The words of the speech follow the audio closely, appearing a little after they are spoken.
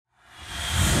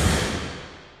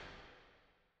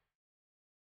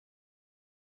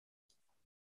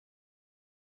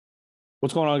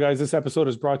What's going on, guys? This episode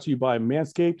is brought to you by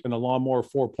Manscaped and the Lawnmower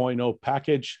 4.0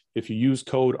 package. If you use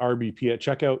code RBP at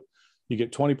checkout, you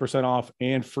get 20% off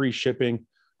and free shipping.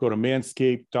 Go to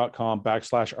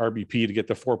manscaped.com/RBP to get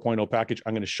the 4.0 package.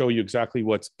 I'm going to show you exactly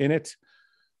what's in it.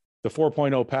 The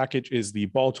 4.0 package is the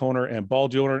ball toner and ball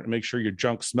deodorant to make sure your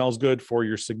junk smells good for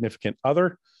your significant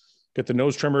other. Get the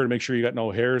nose trimmer to make sure you got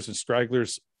no hairs and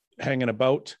stragglers hanging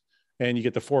about. And you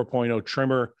get the 4.0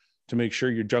 trimmer to make sure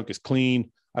your junk is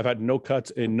clean. I've had no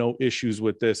cuts and no issues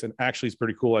with this. And actually, it's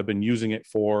pretty cool. I've been using it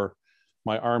for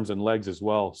my arms and legs as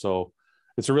well. So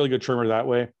it's a really good trimmer that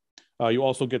way. You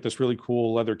also get this really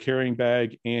cool leather carrying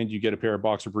bag, and you get a pair of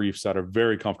boxer briefs that are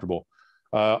very comfortable.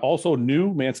 Also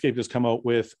new, Manscaped has come out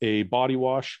with a body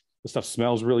wash. The stuff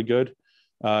smells really good.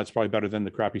 It's probably better than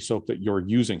the crappy soap that you're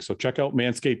using. So check out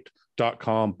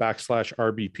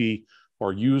manscaped.com/RBP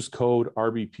or use code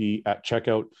RBP at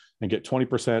checkout and get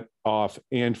 20% off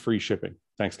and free shipping.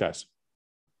 Thanks, guys.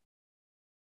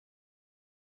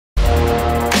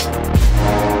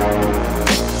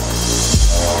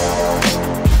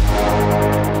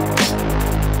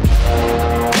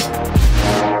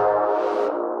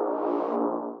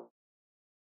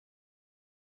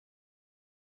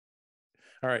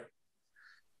 All right.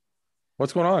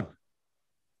 What's going on?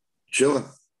 Chilling.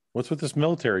 What's with this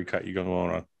military cut you got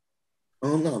going on?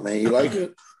 Oh no, man. You like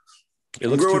it?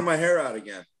 I'm growing my hair out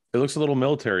again. It looks a little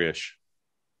military-ish.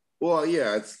 Well,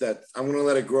 yeah, it's that I'm gonna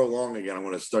let it grow long again. I'm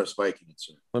gonna start spiking it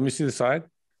soon. Let me see the side.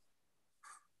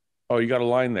 Oh, you got a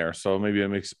line there, so maybe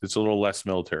it's a little less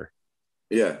military.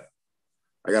 Yeah,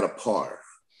 I got a par.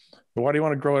 But why do you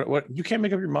want to grow it? What, you can't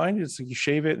make up your mind? It's like you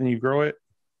shave it and you grow it.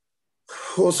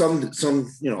 Well, some but if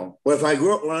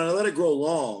when I let it grow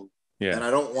long, yeah, and I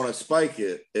don't want to spike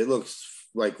it, it looks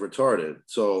like retarded.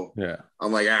 So yeah,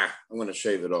 I'm like, I'm gonna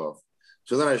shave it off.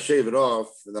 So then I shave it off,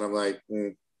 and then I'm like,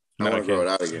 I want to grow it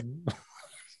out again.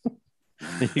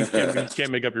 you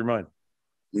can't make up your mind.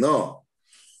 No.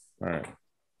 All right.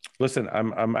 Listen,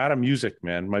 I'm out of music,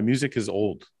 man. My music is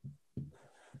old.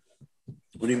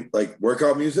 What do you like?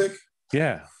 Workout music?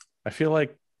 Yeah, I feel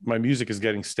like my music is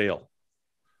getting stale.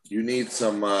 You need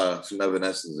some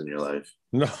Evanescence in your life.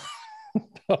 No.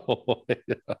 No.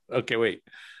 Okay, wait.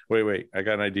 I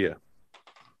got an idea.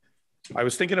 I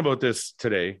was thinking about this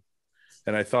today,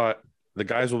 and I thought the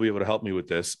guys will be able to help me with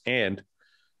this, and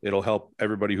it'll help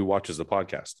everybody who watches the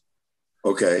podcast.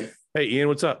 Okay. Hey, Ian,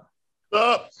 what's up?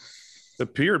 Up. The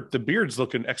beard's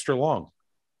looking extra long.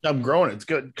 I'm growing. It's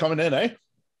good coming in, eh?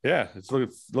 Yeah, it's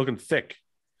looking thick.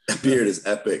 The beard is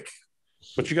epic.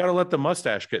 But you got to let the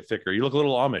mustache get thicker. You look a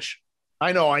little Amish.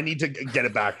 I know. I need to get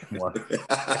it back more.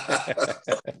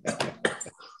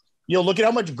 Look at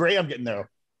how much gray I'm getting there.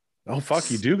 Oh, fuck.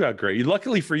 You do got gray.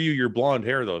 Luckily for you, you're blonde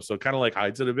hair, though. So it kind of like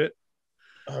hides it a bit.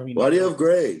 I mean, why do you have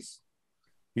grays?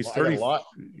 He's 30. You're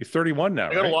 31 now.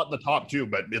 I got a lot in the top, too.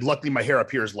 But luckily, my hair up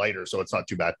here is lighter. So it's not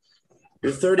too bad.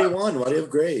 You're 31. Why do you have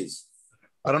grays?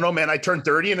 I don't know, man. I turned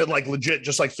 30 and it legit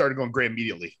just started going gray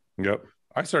immediately. Yep.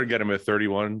 I started getting them at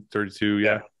 31, 32.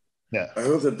 Yeah. I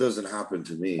hope that doesn't happen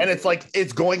to me. And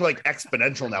it's going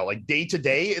exponential now. Like day to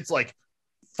day, it's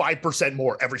 5%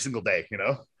 more every single day,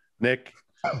 Nick,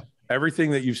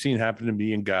 everything that you've seen happen to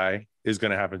me and Guy is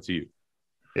going to happen to you.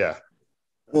 Yeah.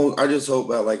 Well, I just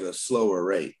hope at a slower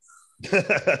rate.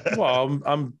 Well,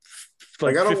 I'm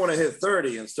I don't want to hit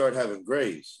 30 and start having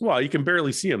grays. Well, you can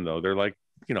barely see them though. They're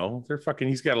they're fucking.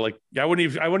 He's got I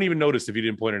wouldn't even notice if you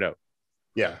didn't point it out.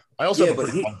 Yeah, I also but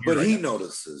he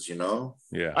notices,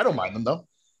 Yeah, I don't mind them though.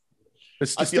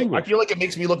 It's I feel like it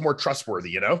makes me look more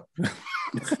trustworthy,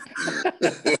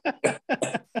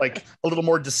 like a little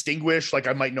more distinguished. Like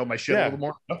I might know my shit a little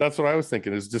more. That's what I was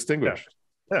thinking. Is distinguished.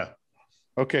 Yeah.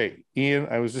 Okay, Ian.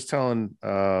 I was just telling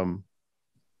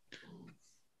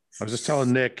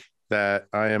Nick that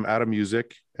I am out of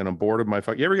music and I'm bored of my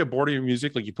You ever get bored of your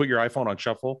music? Like you put your iPhone on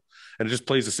shuffle and it just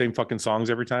plays the same fucking songs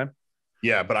every time.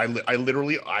 Yeah, but I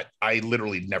literally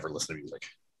never listen to music.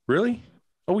 Really?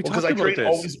 Oh, we talked about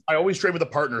this. I always trade with a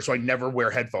partner, so I never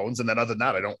wear headphones. And then other than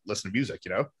that, I don't listen to music.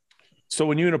 So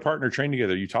when you and a partner train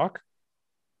together, you talk?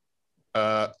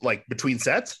 Between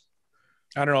sets?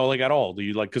 I don't know, at all. Do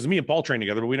you because me and Paul train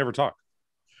together, but we never talk.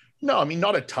 No, I mean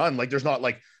not a ton. There's not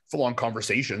full-on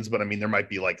conversations, but I mean there might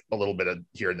be a little bit of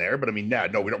here and there. But I mean, no,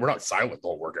 we're not silent the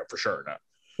whole workout for sure.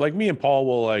 No. Me and Paul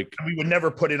will we would never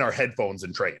put in our headphones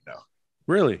and train. No.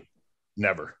 Really?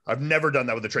 Never. I've never done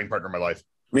that with a train partner in my life.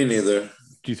 Me neither.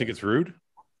 Do you think it's rude?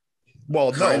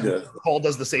 Well, no. Paul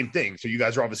does the same thing. So you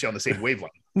guys are obviously on the same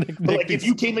wavelength. But if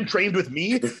you came and trained with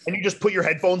me and you just put your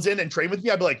headphones in and train with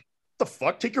me, I'd be like, the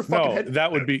fuck? Take your fucking head.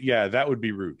 That would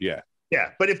be rude. Yeah.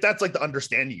 Yeah. But if that's the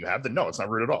understanding you have, then no, it's not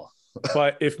rude at all.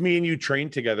 But if me and you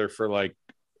trained together for like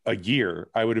a year,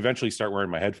 I would eventually start wearing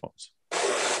my headphones.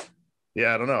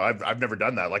 Yeah, I don't know. I've never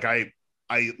done that. Like I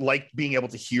like being able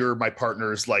to hear my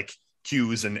partner's like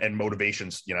cues and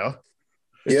motivations, you know?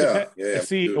 Yeah.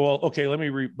 See, well, okay, let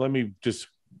me just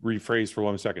rephrase for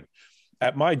 1 second.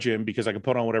 At my gym, because I can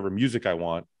put on whatever music I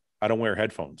want, I don't wear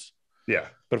headphones. Yeah.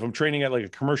 But if I'm training at like a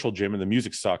commercial gym and the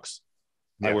music sucks,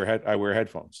 I wear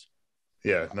headphones.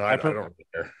 Yeah, no, I don't really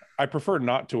care. I prefer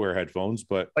not to wear headphones,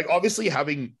 but like obviously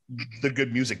having the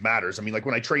good music matters. I mean, like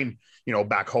when I train, you know,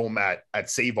 back home at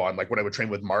Save On, like when I would train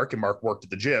with Mark and Mark worked at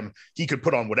the gym, he could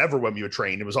put on whatever when we would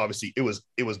train. It was obviously it was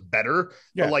better.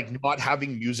 Yeah. But like not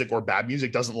having music or bad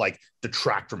music doesn't like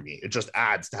detract from me. It just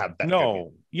adds to have better.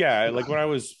 No, yeah, like when I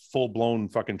was full blown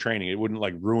fucking training, it wouldn't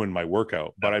like ruin my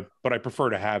workout, but I prefer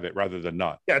to have it rather than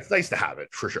not. Yeah, it's nice to have it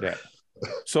for sure. Yeah.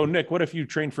 So Nick, what if you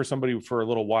train for somebody for a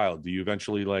little while? Do you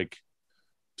eventually like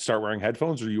start wearing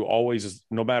headphones, or you always,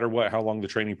 no matter what, how long the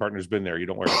training partner's been there, you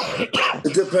don't wear headphones?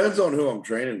 It depends on who I'm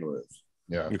training with.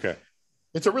 Yeah. Okay.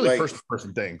 It's a really Like,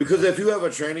 person thing. Because if you have a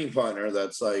training partner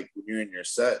that's like when you're in your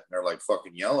set and they're like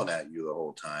fucking yelling at you the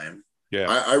whole time,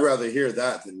 yeah, I'd rather hear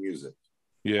that than music.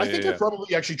 Yeah. I think I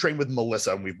probably actually trained with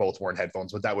Melissa and we both worn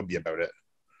headphones, but that would be about it.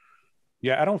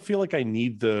 Yeah, I don't feel like I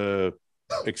need the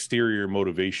exterior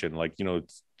motivation, like, you know,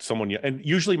 someone, and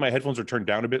usually my headphones are turned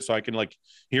down a bit so I can like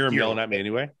hear them yelling at me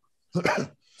anyway.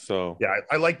 So yeah,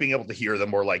 I like being able to hear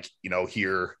them, or like, you know,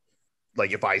 hear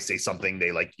like if I say something,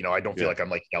 they like, you know, I don't feel like I'm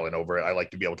like yelling over it. I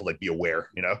like to be able to like be aware,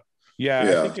 you know?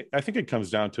 Yeah. I think it comes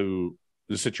down to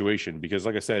the situation, because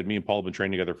like I said, me and Paul have been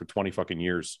training together for 20 fucking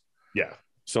years. Yeah.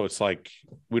 So it's like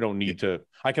we don't need to.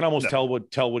 I can almost tell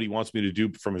what he wants me to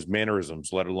do from his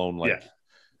mannerisms, let alone like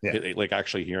like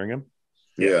actually hearing him.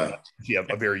 Yeah. You have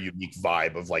a very unique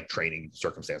vibe of like training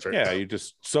circumstance, right? Yeah,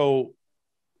 so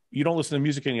you don't listen to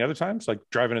music any other times, like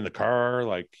driving in the car,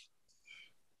 like.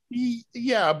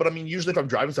 Yeah, but I mean, usually if I'm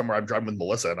driving somewhere, I'm driving with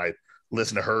Melissa and I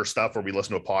listen to her stuff, or we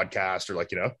listen to a podcast, or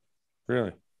like, you know.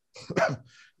 Really?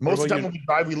 Most of the time when we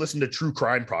drive, we listen to true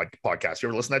crime podcasts. You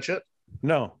ever listen to that shit?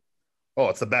 No. Oh,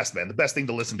 it's the best, man. The best thing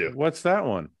to listen to. What's that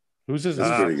one? Who's this?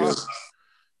 Pretty good.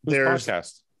 There's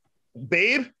podcast.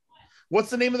 Babe, what's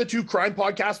the name of the two crime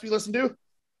podcasts we listen to?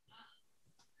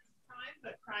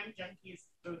 Crime Junkies.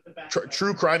 The best.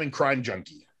 True Crime and Crime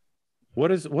Junkie.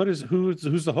 Who's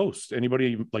the host?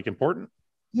 Anybody like important?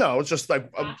 No, it's just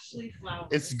like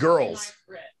it's girls.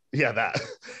 Yeah, that.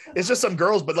 It's just some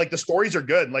girls, but like the stories are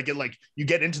good. Like you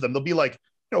get into them. They'll be like,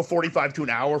 you know, 45 to an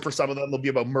hour for some of them. They'll be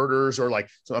about murders or like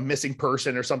a missing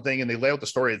person or something, and they lay out the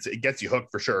story. It gets you hooked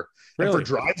for sure. Really? And for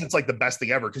drives, it's like the best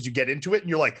thing ever, because you get into it and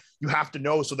you're like, you have to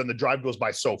know. So then the drive goes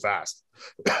by so fast.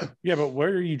 Yeah, but where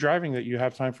are you driving that you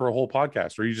have time for a whole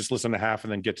podcast, or you just listen to half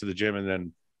and then get to the gym and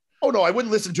then? Oh no, I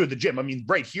wouldn't listen to it at the gym. I mean,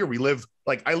 right here we live,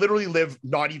 like I literally live,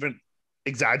 not even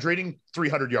exaggerating,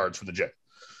 300 yards from the gym.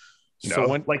 You know,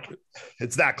 so like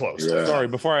it's that close. Yeah. Sorry,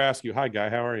 before I ask you, hi guy,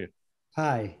 how are you?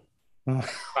 Hi.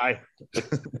 Hi.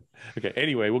 Okay.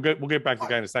 Anyway, we'll get back to the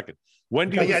guy in a second. When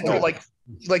do you? Yeah, no, like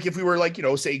if we were like, you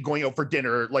know, say going out for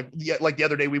dinner, like the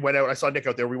other day we went out. I saw Nick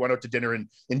out there. We went out to dinner in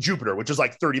Jupiter, which is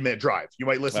like 30-minute drive. You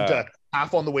might listen to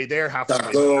half on the way there, half on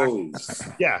the way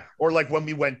back. Yeah, or like when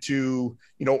we went to,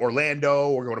 you know,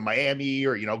 Orlando, or go to Miami,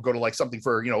 or, you know, go to like something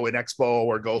for, you know, an expo,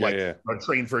 or go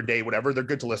train for a day, whatever. They're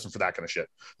good to listen for that kind of shit.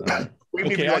 We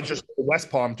maybe like just West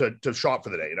Palm to shop for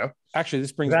the day, you know. Actually,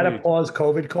 this brings is that a pause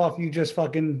COVID cough you just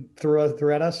fucking threw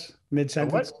at us mid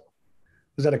sentence?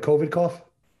 Was that a COVID cough?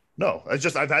 No, it's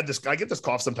just I get this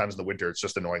cough sometimes in the winter. It's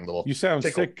just annoying little. You sound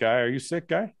sick, guy. Are you sick,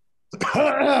 guy?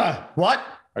 What?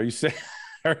 Are you sick?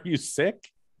 Are you sick?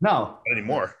 No, not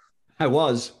anymore. I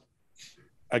was.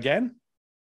 Again?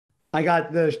 I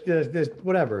got this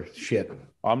whatever shit.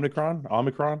 Omicron. Yeah.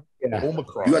 Omicron.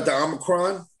 You got the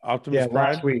Omicron? Optimus Prime?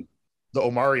 Last week. The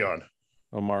Omarion.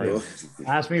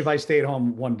 Ask me if I stayed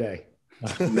home one day.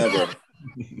 Never.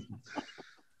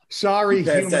 Sorry,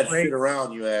 pass that shit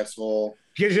around, you asshole.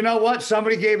 Because you know what?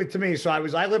 Somebody gave it to me. So I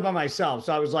live by myself.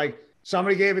 So I was like,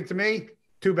 somebody gave it to me.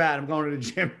 Too bad. I'm going to the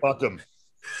gym. Fuck them.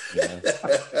 Yeah.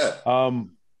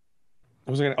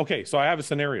 Okay, so I have a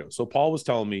scenario. So Paul was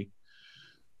telling me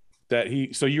that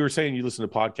so you were saying you listen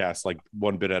to podcasts like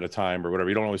one bit at a time or whatever.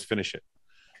 You don't always finish it.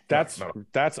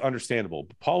 That's understandable.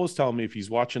 But Paul was telling me if he's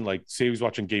watching, like, say he's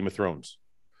watching Game of Thrones,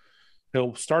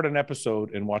 he'll start an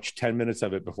episode and watch 10 minutes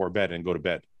of it before bed and go to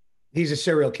bed. He's a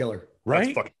serial killer,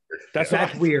 right? That's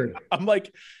weird. I'm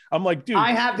like, dude,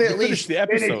 I have to at least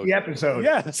finish the episode.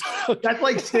 Yes. That's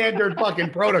like standard fucking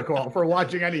protocol for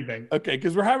watching anything. Okay,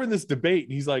 because we're having this debate,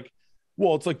 and he's like,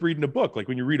 Well, it's like reading a book. Like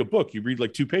when you read a book, you read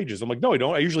like 2 pages. I'm like, no, I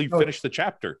don't. I usually finish the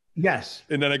chapter. Yes.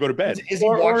 And then I go to bed. Is he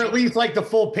or at least like the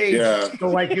full page. Yeah. So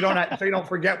like you don't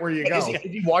forget where you go. Is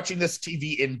he watching this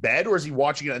TV in bed, or is he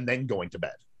watching it and then going to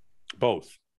bed?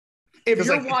 Both. If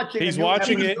you're watching, he's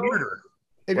watching it.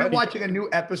 If you're watching a new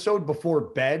episode before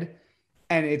bed,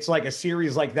 and it's like a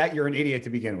series like that, you're an idiot to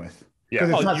begin with. Yeah,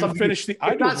 it's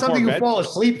not something you fall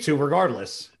asleep to,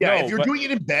 regardless. Yeah, if you're doing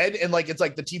it in bed and like it's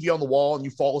like the TV on the wall and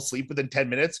you fall asleep within 10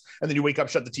 minutes and then you wake up,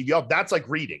 shut the TV off, that's like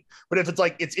reading. But if it's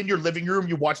like it's in your living room,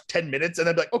 you watch 10 minutes and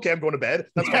then be like, okay, I'm going to bed.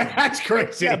 That's fine. That's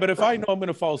crazy. Yeah, but if I know I'm going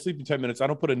to fall asleep in 10 minutes, I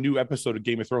don't put a new episode of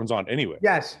Game of Thrones on anyway.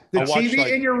 Yes, the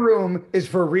TV in your room is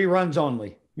for reruns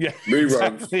only. Yeah,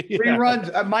 reruns. Exactly, yeah.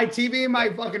 Reruns. My TV in my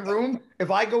fucking room. If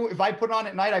I put on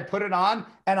at night, I put it on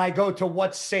and I go to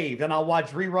what's saved, and I'll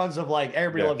watch reruns of like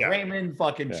Everybody Loves Raymond,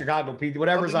 fucking Chicago PD,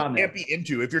 whatever's on there. Can't be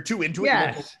into if you're too into it.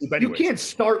 Yes, you can't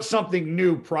start something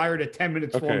new prior to 10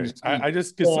 minutes. Okay, I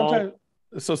just because sometimes.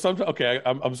 So sometimes, okay,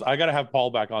 I got to have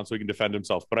Paul back on so he can defend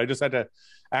himself. But I just had to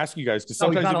ask you guys because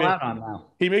sometimes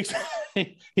he makes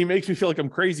he makes me feel like I'm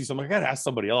crazy. So I'm like, I got to ask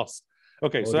somebody else.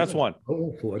 Okay, so that's one.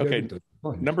 Okay,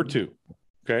 number 2.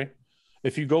 Okay,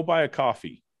 if you go buy a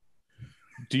coffee,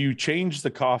 do you change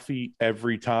the coffee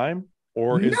every time,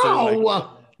 or is there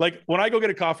like when I go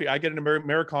get a coffee, I get an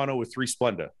Americano with 3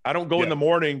 Splenda. I don't go in the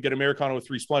morning get Americano with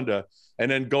 3 Splenda and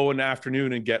then go in the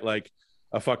afternoon and get like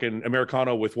a fucking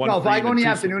Americano with 1. No, if I go in the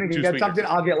afternoon and get something,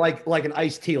 I'll get like an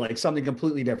iced tea, like something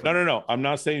completely different. No. I'm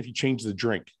not saying if you change the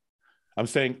drink. I'm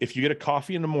saying if you get a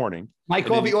coffee in the morning. My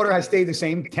coffee order has stayed the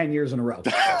same 10 years in a row.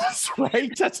 That's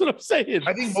right. That's what I'm saying.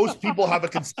 I think most people have a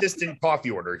consistent coffee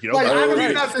order. You know, like, I don't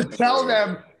even have to tell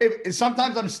them. If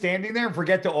sometimes I'm standing there and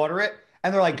forget to order it,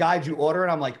 and they're like, "Guys, you order it."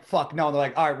 I'm like, "Fuck no." And they're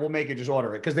like, "All right, we'll make it. Just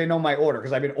order it," because they know my order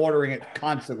because I've been ordering it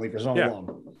constantly for so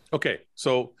long. Okay,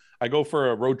 so I go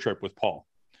for a road trip with Paul.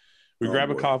 We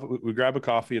grab a coffee. We grab a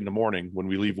coffee in the morning when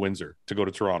we leave Windsor to go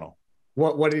to Toronto.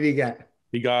 What did he get?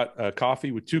 He got a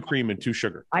coffee with 2 cream and 2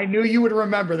 sugar. I knew you would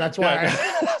remember. That's why.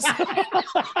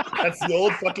 That's the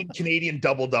old fucking Canadian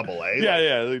double-double, eh?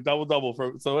 Yeah, the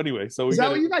double-double. So anyway, is that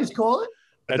what you guys call it?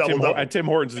 At Tim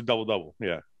Hortons, a double-double.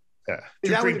 Yeah.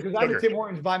 Is that what Tim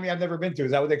Hortons by me? I've never been to.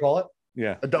 Is that what they call it?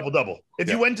 Yeah. A double-double. If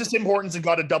you went to Tim Hortons and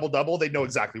got a double-double, they'd know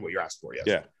exactly what you're asking for. Yes.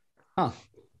 Yeah. Huh.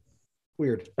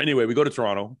 Weird. Anyway, we go to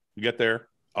Toronto. We get there.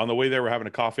 On the way there, we're having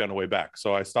a coffee on the way back.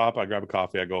 So I stop. I grab a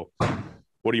coffee. I go,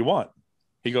 "What do you want?"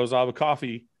 He goes, "I'll have a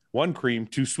coffee, 1 cream,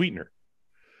 2 sweetener."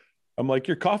 I'm like,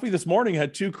 "Your coffee this morning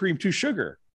had 2 cream, 2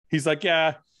 sugar." He's like,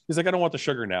 "Yeah." He's like, "I don't want the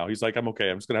sugar now." He's like, "I'm okay.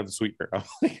 I'm just going to have the sweetener." I'm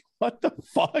like, "What the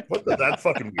fuck?" That's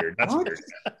fucking weird. That's weird.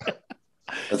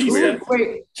 That's weird.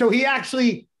 Wait, so he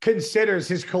actually considers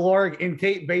his caloric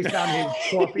intake based on his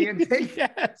coffee intake?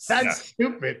 Yes. That's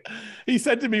stupid. He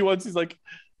said to me once, he's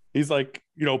like,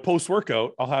 you know, post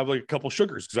workout, I'll have like a couple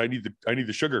sugars because I need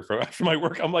the sugar for after my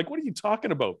work. I'm like, what are you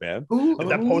talking about, man?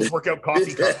 That post workout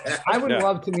coffee cup. I would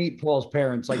love to meet Paul's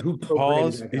parents. Like who?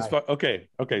 Paul's. He's okay.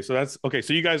 So that's okay.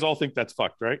 So you guys all think that's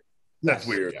fucked, right? That's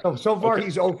weird. Yeah. So far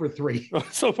he's 0 for 3.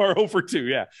 So far 0 for 2.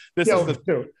 Yeah. This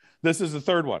is the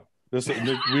third one.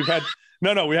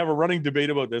 We have a running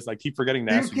debate about this. I keep forgetting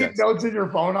to ask you guys. Notes in your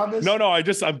phone on this? No,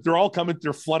 they're all coming.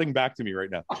 They're flooding back to me right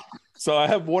now. So I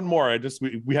have one more.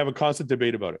 We have a constant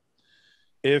debate about it.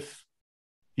 If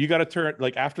you got to turn,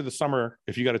 like after the summer,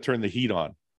 if you got to turn the heat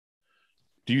on,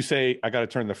 do you say I got to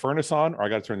turn the furnace on or I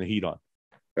got to turn the heat on?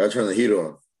 I got to turn the heat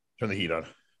on. Turn the heat on.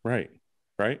 Right.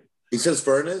 He says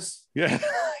furnace? Yeah.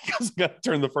 You got to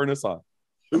turn the furnace on.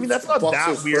 I mean, that's not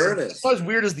that weird. It's not as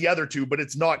weird as the other two, but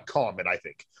it's not common, I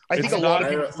think. I think a lot of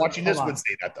people watching this would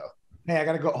say that, though. Hey, I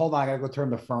got to go. Hold on. I got to go turn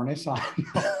the furnace on.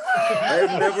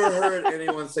 I've never heard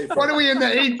anyone say furnace. What are we in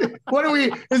the What are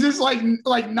we? Is this like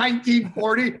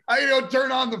 1940? I go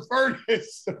turn on the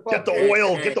furnace. Get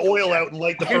the oil out and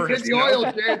light the furnace. Get the oil,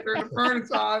 Jay. Turn the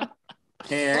furnace on.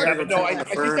 I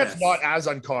think that's not as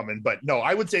uncommon, but no,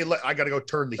 I would say I got to go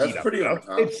turn the heat up. Pretty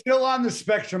uncommon. It's still on the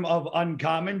spectrum of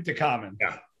uncommon to common.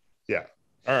 Yeah.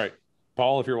 All right,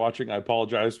 Paul, if you're watching, I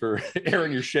apologize for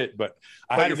airing your shit, but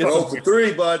I had to get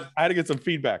 3, bud. I had to get some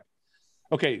feedback.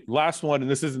 Okay, last one,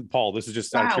 and this isn't Paul. This is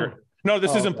just out of curiosity. No,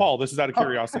 this isn't Paul. This is out of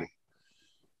curiosity.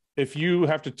 If you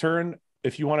have to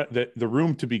if you want the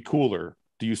room to be cooler,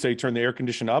 do you say turn the air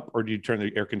conditioning up or do you turn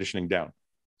the air conditioning down?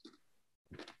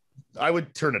 I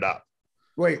would turn it up.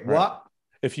 Wait, what?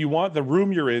 If you want the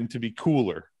room you're in to be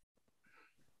cooler,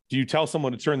 do you tell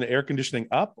someone to turn the air conditioning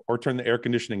up or turn the air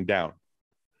conditioning down?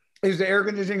 Is the air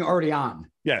conditioning already on?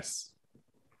 Yes.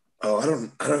 Oh,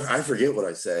 I forget what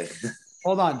I say.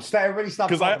 Hold on. Everybody stop.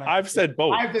 Because I've said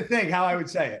both. I have to think how I would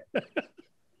say it.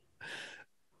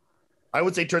 I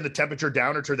would say turn the temperature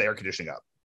down or turn the air conditioning up.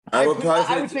 I would probably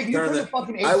I would say, can you turn the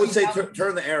fucking AC I would say down?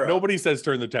 turn the air up. Nobody says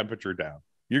turn the temperature down.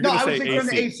 You're No, going I to would say say turn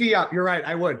the AC. AC up. You're right.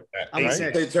 I would. I would AC.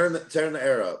 say Say turn the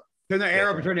air up. turn the air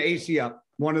up and turn the AC up.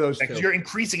 One of those Because two. you're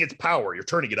increasing its power. You're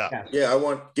turning it up. Yeah.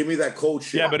 Yeah, give me that cold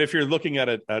shit. Yeah, but if you're looking at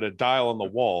a dial on the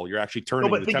wall, you're actually turning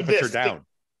but the think of temperature this. down.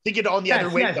 Think it on the other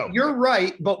way, though. You're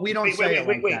right, but we don't say it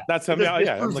like that. That's This,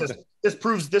 yeah. this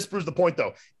proves the point,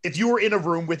 though. If you were in a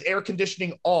room with air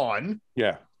conditioning on,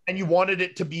 Yeah. and you wanted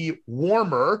it to be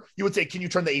warmer, you would say, "Can you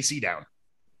turn the AC down?"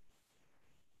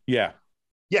 Yeah.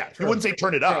 Yeah, you wouldn't say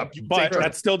turn it up. You would say But turn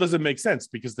that still doesn't make sense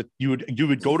because you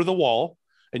would go to the wall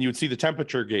and you would see the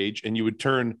temperature gauge and you would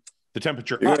turn the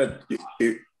temperature up.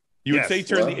 You would say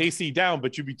turn the AC down,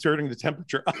 but you'd be turning the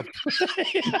temperature up.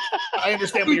 I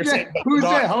understand what you're saying. But Who's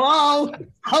that? Hello?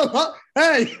 Hello?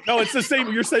 Hey. No, it's the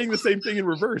same. You're saying the same thing in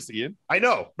reverse, Ian. I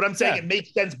know, but I'm saying it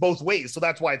makes sense both ways, so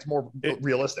that's why it's more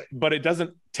realistic. But it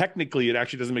doesn't technically. It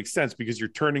actually doesn't make sense because you're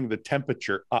turning the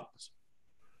temperature up.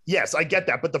 Yes, I get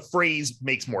that, but the phrase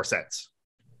makes more sense.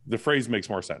 The phrase makes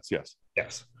more sense. Yes.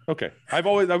 Yes. Okay. I've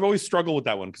always struggled with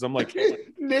that one because I'm like,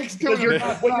 Nick's doing you're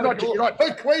not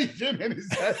equation in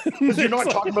his head. Because you're not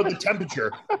talking about the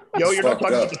temperature. You're not talking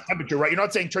about the temperature, right? You're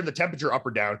not saying turn the temperature up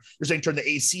or down. You're saying turn the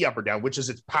AC up or down, which is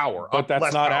its power. but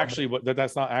that's not actually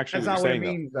That's what not you're what it saying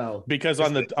means, though. because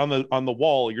on the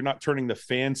wall, you're not turning the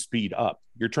fan speed up.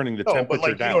 You're turning the temperature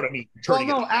but down. You know what I mean? Well,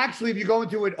 no, actually, if you go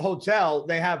into a hotel,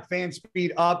 they have fan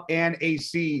speed up and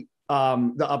AC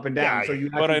the up and down. Yeah, so you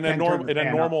But in a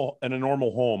normal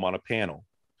normal home on a panel.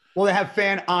 well, they have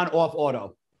fan on off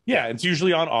auto. Yeah, it's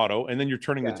usually on auto, and then you're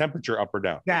turning the temperature up or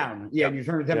down. Down. Yeah, you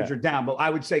turn the temperature down. But I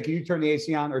would say, can you turn the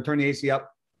AC on or turn the AC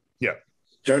up? Yeah.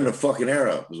 Turn the fucking air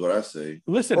up is what I say.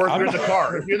 Listen, Or if you're in the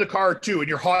car, if you're in the car too, and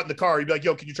you're hot in the car, you'd be like,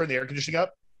 "Yo, can you turn the air conditioning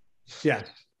up?" Yeah.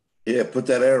 Yeah, put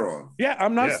that air on. Yeah,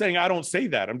 I'm not saying I don't say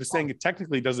that. I'm just saying it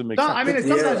technically doesn't make No, sense. I mean,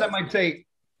 sometimes I might say,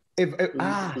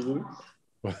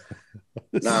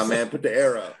 Nah, man, put the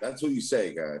air up. That's what you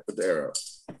say, guy. Put the air up.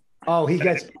 Oh, he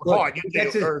gets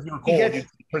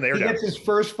his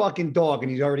first fucking dog,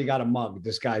 and he's already got a mug.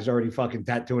 This guy's already fucking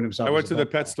tattooing himself. I went to the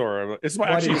pet store. It's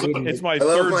my I third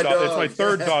love my dog. It's my dog.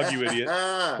 third dog, you idiot.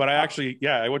 But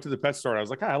I went to the pet store and I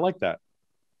was like, I like that.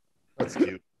 That's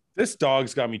cute. This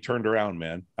dog's got me turned around,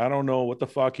 man. I don't know what the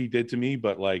fuck he did to me,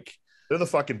 but like, they're the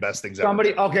fucking best things somebody.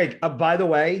 ever. Okay, by the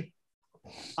way,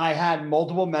 I had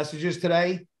multiple messages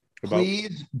today.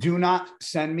 Please do not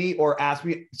send me or ask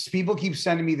me. People keep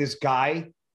sending me this guy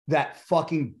that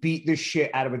fucking beat the shit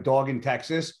out of a dog in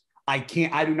Texas. I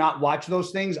do not watch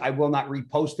those things. I will not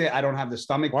repost it. I don't have the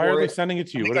stomach why for are they it. sending it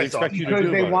to you? What do they expect you to Because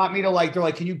do? they want me to they're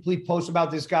like, can you please post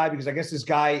about this guy? Because I guess this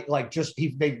guy,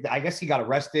 I guess he got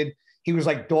arrested. He was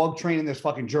like dog training this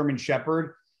fucking German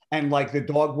Shepherd. And like the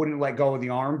dog wouldn't let go of the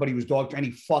arm, but he was dog and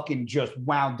he fucking just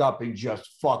wound up and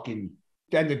just fucking.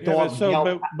 And the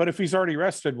dog. But if he's already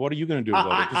arrested, what are you going to do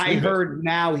about it? I heard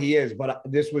now he is, but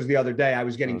this was the other day. I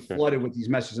was getting flooded with these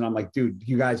messages, and I'm like, dude,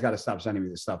 you guys got to stop sending me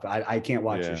this stuff. I can't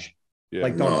watch this shit. Yeah.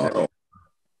 Like, don't.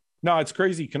 No, it's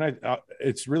crazy.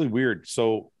 It's really weird.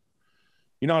 So,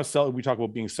 you know how we talk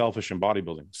about being selfish in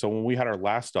bodybuilding. So when we had our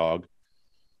last dog,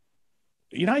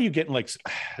 you know how you get like,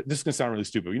 this is gonna sound really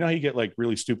stupid. You know how you get like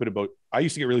really stupid about. I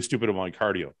used to get really stupid about my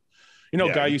cardio. You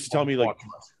know, guy used to tell me like.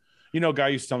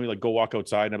 Go walk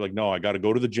outside. And I'm like, no, I got to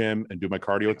go to the gym and do my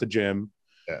cardio at the gym.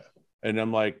 Yeah. And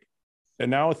I'm like,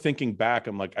 and now thinking back,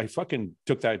 I'm like, I fucking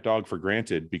took that dog for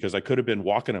granted because I could have been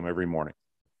walking him every morning.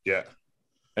 Yeah.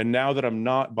 And now that I'm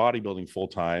not bodybuilding full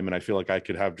time and I feel like I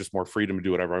could have just more freedom to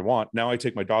do whatever I want. Now I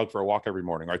take my dog for a walk every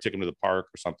morning or I take him to the park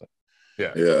or something.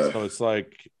 Yeah. Yeah. So it's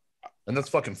like, and that's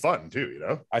fucking fun too, you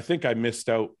know? I think I missed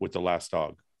out with the last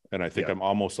dog and I think I'm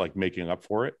almost like making up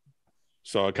for it.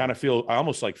 So I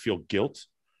almost like feel guilt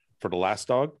for the last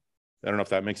dog. I don't know if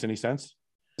that makes any sense.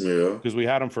 Yeah. Because we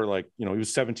had him for like, he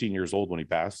was 17 years old when he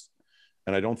passed.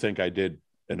 And I don't think I did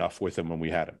enough with him when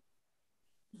we had him.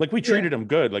 Like we treated him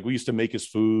good. Like we used to make his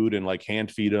food and like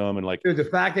hand feed him and like. Dude, the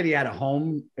fact that he had a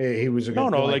home, he was a good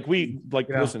boy.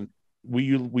 Listen,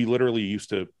 we literally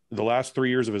used to, the last 3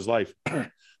 years of his life,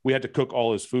 we had to cook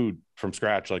all his food from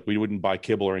scratch. Like we wouldn't buy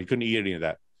kibble or he couldn't eat any of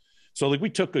that. So like we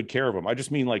took good care of him. I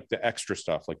just mean like the extra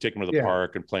stuff, like taking him to the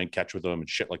park and playing catch with him and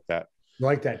shit like that.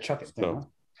 Like that chuck it thing, huh?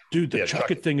 Dude, the chuck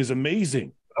it thing is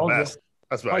amazing. That's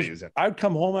what I use it. I'd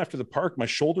come home after the park, my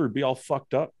shoulder would be all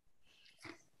fucked up.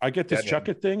 I get this chuck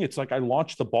it thing. It's like I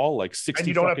launched the ball like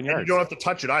 60 fucking yards. You don't have to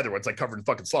touch it either. When it's like covered in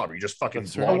fucking slobber. You just fucking.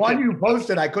 The one you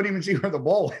posted, I couldn't even see where the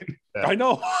ball went. Yeah. I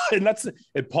know,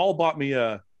 and Paul bought me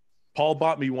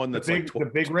one that's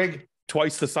the big rig,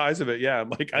 twice the size of it. Yeah, I'm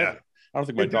like I don't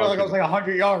think my dog. Like I was like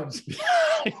 100 yards.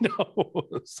 I know.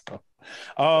 So,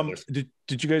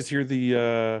 did you guys hear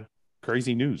the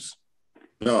crazy news?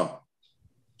 No.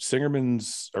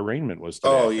 Singerman's arraignment was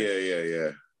today. Oh,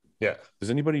 yeah. Does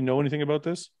anybody know anything about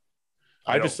this?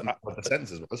 I don't know what the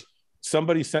sentences was.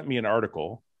 Somebody sent me an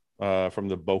article from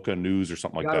the Boca News or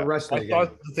something like Got that. arrested I again.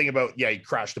 thought the thing about he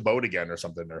crashed a boat again or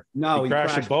something, or No, he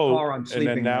crashed a the boat, car on and sleeping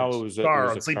then now pills. it was a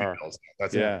car on sleeping car. pills.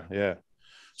 That's Yeah, it. yeah.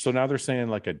 So now they're saying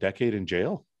like a decade in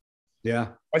jail, Yeah,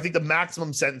 I think the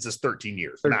maximum sentence is 13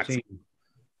 years. 13. Maximum.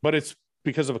 but it's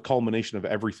because of a culmination of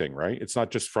everything, right? It's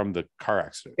not just from the car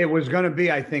accident. It was going to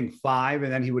be, I think, 5,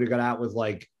 and then he would have got out with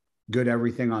like good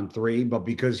everything on 3. But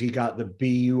because he got the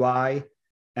BUI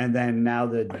and then now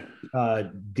the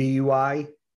DUI,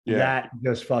 that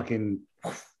just fucking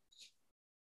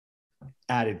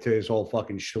added to his whole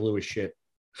fucking slew of shit.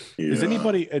 Yeah. Is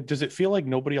anybody? Does it feel like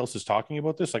nobody else is talking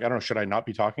about this? Like, I don't know. Should I not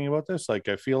be talking about this? Like,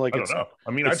 I feel like I don't know.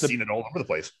 I mean, I've seen it all over the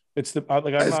place. It's the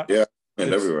like I'm not. Yeah,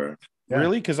 and everywhere.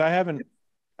 Really, because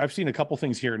I've seen a couple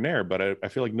things here and there, but I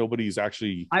feel like nobody's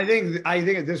actually. I think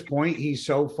at this point he's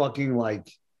so fucking like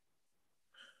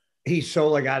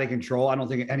out of control. I don't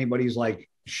think anybody's like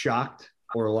shocked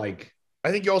or like.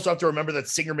 I think you also have to remember that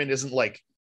Singerman isn't like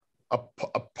a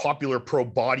popular pro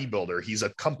bodybuilder. He's a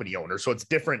company owner, so it's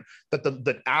different. That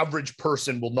the average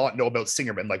person will not know about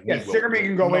Singerman. Like we will. Singerman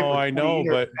can go away. No, I know,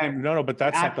 but but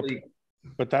that's athlete. not the.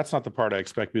 But that's not the part I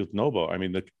expect people to know about. I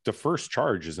mean, the first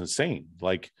charge is insane.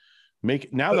 Like, the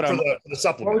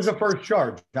supplements. What was the first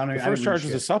charge? The first charge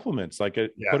is the supplements, like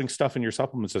putting stuff in your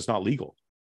supplements that's not legal.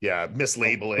 Yeah,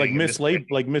 mislabeling,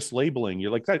 like mislabeling. You're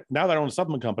like that now that I own a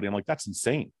supplement company. I'm like, that's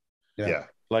insane. Yeah.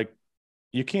 Like,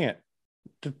 you can't.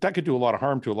 That could do a lot of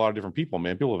harm to a lot of different people,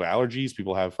 man. People have allergies.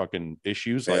 People have fucking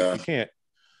issues. Like,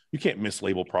 you can't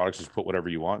mislabel products. Just put whatever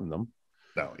you want in them.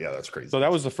 No, yeah, that's crazy. So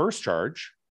that was the first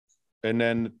charge. And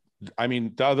then, I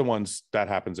mean, the other ones, that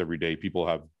happens every day. People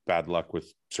have bad luck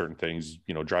with certain things,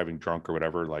 driving drunk or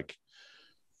whatever. Like,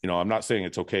 I'm not saying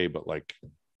it's okay, but like,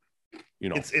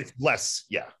 it's less.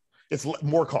 Yeah. It's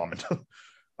more common.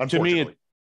 To me,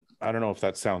 I don't know if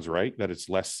that sounds right, that it's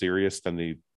less serious than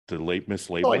the late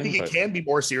mislabeling. Well, I think it can be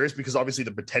more serious because obviously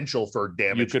the potential for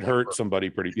damage. You could hurt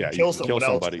somebody pretty. Yeah. Kill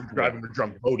somebody driving or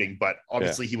drunk boating. But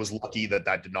obviously he was lucky that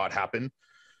did not happen.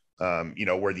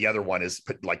 Where the other one is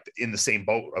like in the same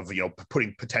boat of,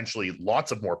 putting potentially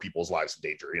lots of more people's lives in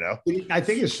danger, I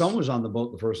think his son was on the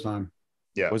boat the first time.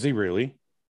 Yeah. Was he really?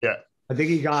 Yeah. I think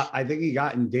he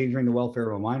got endangering the welfare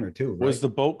of a minor too. Right? Was the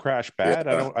boat crash bad?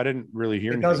 Yeah. I didn't really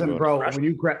hear anything. It doesn't, bro. When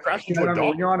you crash,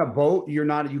 when you're on a boat,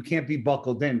 you can't be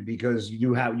buckled in because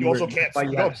you also can't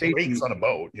have safety on a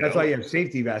boat. That's why you have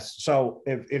safety vests. So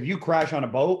if you crash on a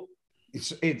boat,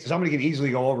 it's somebody can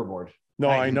easily go overboard. No,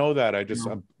 I know that.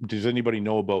 Does anybody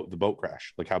know about the boat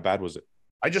crash? Like, how bad was it?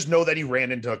 I just know that he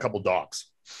ran into a couple docks.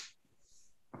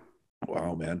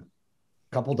 Wow, man.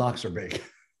 A couple docks are big.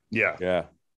 Yeah.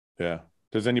 Yeah.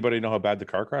 Does anybody know how bad the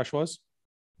car crash was?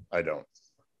 I don't.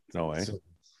 No way.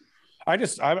 I'm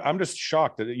just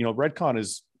shocked that, Redcon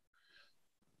is,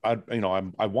 I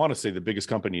want to say the biggest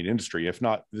company in industry, if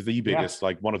not the biggest,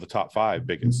 like one of the top 5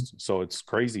 biggest. So it's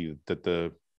crazy that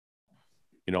the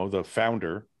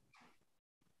founder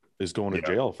is going to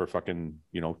jail for fucking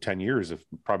 10 years, if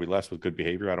probably less with good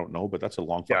behavior. I don't know, but that's a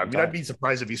long time. I'd be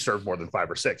surprised if he served more than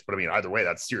 5 or 6, but I mean, either way,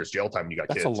 that's serious jail time when you got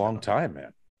kids. That's a long time,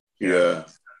 man. Yeah.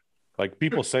 Like,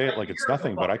 people say it like it's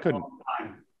nothing, but I couldn't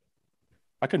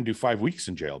do 5 weeks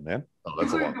in jail, man. Oh,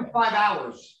 that's a long time. 5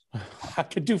 hours. I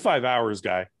could do 5 hours,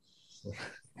 guy. You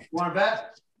want to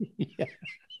bet? Yeah.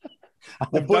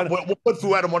 We'll put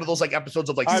Fouad on one of those like episodes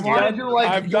of like. I've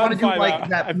done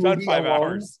 5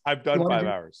 hours. I've done 5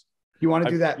 hours. You want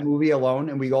to do that movie Alone,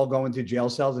 and we all go into jail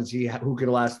cells and see who could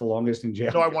last the longest in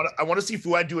jail? No, I want to see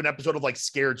Fouad do an episode of like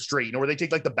Scared Straight, where they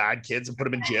take like the bad kids and put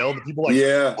them in jail. The people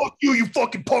fuck you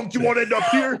fucking punk! You want to end up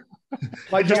here?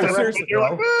 Seriously, you're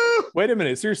like, wait a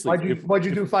minute, seriously. What'd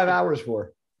you do 5 hours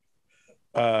for?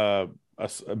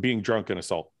 Being drunk and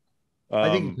assault.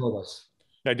 I think you told us.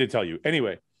 I did tell you.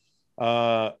 Anyway,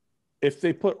 if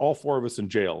they put all 4 of us in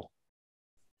jail,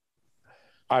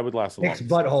 I would last a long. Nick's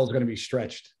butthole is going to be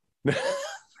stretched.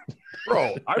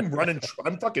 Bro, I'm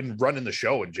fucking running the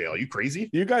show in jail. Are you crazy?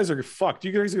 You guys are fucked.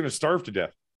 You guys are going to starve to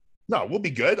death. No, we'll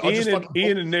be good.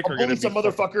 Ian and Nick are going to some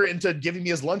motherfucker into giving me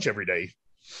his lunch every day.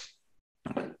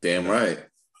 Damn right.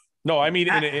 No, I mean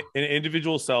in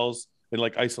individual cells in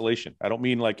like isolation. I don't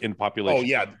mean like in population. Oh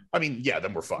yeah, I mean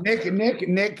then we're fucked.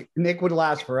 Nick would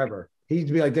last forever.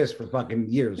 He'd be like this for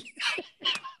fucking years.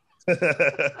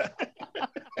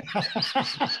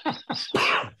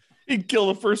 He'd kill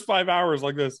the first 5 hours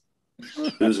like this.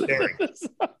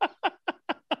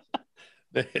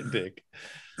 Dick.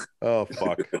 Oh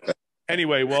fuck.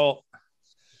 Anyway, well,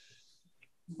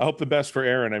 I hope the best for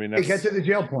Aaron. I mean, Hey, get to the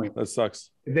jail point. That sucks.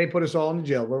 If they put us all in the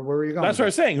jail, where are you going? That's what I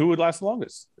was saying. Who would last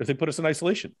longest if they put us in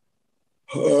isolation?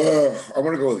 I'm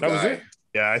gonna go with That was Guy. it?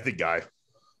 Yeah, I think Guy.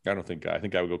 I don't think Guy. I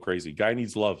think Guy would go crazy. Guy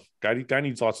needs love. Guy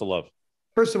needs lots of love.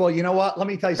 First of all, you know what? Let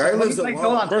me tell you Guy something. lives alone.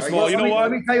 Hold on. First of all, you know what?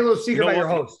 Let me tell you a little secret You know about your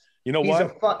what? host. You know He's what? a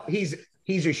fuck.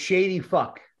 He's a shady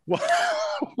fuck. What?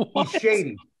 He's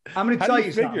shady. I'm going to How tell do you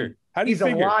you figure? something. How do you He's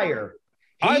figure? a liar.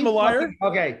 I'm a liar?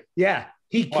 Okay, yeah.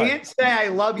 He Why? can't say I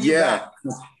love you back.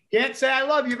 Can't say I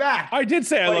love you back. I did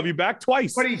say I love you back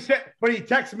twice. But he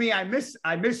texted me, I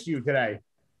miss you today.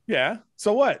 Yeah.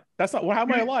 So what? That's not. How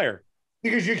am I a liar?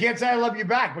 Because you can't say I love you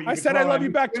back. But you I can said I throw love on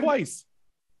you back YouTube. twice.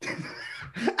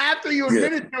 After you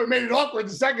admitted to it, made it awkward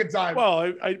the second time.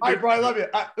 Well, I probably love you.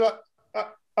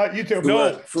 You too.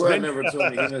 No. Fouad never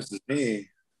told me he misses me.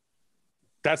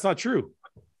 That's not true.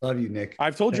 Love you, Nick.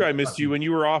 I've told you I missed you when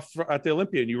you were off at the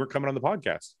Olympia and you were coming on the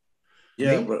podcast.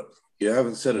 Yeah, Me? but you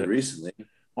haven't said it recently.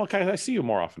 Well, okay, I see you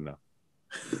more often now.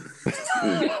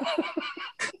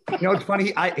 You know, it's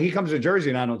funny. He comes to Jersey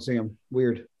and I don't see him.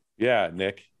 Weird. Yeah,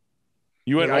 Nick.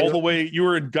 You went Yeah, I all know. the way. You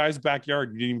were in Guy's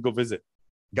backyard. You didn't even go visit.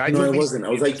 Guy No, took I me- wasn't. I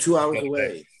was like 2 hours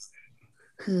away.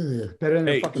 Better than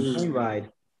Hey. a fucking plane ride.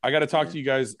 I got to talk to you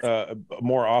guys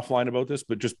more offline about this,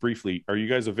 but just briefly, are you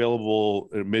guys available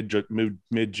mid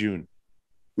June?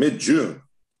 Mid-June.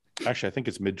 Actually, I think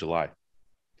it's mid July.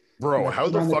 Bro, how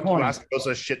the Around the fuck you corner. ask about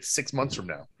such shit 6 months from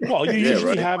now? Well, you Yeah, usually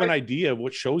right. have an idea of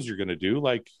what shows you're going to do.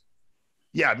 Like,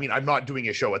 Yeah, I mean, I'm not doing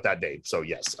a show at that date, so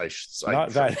yes, not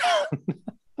that.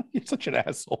 You're such an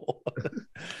asshole.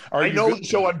 Are I you know good? the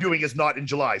show I'm doing is not in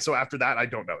July, so after that, I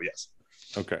don't know. Yes.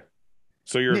 Okay.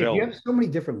 So you're Nick, you available. have so many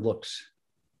different looks.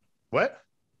 What?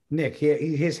 Nick,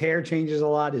 his hair changes a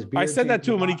lot. His beard. I said that changes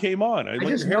to a him when he lot. came on. I like,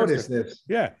 just your hair's noticed different. this.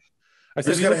 Yeah. I I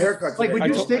said, just you got a look- haircut Like, today. would I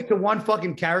you told- stick to one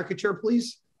fucking caricature,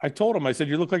 please? I told him, I said,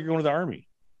 you look like you're going to the army.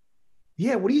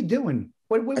 Yeah. What are you doing?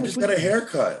 What I just got a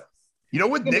haircut. You know,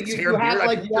 with Yeah, but Nick's you hair have beard,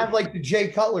 like you have like the Jay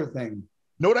Cutler thing.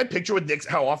 know what I picture with Nick's,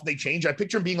 how often they change? I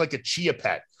picture him being like a chia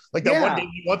pet. Like that Yeah. one day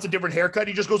he wants a different haircut,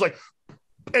 he just goes like,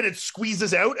 and it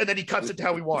squeezes out, and then he cuts it to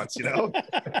how he wants, you know?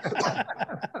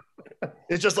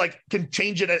 It's just like, can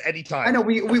change it at any time. I know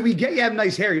we get you have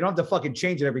nice hair. You don't have to fucking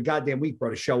change it every goddamn week, bro,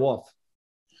 to show off.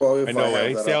 Well, if I know, have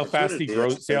eh? that See how fast he opportunity,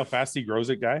 grows. See how fast he grows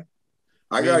it, guy.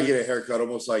 I gotta get a haircut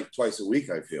almost like twice a week.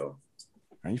 I feel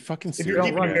Are you fucking If serious? you're Don't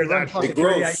keeping run, your hair run that fucking it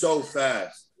 30 grows so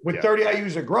fast. With Yeah. 30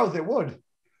 IUs of growth, it would.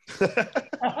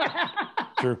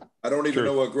 True. I don't even True.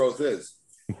 know what growth is.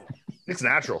 It's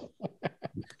natural.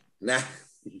 Nah.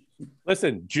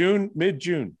 Listen, mid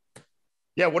June.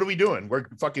 Yeah, what are we doing? Where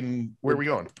are we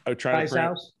going? I'm trying Guy's to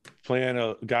house. plan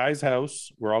a guy's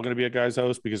house. We're all going to be at guy's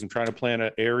house because I'm trying to plan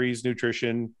a Aries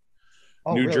Nutrition,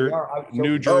 Oh, New really? Jer-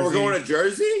 New Oh, Jersey, we're going to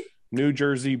Jersey? New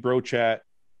Jersey Bro Chat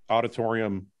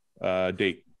Auditorium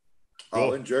date.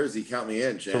 Oh, in Jersey. Count me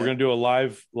in, So Chan. we're going to do a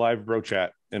live Bro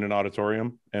Chat in an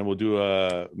auditorium, and we'll do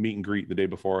a meet and greet the day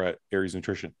before at Aries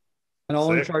Nutrition. And I'll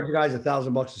only Sick. charge you guys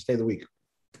 $1,000 to stay the week.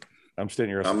 I'm staying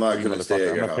here. I'm not gonna stay at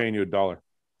I'm your not house. paying you $1.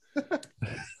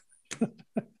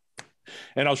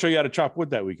 And I'll show you how to chop wood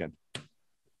that weekend.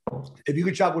 If you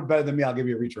could chop wood better than me, I'll give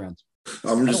you a reach around.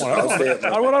 I'm just, I I'll stay at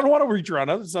don't my, want to reach around.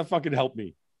 That's not fucking help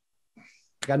me.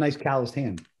 Got a nice calloused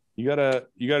hand. You gotta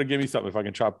give me something if I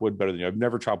can chop wood better than you. I've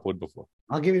never chopped wood before.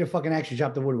 I'll give you the fucking actually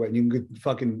chop the wood away, and you can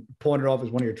fucking pawn it off as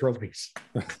one of your trophies.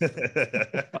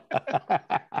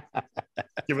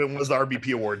 Give it was the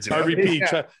RBP awards. You know? RVP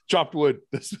Yeah. chopped wood.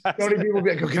 This The only people will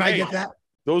be like, can I get that?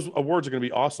 Those awards are gonna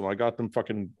be awesome. I got them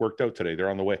fucking worked out today. They're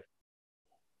on the way.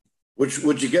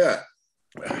 what'd you get?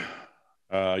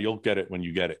 You'll get it when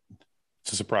you get it.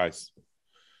 It's a surprise.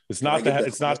 It's Can I not get the that?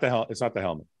 it's not the it's not the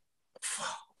helmet.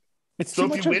 It's So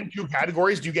too if much you of- win 2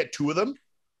 categories, do you get 2 of them?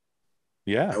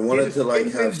 yeah. I wanted to like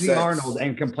He have wins the sex. Arnold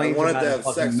and I complains wanted about to it have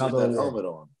fucking sex with another that award. helmet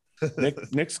on.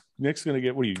 Nick's gonna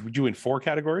get. What are you? Would you win 4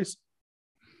 categories?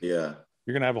 Yeah.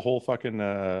 You're gonna have a whole fucking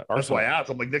That's arsenal. why I asked.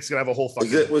 I'm like, Nick's gonna have a whole fucking.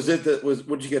 What'd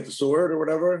you get, the sword or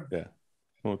whatever?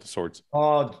 One with the swords.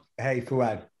 Oh, hey,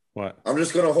 Fouad. What? I'm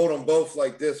just gonna hold them both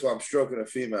like this while I'm stroking a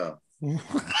female. And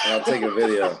I'll take a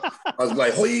video. I was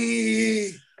like, "Hoi!"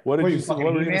 What did What, you? you fucking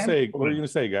What were you gonna He-Man? say? What are you gonna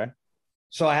say, guy?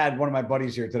 So I had one of my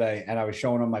buddies here today, and I was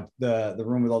showing him the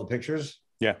room with all the pictures.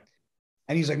 Yeah.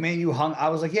 And he's like, "Man, you hung." I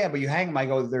was like, "Yeah, but you hang them." I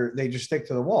go, "They just stick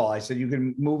to the wall." I said, "You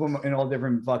can move them in all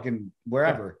different fucking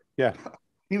wherever." Yeah.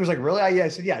 He was like, "Really?" Yeah. I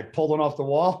said, "Yeah." I pulled one off the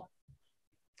wall.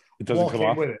 It doesn't Wall come came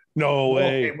off. with it. No Wall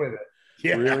way. came with it.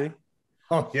 Yeah. Really?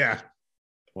 Oh yeah.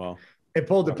 Well, It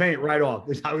pulled the paint right off.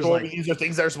 I was So like, these are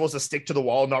things that are supposed to stick to the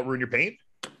wall and not ruin your paint.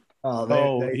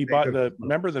 He bought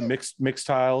remember the mix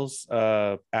tiles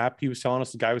app he was telling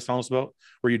us, the guy was telling us about,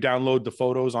 where you download the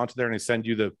photos onto there and they send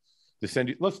you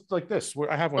let's like this.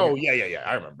 I have one. Oh, yeah.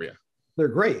 I remember. Yeah. They're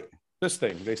great. This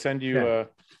thing. They send you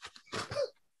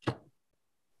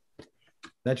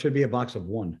that should be a box of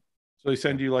one. So they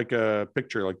send you like a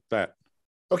picture like that.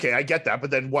 Okay, I get that,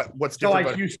 but then what's so different?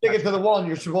 Like you stick it to the wall and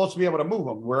you're supposed to be able to move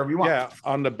them wherever you want. Yeah,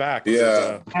 on the back.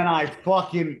 Yeah. And I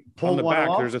fucking pull on the one back.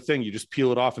 off. There's a thing you just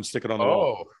peel it off and stick it on the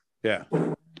wall. Yeah.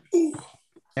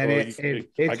 And so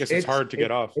I guess it's hard to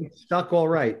get off. It's stuck all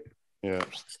right. Yeah.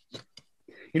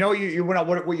 You know what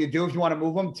you do if you want to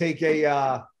move them? Take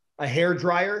a hair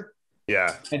dryer.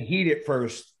 Yeah. And heat it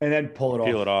first, and then pull it off.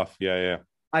 Peel it off. Yeah.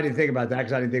 I didn't think about that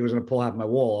because I didn't think it was going to pull half my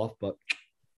wall off. But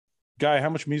Guy, how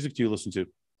much music do you listen to?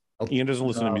 Ian doesn't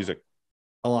listen to music.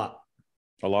 A lot.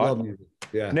 A lot? Love music.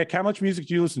 Yeah. Nick, how much music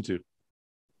do you listen to?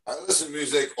 I listen to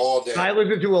music all day. I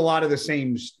listen to a lot of the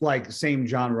same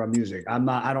genre of music. I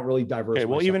don't really diverse. Okay,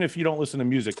 well, myself. even if you don't listen to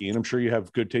music, Ian, I'm sure you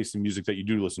have good taste in music that you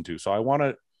do listen to. So I want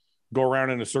to go around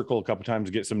in a circle a couple times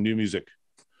to get some new music.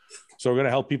 So we're going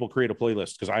to help people create a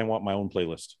playlist because I want my own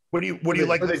playlist. What do you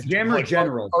like? For the gym or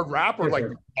general? Or rap or like?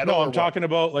 No, I'm talking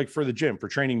about like for the gym, for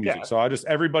training music. Yeah. So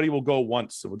everybody will go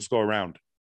once. So we'll just go around.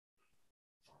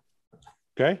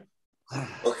 Okay.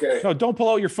 Okay. No, don't pull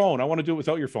out your phone. I want to do it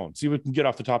without your phone. See what we can get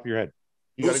off the top of your head.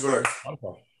 You got to go to.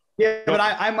 Yeah, but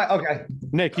I might. Okay.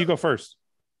 Nick, you go first.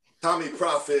 Tommy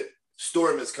Prophet,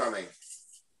 Storm is coming.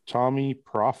 Tommy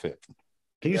Prophet.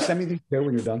 Can you send me these two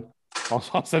when you're done?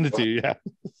 I'll send it to you. Yeah.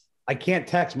 I can't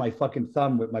text my fucking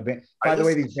thumb with my band. By the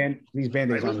way, these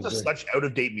band-aids I listen to such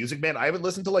out-of-date music, man. I haven't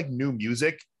listened to like new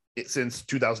music since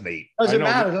 2008. Doesn't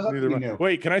matter. Doesn't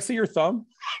Wait, can I see your thumb?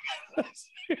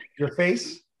 Your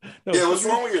face? No, Yeah, what's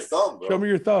wrong with your thumb, bro? Show me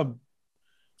your thumb.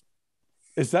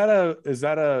 Is that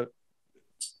a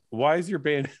why's your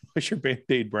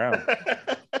band-aid brown?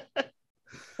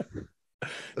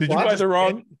 Did you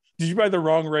buy the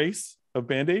wrong race of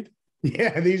band-aid?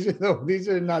 Yeah, these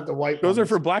are not the white Those ones. are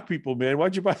for black people, man.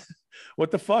 Why'd you buy?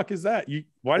 What the fuck is that?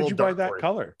 Why did you buy that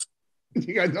color?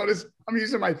 You guys notice I'm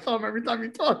using my thumb every time you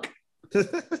talk.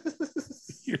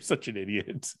 You're such an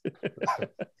idiot.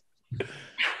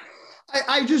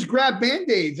 I just grabbed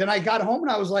Band-Aids and I got home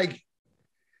and I was like,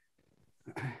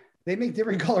 they make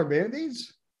different color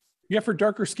Band-Aids? Yeah, for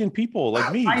darker skinned people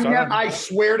like me. I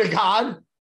swear to God,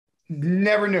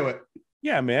 never knew it.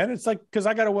 Yeah, man. It's like because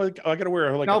I gotta wear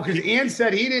like no, because Ian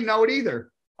said he didn't know it either.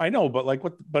 I know, but like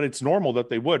but it's normal that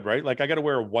they would, right? Like I gotta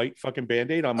wear a white fucking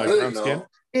Band-Aid on my brown skin.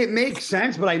 It makes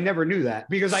sense, but I never knew that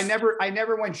because I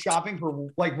never went shopping for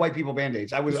like white people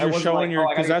Band-Aids. I wasn't showing like, your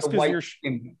because that's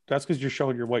because you're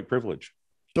showing your white privilege.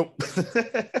 Don't.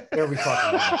 There we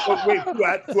fucking wait,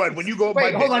 Fouad, when you go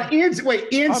hold on. Ian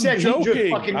said joking. He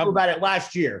just fucking knew about it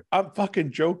last year. I'm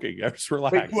fucking joking. I just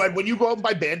relax. Wait, Fouad, when you go out and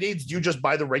buy Band-Aids, do you just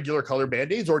buy the regular color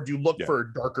Band-Aids or do you look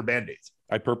for darker Band-Aids?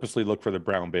 I purposely look for the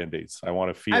brown Band-Aids. I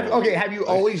want to feel. Have you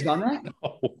always done that?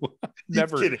 No,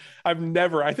 never. I've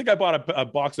never. I think I bought a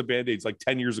box of Band-Aids like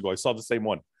 10 years ago. I saw the same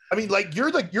one. I mean, like you're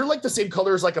like the same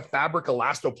color as like a fabric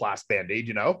elastoplast Band-Aid,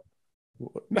 you know?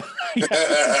 No,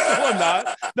 I'm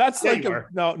not. That's like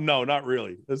no, not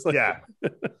really. It's like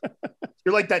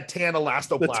you're like that tan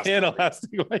elastoplast. The tan elastic.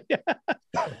 Yeah.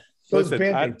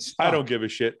 Listen, I don't give a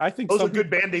shit. I think those are good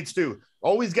Band-Aids too.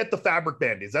 Always get the fabric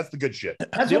Band-Aids. That's the good shit.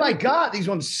 That's what I got. These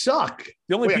ones suck.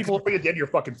 The only people bring it at the end of your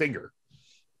fucking finger.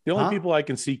 The only people I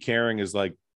can see caring is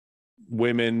like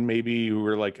women, maybe who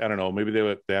are like, I don't know, maybe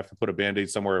they have to put a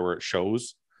Band-Aid somewhere where it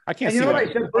shows. I can't see. You know what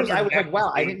I said first? I was like,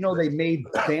 wow, I didn't know they made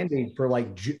Band-Aid for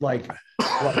like because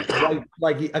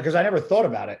I never thought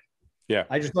about it. Yeah.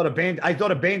 I just thought I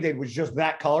thought a Band-Aid was just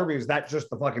that color because that's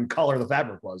just the fucking color the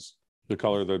fabric was. The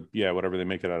color, whatever they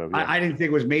make it out of. Yeah. I didn't think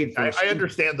it was made for. I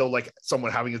understand though, like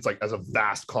someone having it's like as a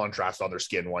vast contrast on their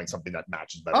skin, wanting something that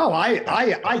matches better. Oh, I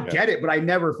get it, but I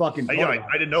never fucking. I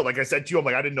didn't know. Like I said to you, I'm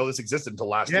like I didn't know this existed until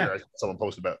last year. Someone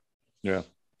posted about. Yeah.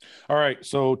 All right.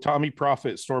 So Tommy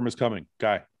Prophet, Storm is coming,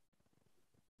 guy.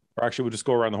 Or actually, we'll just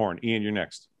go around the horn. Ian, you're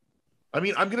next. I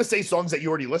mean, I'm gonna say songs that you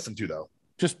already listened to though.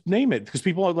 Just name it because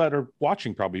people that are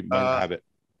watching probably might have it.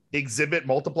 Exhibit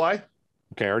Multiply.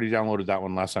 Okay, I already downloaded that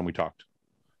one last time we talked.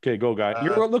 Okay, go, guy.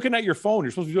 You're looking at your phone.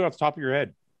 You're supposed to do it off the top of your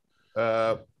head.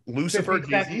 Lucifer,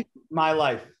 Dizzy. My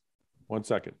Life. 1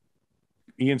 second.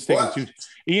 Ian's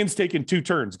taking two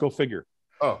turns. Go figure.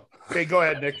 Oh, okay. Go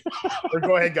ahead, Nick. Or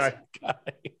go ahead, guy.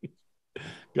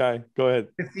 Guy, go ahead.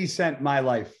 50 Cent, My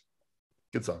Life.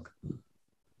 Good song.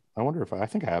 I wonder if I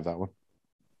think I have that one.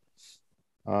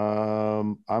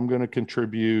 I'm going to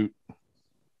contribute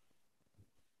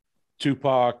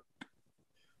Tupac,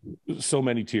 So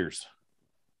Many Tears.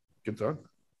 Good song.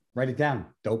 Write it down.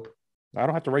 Dope. I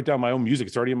don't have to write down my own music.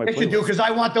 It's already in my Yes, playlist. you do, because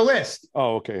I want the list.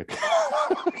 Oh, okay.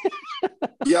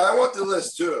 Yeah, I want the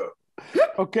list too.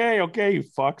 Okay, you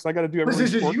fucks. I got to do everything.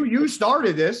 This is you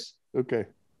started this. Okay,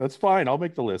 that's fine. I'll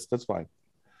make the list. That's fine.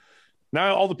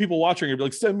 Now all the people watching are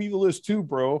like, send me the list too,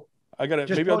 bro. I got to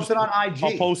Just post it on IG.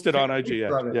 I'll post it on IG.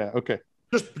 Yeah. Okay.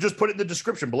 Just put it in the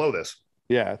description below this.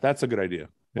 Yeah, that's a good idea.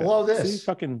 Yeah. Below this. See,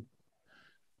 fucking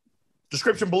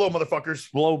description below,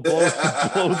 motherfuckers. Below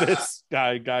this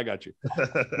guy got you.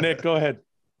 Nick, go ahead.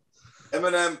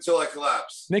 Eminem Till I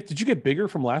Collapse. Nick, did you get bigger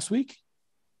from last week?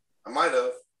 I might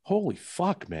have. Holy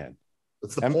fuck, man.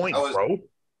 That's the point, bro.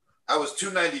 I was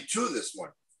 292 this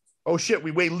morning. Oh shit, we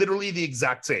weigh literally the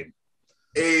exact same.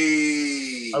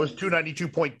 Hey. I was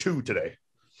 292.2 today.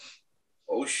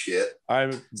 Oh shit.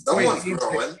 Someone's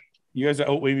growing. You guys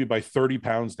outweigh me by 30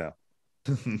 pounds now.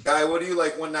 Guy, what are you,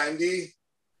 like 190?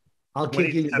 I'll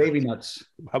kick you baby nuts.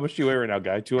 How much do you weigh right now,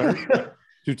 guy? 200?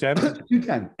 210?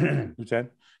 210. 210?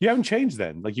 You haven't changed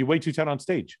then. Like you weigh 210 on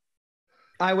stage.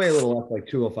 I weigh a little less, like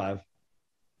 205.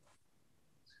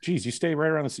 Geez, you stay right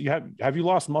around the. Have you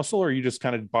lost muscle, or you just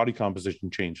kind of body composition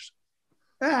changed?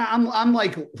 I'm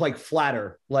like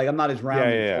flatter. Like I'm not as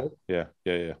round. Yeah.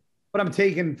 But I'm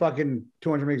taking fucking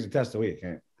 200 mgs of test a week.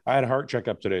 I had a heart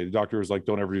checkup today. The doctor was like,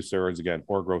 "Don't ever do steroids again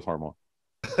or growth hormone."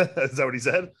 Is that what he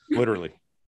said? Literally.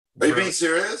 Are you being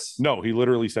serious? No, he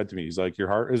literally said to me, he's like, "Your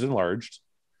heart is enlarged.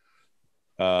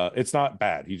 It's not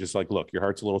bad." He just like, "Look, your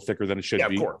heart's a little thicker than it should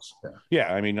be." Of course.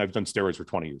 Yeah. I mean, I've done steroids for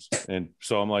 20 years, and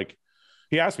so I'm like.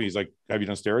 He asked me, he's like, "Have you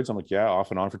done steroids?" I'm like, "Yeah,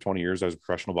 off and on for 20 years. I was a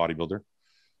professional bodybuilder."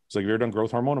 He's like, "Have you ever done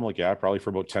growth hormone?" I'm like, "Yeah, probably for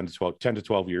about 10 to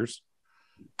 12 years.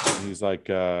 And he's like,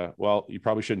 "Well, you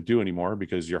probably shouldn't do anymore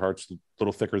because your heart's a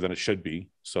little thicker than it should be."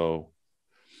 So,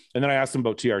 and then I asked him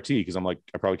about TRT because I'm like,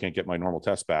 I probably can't get my normal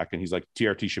test back. And he's like,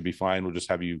 "TRT should be fine. We'll just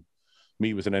have you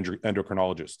meet with an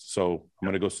endocrinologist." So I'm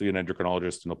going to go see an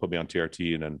endocrinologist and they'll put me on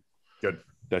TRT and then good.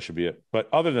 That should be it. But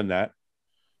other than that,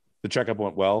 the checkup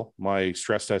went well. My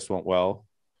stress test went well.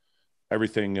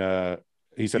 Everything.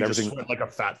 He said you everything. Just sweat like a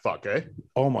fat fuck, eh?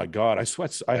 Oh my god, I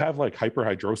sweat. I have like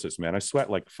hyperhidrosis, man. I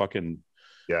sweat like fucking.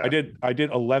 Yeah. I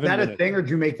did 11. Is that minutes. a thing, or did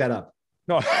you make that up?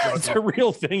 No, it's a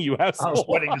real thing. You have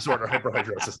sweating disorder,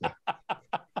 hyperhidrosis.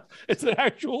 It's an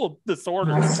actual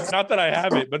disorder. Not that I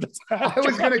have it, but I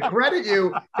was going to credit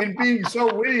you in being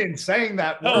so witty and saying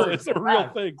that word. No, it's a real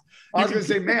thing. I was going to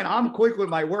say, man, I'm quick with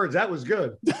my words. That was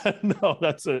good. No,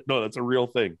 that's a real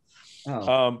thing.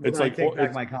 It's like take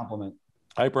back my compliment.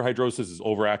 Hyperhidrosis is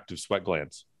overactive sweat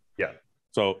glands. Yeah.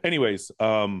 So, anyways,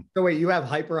 so wait, you have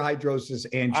hyperhidrosis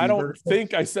and cheeseburger I don't tips?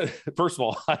 think I said. First of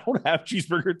all, I don't have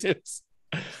cheeseburger tips.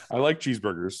 I like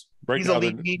cheeseburgers. Right He's now,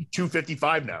 only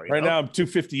 255 now. Right now, I'm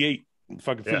 258. I'm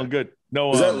fucking feeling good.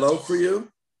 No, is that low for you?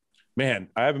 Man,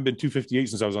 I haven't been 258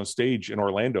 since I was on stage in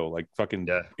Orlando, like fucking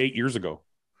 8 years ago,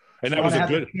 and that was a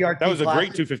good. That was a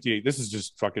great 258. This is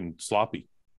just fucking sloppy.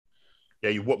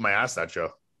 Yeah, you whooped my ass that show.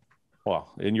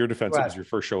 Well, in your defense, it was your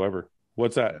first show ever.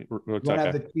 What's that? What's that?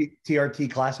 Have the TRT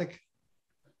Classic?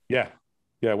 Yeah.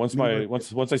 Once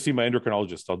I see my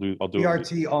endocrinologist, I'll do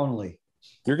TRT only.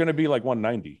 You're going to be like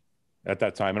 190 at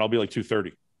that time, and I'll be like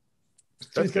 230.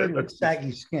 230 with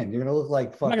saggy skin. You're going to look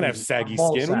like fucking. I'm not going to have saggy skin.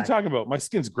 What are you talking about? My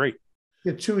skin's great.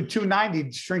 You're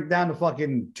 290, shrink down to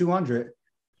fucking 200.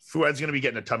 Fouad's going to be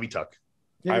getting a tummy tuck.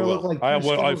 I will.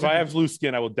 If I have loose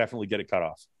skin, I will definitely get it cut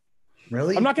off.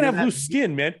 Really? I'm not going to have loose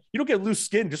skin, man. You don't get loose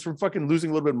skin just from fucking losing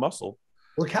a little bit of muscle.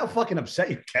 Look how fucking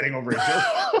upset you're getting over it.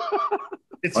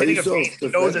 It's hitting a face. He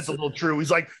knows it's a little true.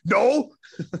 He's like, no.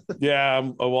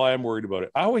 Yeah, I am worried about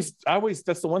it. I always.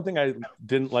 That's the one thing I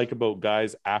didn't like about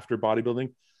guys after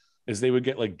bodybuilding is they would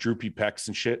get like droopy pecs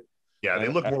and shit. Yeah, they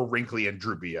look more wrinkly and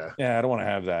droopy. Yeah, I don't want to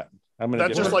have that. I'm gonna.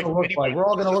 That's just like we're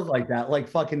all gonna look like that, like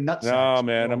fucking nuts. No,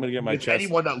 man, I'm gonna get my chest.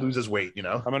 Anyone that loses weight, you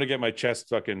know, I'm gonna get my chest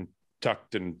fucking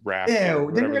tucked and wrapped. Ew,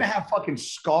 then you're gonna have fucking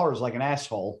scars like an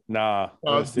asshole. Nah,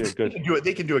 they can do it.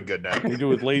 They can do it good now. They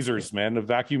do it with lasers, man. To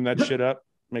vacuum that shit up,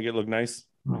 make it look nice.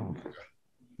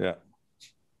 Yeah.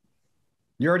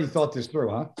 You already thought this through,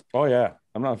 huh? Oh yeah,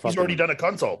 I'm not. He's already done a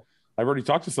consult. I've already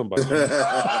talked to somebody.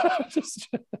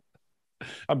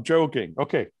 I'm joking.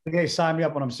 Okay. Okay, sign me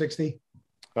up when I'm 60.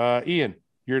 Ian,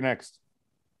 you're next.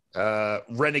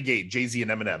 Renegade, Jay-Z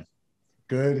and Eminem.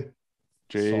 Good.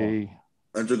 Jay.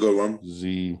 That's a good one.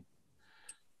 Z.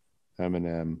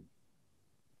 Eminem.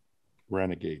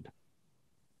 Renegade.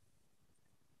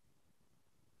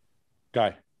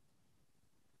 Guy.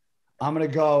 I'm gonna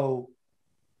go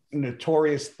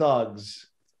Notorious Thugs.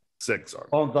 6 are.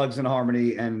 Bone Thugs and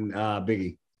Harmony and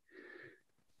Biggie.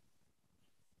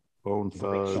 Bone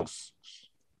Thugs.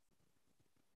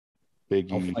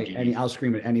 Biggie. I'll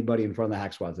scream at anybody in front of the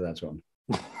hack squad to that song.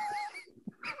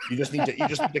 You just need to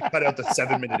cut out the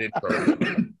 7-minute intro.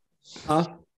 Huh?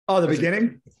 Oh, the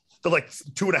beginning? The like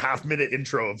 2.5 minute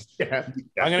intro of I'm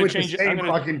gonna change it. I'm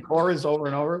gonna fucking chorus over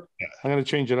and over. I'm gonna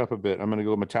change it up a bit. I'm gonna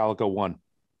go Metallica 1.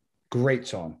 Great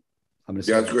song. I'm gonna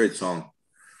say Yeah, it's a great song.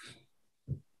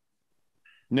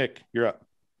 Nick, you're up.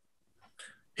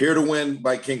 Here to Win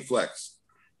by King Flex.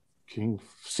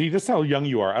 See, this is how young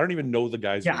you are. I don't even know the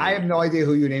guys. Yeah, I have no idea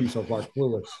who you named so far.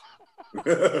 Clueless.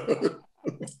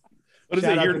 What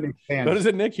is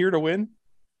it, Nick? Here to Win?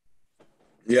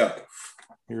 Yeah.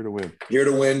 Here to Win. Here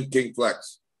to Win, King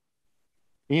Flex.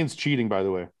 Ian's cheating, by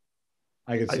the way.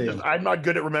 I can see I'm not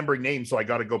good at remembering names, so I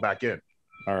got to go back in.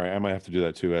 All right, I might have to do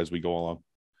that too as we go along.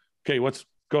 Okay,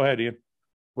 go ahead, Ian.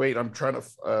 Wait, I'm trying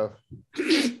to.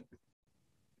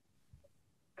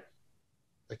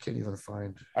 I can't even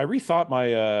find. I rethought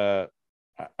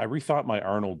my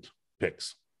Arnold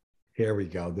picks. Here we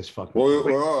go. This fucking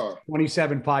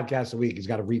 27 podcasts a week. He's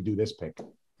got to redo this pick.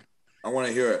 I want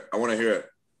to hear it.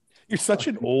 You're such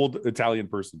an old Italian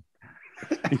person.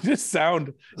 You just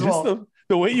sound the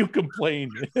way you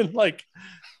complain and like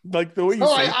the way you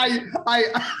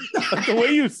the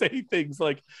way you say things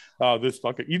like, oh, this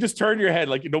fucking, you just turn your head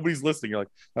like nobody's listening. You're like,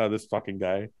 oh, this fucking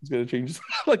guy is gonna change.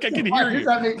 Like I can hear you. Does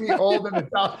that make me old and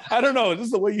Italian? I don't know. This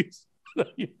is the way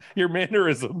your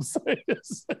mannerisms.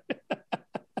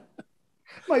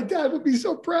 My dad would be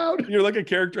so proud. You're like a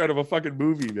character out of a fucking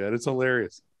movie, man. It's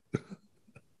hilarious.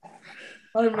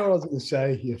 I don't even know what I was going to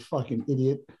say. You fucking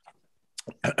idiot.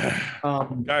 Guy,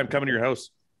 I'm coming to your house.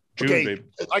 June, okay, babe.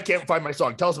 I can't find my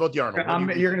song. Tell us about the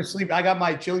Arnold. You're going to sleep. I got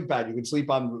my chili pad. You can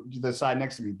sleep on the side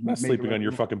next to me. I'm not sleeping on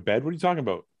your fucking bed. What are you talking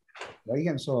about? Why are you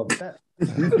getting so upset?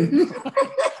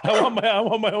 I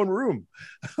want my own room.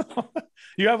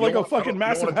 You have like a fucking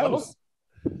massive house.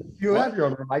 You have your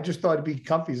own room. I just thought it'd be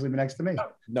comfy sleeping next to me.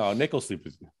 No, Nick will sleep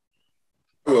with you.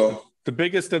 Well, the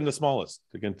biggest and the smallest.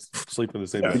 They can sleep in the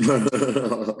same bed.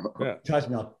 Yeah. Touch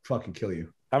me, I'll fucking kill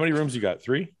you. How many rooms you got?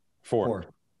 3? 4?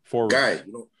 4 rooms. Guy,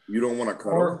 you don't want to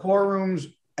cuddle. 4 rooms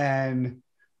and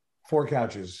 4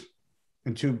 couches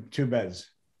and two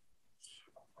beds.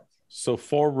 So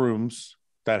 4 rooms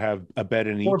that have a bed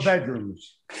in each. 4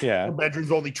 bedrooms. Yeah. 4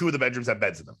 bedrooms. Only 2 of the bedrooms have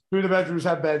beds in them. 2 of the bedrooms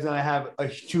have beds, and I have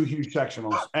 2 huge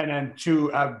sectionals, and then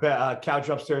 2 couch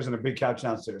upstairs and a big couch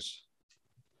downstairs.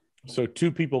 So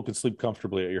 2 people can sleep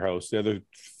comfortably at your house. The other 4.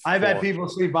 I've had people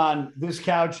sleep on this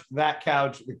couch, that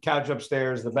couch, the couch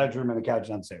upstairs, the bedroom, and the couch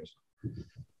downstairs.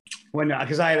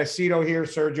 Because I had a Cito here,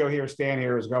 Sergio here, Stan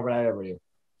here, his girlfriend, I had everybody here.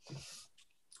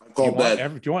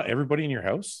 Do you want everybody in your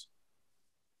house?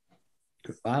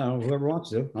 I don't know. Whoever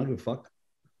wants to. I don't give a fuck.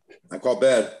 I call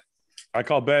bed. I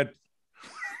call bed.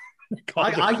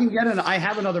 I can get I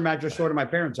have another mattress stored in my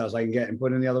parents' house. I can get and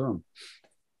put in the other room.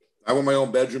 I want my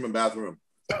own bedroom and bathroom.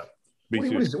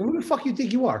 Who the fuck you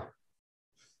think you are?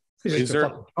 Is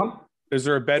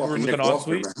there a bedroom with an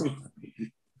ensuite?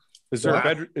 Is there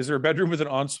a bedroom with an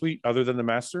ensuite other than the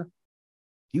master?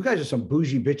 You guys are some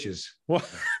bougie bitches. Well,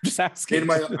 just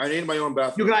asking. I need my own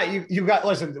bathroom. You got.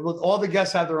 Listen, all the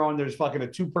guests have their own. There's fucking a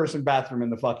 2-person bathroom in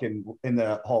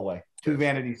the hallway. 2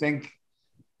 vanity sink,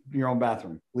 your own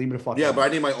bathroom. Leave me the fuck. Yeah, but I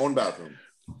need my own bathroom.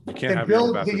 You can't have your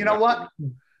own bathroom. You know what?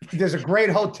 There's a great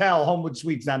hotel, Homewood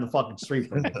Suites, down the fucking street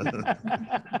from me.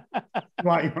 You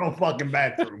want your own fucking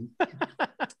bathroom?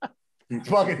 It's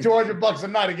fucking $200 a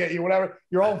night to get you whatever.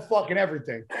 Your own fucking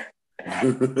everything.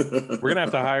 We're gonna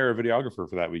have to hire a videographer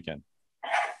for that weekend.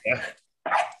 Yeah.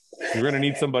 We're gonna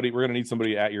need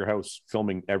somebody at your house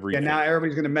filming everything. And now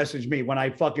everybody's gonna message me when I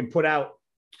fucking put out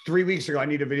 3 weeks ago. I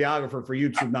need a videographer for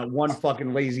YouTube. Not one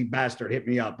fucking lazy bastard hit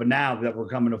me up. But now that we're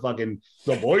coming to fucking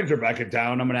the boys are back in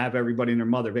town, I'm gonna have everybody and their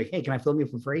mother be like, hey, can I film you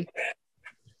for free?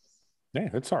 Yeah,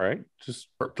 that's all right. Just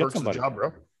get somebody. Job,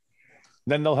 bro.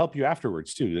 Then they'll help you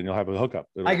afterwards too. Then you'll have a hookup.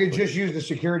 I could just use the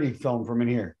security film from in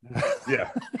here.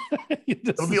 Yeah.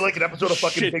 It'll be like an episode of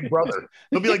fucking Big Brother.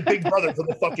 It'll be like Big Brother for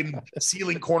the fucking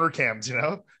ceiling corner cams, you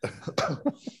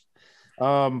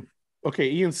know? Okay,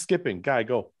 Ian's skipping. Guy,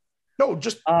 go. No,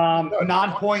 just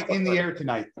Nonpoint in the air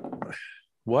tonight.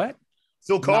 What?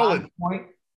 Phil Collins. Nonpoint.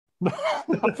 In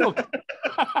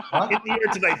the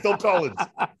air tonight, Phil Collins.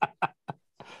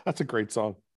 That's a great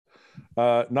song.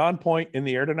 Nonpoint in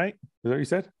the air tonight. Is that what you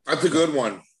said? That's a good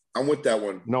one. I'm with that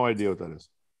one. No idea what that is.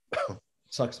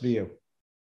 Sucks to be you.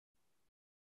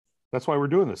 That's why we're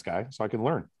doing this, guy, so I can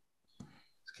learn.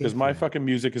 Because my fucking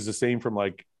music is the same from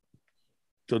like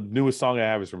the newest song I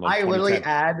have is from like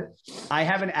I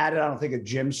haven't added, I don't think, a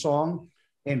gym song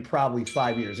in probably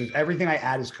 5 years. Everything I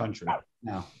add is country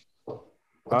now.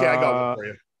 Okay, I got one for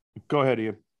you. Go ahead,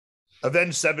 Ian.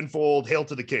 Avenge Sevenfold, Hail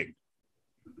to the King.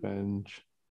 Avenge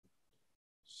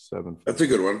Sevenfold. That's a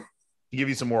good one. To give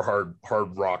you some more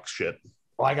hard rock shit.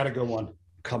 Oh, I got a good one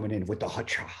coming in with the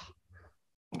Hutcha.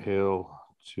 Hail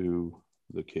to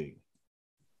the King.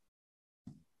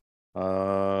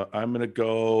 I'm gonna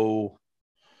go.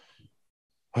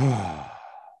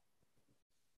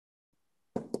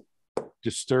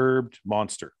 Disturbed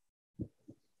Monster.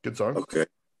 Good song. Okay.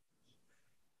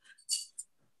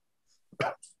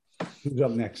 Who's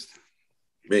up next?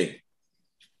 Me.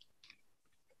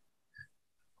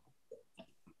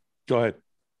 Go ahead.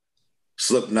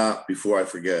 Slipknot, Before I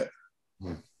Forget.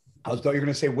 I thought you were going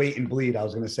to say Wait and Bleed. I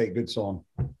was going to say good song.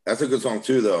 That's a good song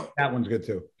too, though. That one's good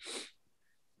too.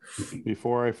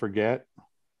 Before I Forget.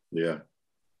 Yeah.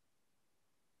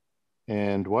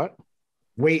 And what?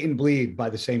 Wait and Bleed by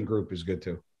the same group is good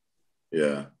too.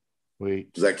 Yeah.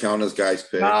 Wait. Does that count as Guy's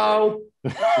pick? No.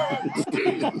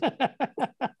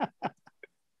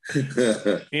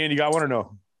 Ian, you got one or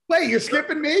no? Wait, you're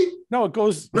skipping me? No, it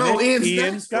goes. No, Nick, Ian's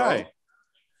Ian, next, Guy.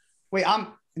 Wait,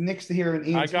 I'm next to here and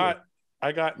Ian.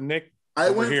 I got Nick. I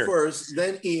over went here. first,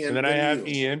 then Ian. And then I have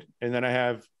Ian, and then I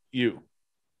have you.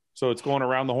 So it's going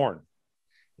around the horn.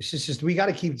 It's just we got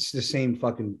to keep the same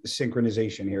fucking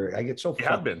synchronization here. I get so You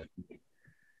have been.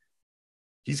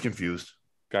 He's confused.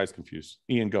 Guy's confused.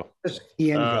 Ian, go.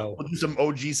 Ian, go. We'll do some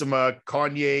OG, some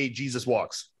Kanye, Jesus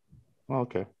Walks. Oh,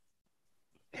 okay.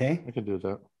 Okay. I can do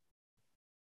that.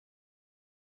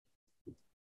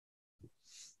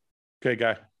 Okay,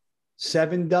 Guy.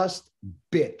 SevenDust,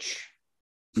 bitch.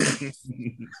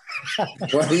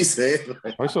 What do you say?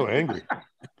 Why are you so angry?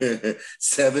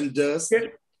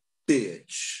 SevenDust,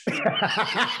 bitch.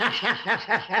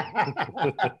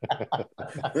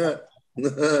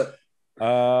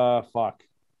 Fuck.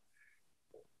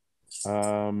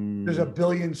 There's a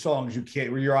billion songs you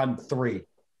can't where you're on 3.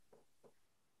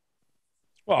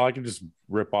 Well, I can just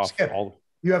rip off Skip. all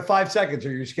You have 5 seconds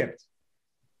or you're skipped.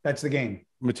 That's the game.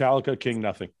 Metallica, King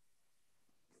Nothing.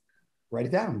 Write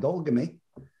it down. Don't look at me.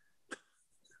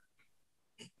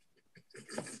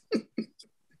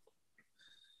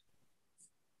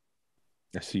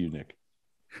 I see you, Nick.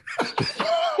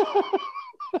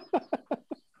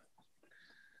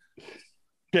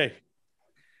 Okay,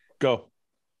 go.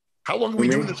 How long are we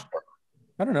doing this for?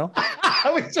 I don't know.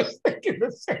 I was just thinking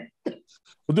the same.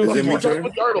 We'll do a Is few it more. my turn? Talk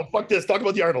about the Arnold. Fuck this. Talk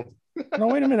about the Arnold. No,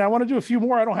 wait a minute. I want to do a few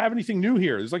more. I don't have anything new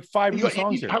here. There's like 5 new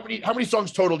songs here. How many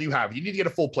songs total do you have? You need to get a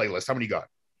full playlist. How many you got?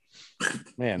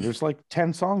 Man, there's like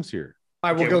 10 songs here.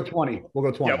 All right, we'll go 20.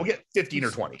 We'll go 20. Yeah, we'll get 15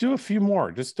 or 20. Do a few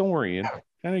more. Just don't worry, Ian.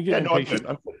 Kind of Yeah, get no, I'm impatient. good.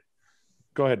 I'm good.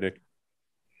 Go ahead, Nick.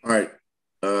 All right.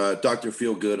 Dr.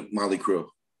 Feelgood, Motley Crue.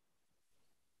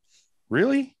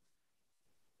 Really?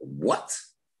 What?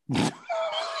 This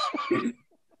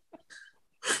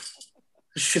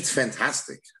shit's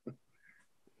fantastic.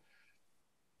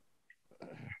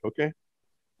 Okay.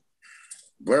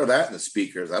 Wear that in the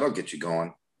speakers. That'll get you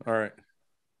going. All right.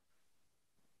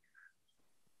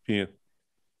 Ian.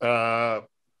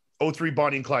 03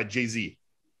 Bonnie and Clyde, Jay-Z.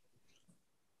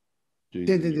 Dun,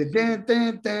 dun, dun,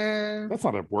 dun, dun. That's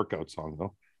not a workout song,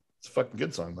 though. It's a fucking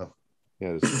good song, though.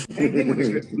 Yeah, it is.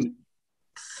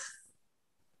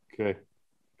 Okay.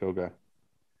 Go, Guy.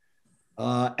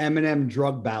 Eminem,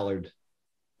 Drug Ballad.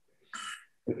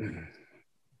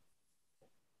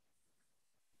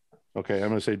 Okay, I'm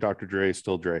going to say Dr. Dre,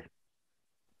 Still Dre.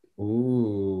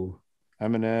 Ooh.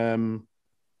 Eminem,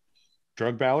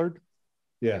 Drug Ballad?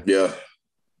 Yeah. Yeah.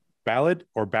 Ballad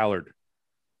or Ballard?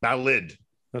 Ballad.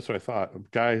 That's what I thought. A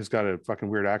guy who's got a fucking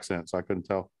weird accent, so I couldn't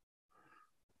tell.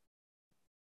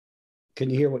 Can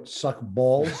you hear what suck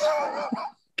balls?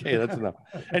 Okay, that's enough.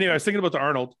 Anyway, I was thinking about the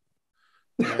Arnold.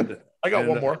 And, I got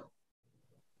one more.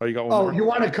 Oh, you got one Oh, more? you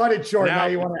want to cut it short. Now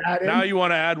you want to add in? Now you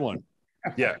want to add one.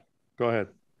 Yeah. Go ahead.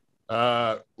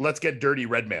 Let's Get Dirty,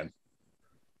 Redman.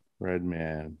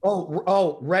 Redman.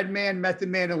 Oh, Redman, Method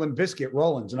Man, and Limp Bizkit.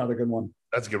 Rollins, another good one.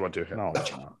 That's a good one, too. No.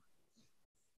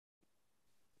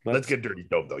 Let's Get Dirty,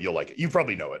 dope, though. You'll like it. You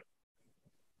probably know it.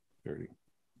 Dirty.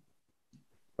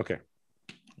 Okay.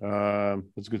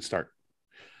 That's a good start.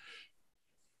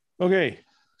 Okay.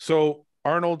 So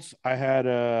Arnold's, I had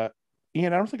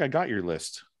Ian, I don't think I got your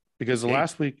list because the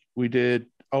last week we did.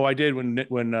 Oh, I did when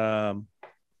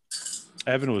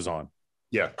Evan was on.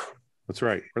 Yeah. That's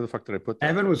right. Where the fuck did I put that?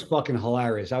 Evan was fucking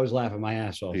hilarious. I was laughing my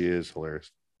ass off. He is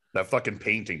hilarious. That fucking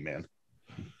painting, man.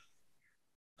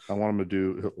 I want him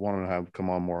to have come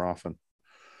on more often.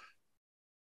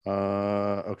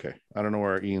 Okay. I don't know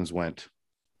where Ian's went.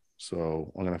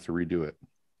 So I'm gonna have to redo it.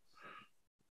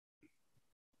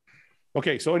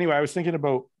 Okay, so anyway, I was thinking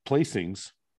about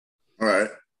placings. All right.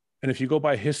 And if you go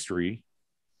by history,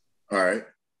 All right.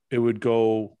 It would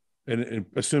go, and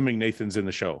assuming Nathan's in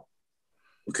the show.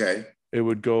 Okay. It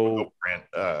would go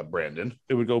Brandon.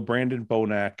 It would go Brandon,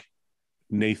 Bonac,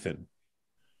 Nathan.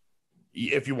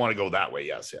 If you want to go that way,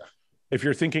 yes, yeah. If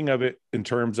you're thinking of it in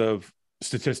terms of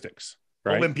statistics,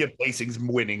 right? Olympia placings,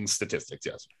 winning statistics,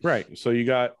 yes. Right. So you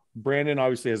got Brandon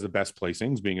obviously has the best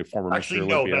placings, being a former Actually, Mr.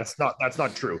 no, Olympia. that's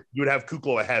not true. You would have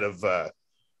Kuklo ahead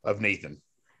of Nathan.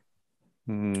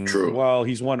 True. Well,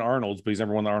 he's won Arnold's, but he's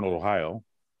never won the Arnold Ohio.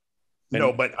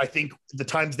 No, but I think the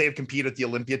times they have competed at the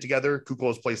Olympia together,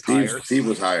 Kuklo's placed higher. Steve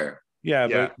was higher. Yeah,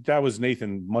 but that was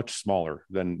Nathan much smaller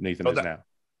than Nathan is now.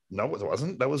 No, it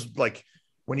wasn't. That was like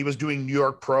when he was doing New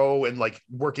York Pro and like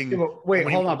working. Yeah, wait,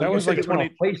 hold on. That was like 20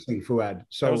 placing, Fouad.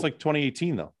 So that was like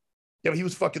 2018 though. Yeah, but he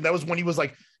was fucking. That was when he was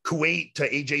like Kuwait to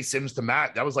AJ Sims to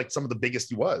Matt. That was like some of the biggest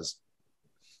he was.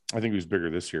 I think he was bigger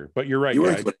this year, but you're right. You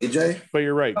were with AJ, but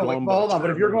you're right. No, hold on, but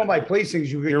if you're going by placings,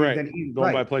 you're right. Then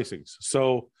Going by placings.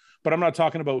 So, but I'm not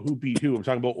talking about who beat who. I'm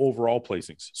talking about overall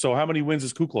placings. So, how many wins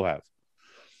does Kuklo have?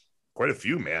 Quite a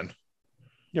few, man.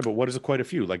 Yeah, but what is it? Quite a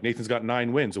few. Like Nathan's got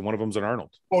 9 wins, and one of them's an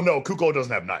Arnold. Oh no, Kuklo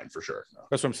doesn't have 9 for sure. No.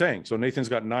 That's what I'm saying. So Nathan's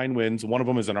got 9 wins. One of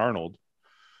them is an Arnold.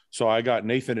 So I got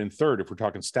Nathan in third if we're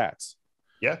talking stats.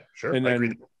 Yeah, sure. And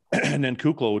then and then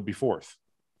Kuklo would be fourth.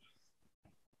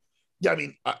 Yeah, I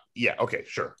mean, yeah, okay,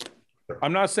 sure.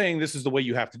 I'm not saying this is the way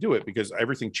you have to do it because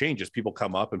everything changes. People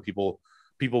come up and people.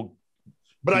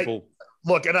 But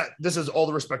look, and this is all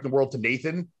the respect in the world to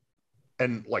Nathan,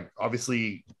 and like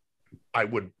obviously, I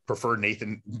would prefer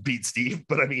Nathan beat Steve.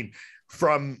 But I mean,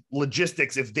 from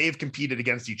logistics, if they've competed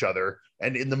against each other,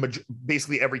 and in the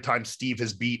basically every time Steve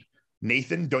has beat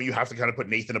Nathan, don't you have to kind of put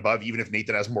Nathan above, even if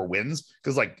Nathan has more wins?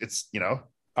 Because like it's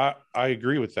I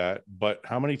agree with that, but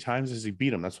how many times has he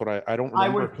beat him? That's what I don't remember. I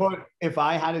would put, if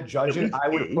I had to judge it, I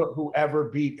would put whoever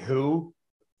beat who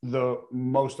the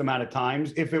most amount of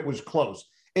times if it was close.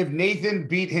 If Nathan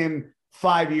beat him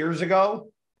 5 years ago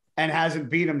and hasn't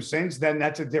beat him since, then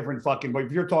that's a different fucking. But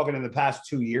if you're talking in the past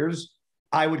 2 years,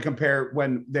 I would compare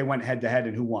when they went head to head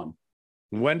and who won.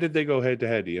 When did they go head to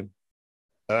head, Ian?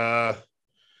 So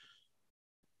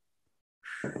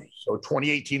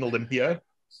 2018 Olympia.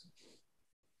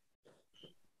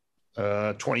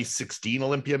 2016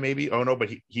 Olympia, maybe. Oh no, but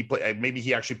he maybe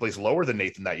he actually placed lower than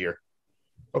Nathan that year.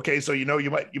 Okay, so you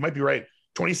might be right.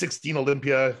 2016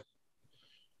 Olympia.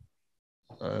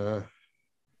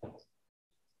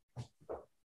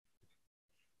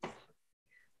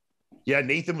 Yeah,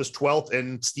 Nathan was 12th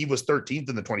and Steve was 13th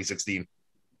in the 2016.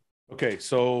 Okay,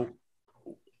 so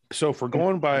if we're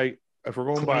going by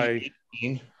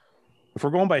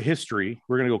history,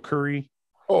 we're gonna go Curry.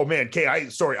 Oh man,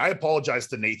 I apologize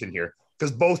to Nathan here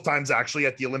because both times actually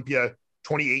at the Olympia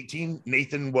 2018,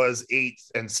 Nathan was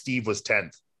 8th and Steve was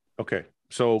 10th. Okay,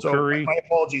 so Curry. My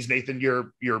apologies, Nathan.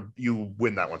 You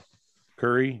win that one.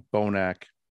 Curry, Bonac,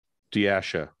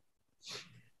 Diasha,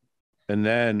 and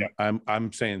then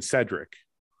I'm saying Cedric.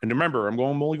 And remember, I'm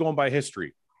only going by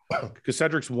history because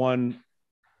Cedric's won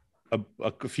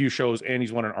a few shows and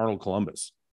he's won an Arnold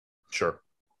Columbus. Sure.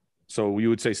 So you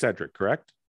would say Cedric,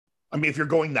 correct? I mean, if you're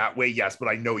going that way, yes, but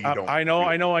I know you don't. I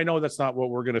know. That's not what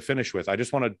we're going to finish with. I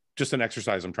just want just an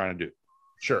exercise I'm trying to do.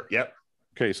 Sure. Yep.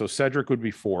 Okay. So Cedric would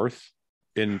be 4th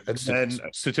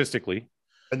statistically.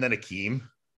 And then Akeem.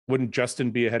 Wouldn't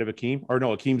Justin be ahead of Akeem? Or no,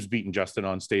 Akeem's beaten Justin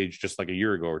on stage just like a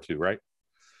year ago or two, right?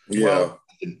 Yeah. Well,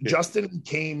 Justin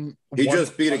came. He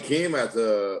just beat Akeem at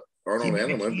the Arnold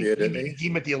and Olympia, didn't he?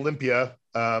 Akeem at the Olympia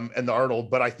and the Arnold,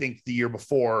 but I think the year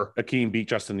before. Akeem beat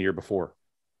Justin the year before.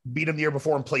 Beat him the year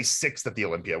before and placed 6th at the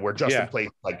Olympia, where Justin played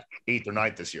like 8th or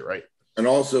 9th this year, right? And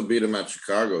also beat him at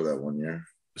Chicago that one year.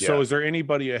 So is there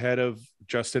anybody ahead of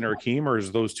Justin or Akeem, or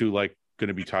is those two like going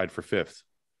to be tied for 5th?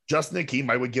 Justin and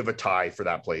Akeem, I would give a tie for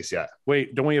that place, yeah.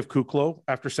 Wait, don't we have Kuklo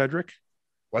after Cedric?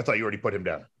 Well, I thought you already put him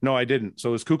down. No, I didn't.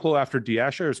 So is Kuklo after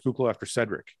Diasha or is Kuklo after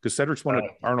Cedric? Because Cedric's won at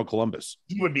Arnold Columbus.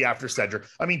 He would be after Cedric.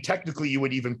 I mean, technically, you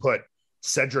would even put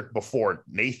Cedric before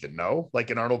Nathan, no? Like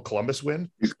an Arnold Columbus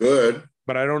win? You could.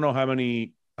 But I don't know how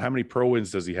many pro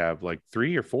wins does he have? Like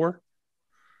 3 or 4?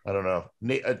 I don't know.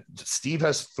 Steve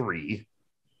has 3.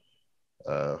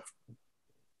 I'm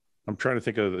trying to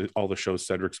think of all the shows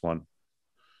Cedric's won.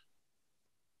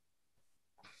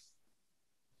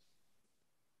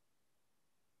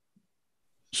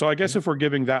 So I guess if we're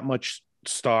giving that much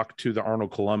stock to the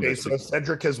Arnold Columbus. Okay, so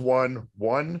Cedric has won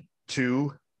 1,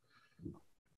 2,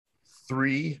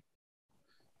 3,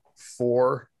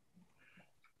 4,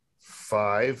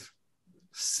 5,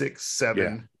 6,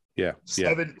 7. Yeah.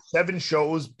 Seven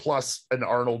shows plus an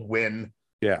Arnold win.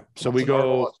 Yeah. So we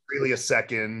go Australia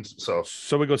second. So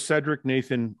we go Cedric,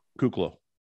 Nathan, Kuklo.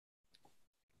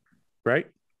 Right?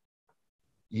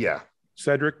 Yeah.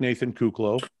 Cedric, Nathan,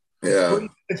 Kuklo. Yeah.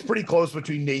 It's pretty close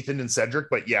between Nathan and Cedric,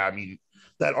 but yeah, I mean,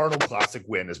 that Arnold Classic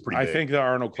win is pretty big. I think the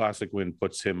Arnold Classic win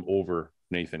puts him over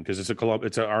Nathan because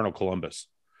it's an Arnold Columbus.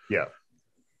 Yeah.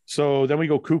 So then we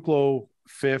go Kuklo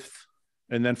 5th,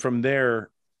 and then from there,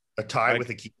 a tie with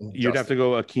Akeem. You'd have to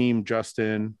go Akeem,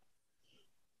 Justin.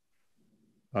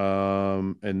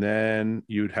 And then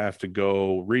you'd have to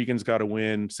go Regan's got to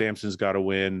win, Samson's got to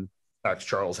win. Max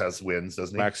Charles has wins,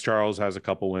 doesn't he? Max Charles has a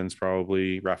couple wins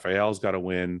probably. Raphael's got to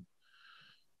win.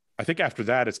 I think after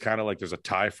that, it's kind of like there's a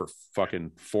tie for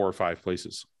fucking 4 or 5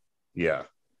 places. Yeah.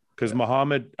 Because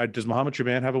Muhammad, does Muhammad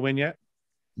Shaban have a win yet?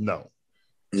 No.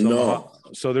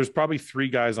 So there's probably 3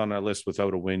 guys on that list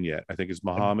without a win yet. I think it's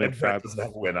Muhammad. Brett doesn't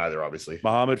have a win either, obviously.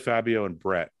 Muhammad, Fabio, and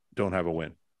Brett don't have a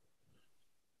win.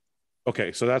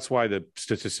 Okay, so that's why the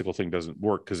statistical thing doesn't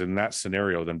work, because in that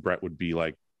scenario, then Brett would be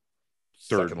like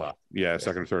third. Second last. Yeah,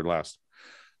 second or third last.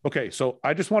 Okay, so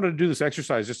I just wanted to do this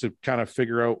exercise just to kind of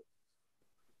figure out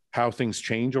how things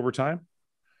change over time.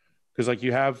 Because like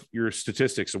you have your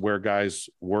statistics of where guys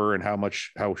were and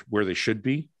where they should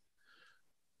be.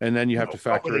 And then you have to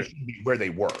factor in where they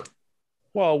were.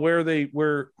 Well, where they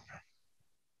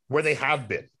have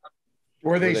been.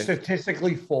 Where they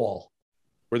statistically fall.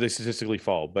 Where they statistically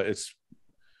fall. But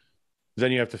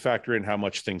then you have to factor in how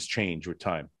much things change with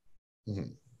time.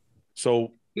 Mm-hmm.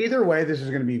 So either way, this is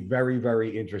going to be very,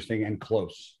 very interesting and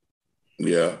close.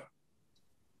 Yeah.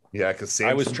 Yeah, because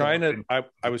I was trying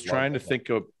to think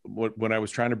of when I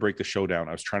was trying to break the show down,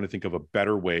 I was trying to think of a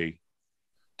better way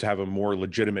to have a more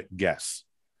legitimate guess.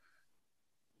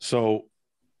 So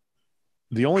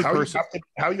the only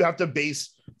how you have to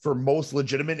base for most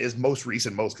legitimate is most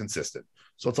recent, most consistent.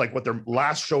 So it's like what their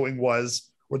last showing was,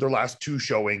 or their last 2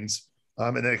 showings,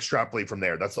 and then extrapolate from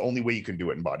there. That's the only way you can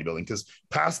do it in bodybuilding, because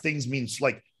past things means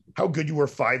like how good you were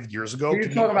 5 years ago. Are you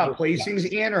talking about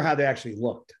placings, Ian, or how they actually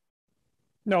looked?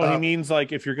 No, he means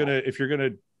like if you're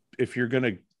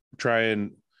gonna try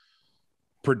and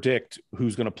predict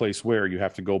who's gonna place where, you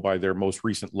have to go by their most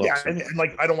recent looks. Yeah, and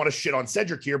like I don't want to shit on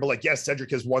Cedric here, but like yes, Cedric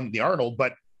has won the Arnold,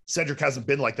 but Cedric hasn't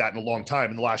been like that in a long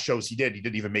time. In the last shows he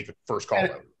didn't even make a first call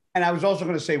out. And I was also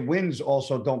going to say wins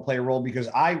also don't play a role, because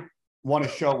I want to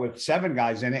show with 7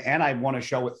 guys in it, and I want to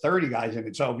show with 30 guys in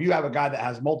it. So if you have a guy that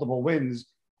has multiple wins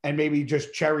and maybe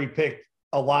just cherry picked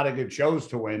a lot of good shows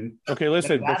to win. Okay,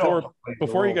 listen,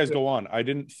 before you guys go on, I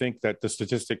didn't think that the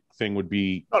statistic thing would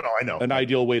be I know an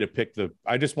ideal way to pick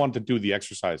I just wanted to do the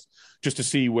exercise just to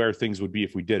see where things would be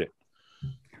if we did it.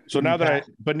 So now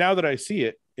that I see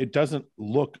it, it doesn't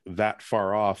look that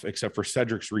far off, except for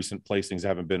Cedric's recent placings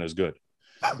haven't been as good.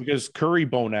 Because Curry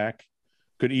Bonac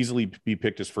could easily be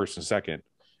picked as first and second,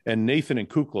 and Nathan and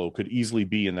Kuklo could easily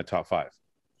be in the top 5.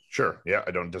 Sure. Yeah,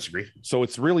 I don't disagree. So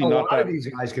it's really not not a lot that of these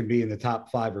guys could be in the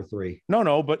top 5 or 3.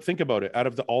 No, but think about it. Out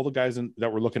of all the guys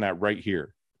that we're looking at right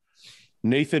here,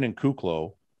 Nathan and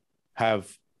Kuklo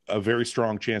have a very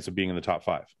strong chance of being in the top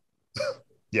 5.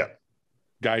 Yeah.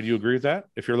 Guy, do you agree with that?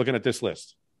 If you're looking at this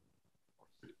list,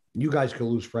 you guys could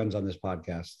lose friends on this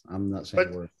podcast. I'm not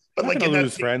saying a word. But like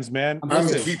lose friends, man. I'm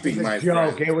keeping my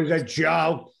joke. friends. It was a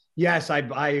joke. Yes,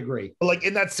 I agree. But like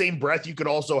in that same breath, you could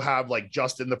also have like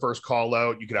Justin the first call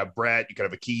out. You could have Brett. You could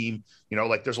have Akeem. You know,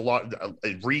 like there's a lot.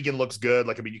 Regan looks good.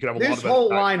 Like I mean, you could have a lot of. This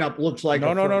whole lineup looks like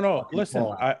no. Listen,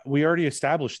 we already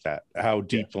established how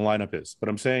deep the lineup is. But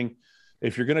I'm saying,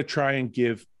 if you're going to try and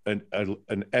give an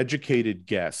educated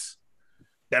guess,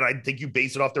 then I think you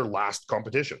base it off their last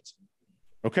competitions.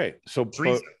 Okay, so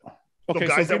guys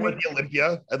that were at the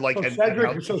Olympia and like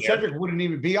Cedric wouldn't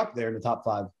even be up there in the top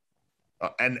 5.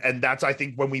 And that's, I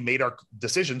think, when we made our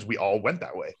decisions, we all went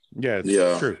that way. Yeah,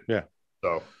 it's true. Yeah.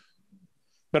 So,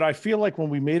 but I feel like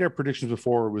when we made our predictions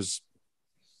before, it was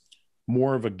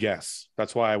more of a guess.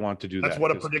 That's why I want to do that. That's what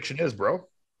a prediction is, bro.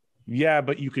 Yeah,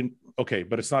 but you can. Okay,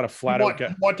 but it's not a flat out guess.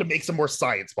 You want to make some more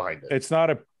science behind it. It's not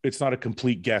a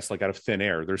complete guess like out of thin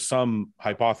air. There's some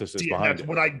hypothesis behind it.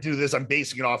 When I do this, I'm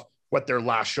basing it off what their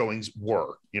last showings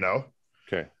were. You know.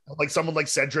 Okay. Like someone like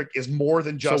Cedric is more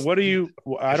than just. So what do you?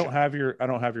 I don't have your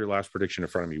last prediction in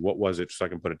front of me. What was it? So I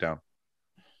can put it down.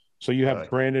 So you have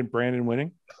Brandon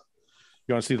winning.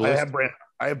 You want to see the list?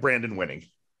 I have Brandon winning.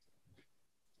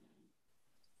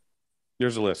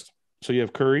 There's a list. So you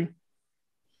have Curry.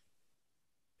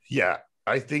 Yeah,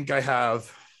 I think I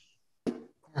have. I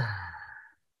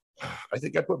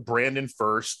think I put Brandon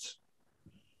first.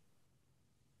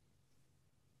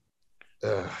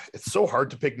 It's so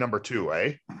hard to pick number 2,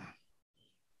 eh?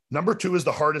 Number 2 is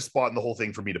the hardest spot in the whole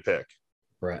thing for me to pick.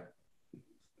 Brett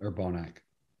or Bonac.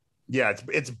 Yeah,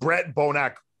 it's Brett,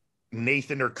 Bonac,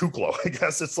 Nathan, or Kuklo. I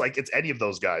guess it's any of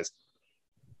those guys.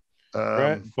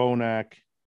 Brett, Bonac,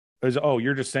 Oh,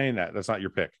 you're just saying that. That's not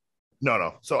your pick.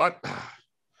 No. So I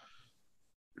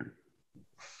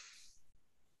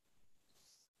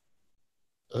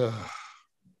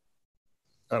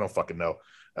don't fucking know.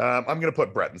 I'm going to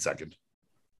put Brett in second.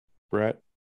 Brett.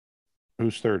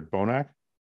 Who's third? Bonac?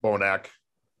 Bonac.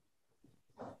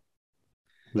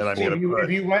 Then I'm going to put... If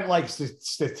you went like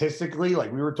statistically,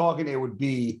 like we were talking, it would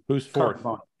be... Who's fourth?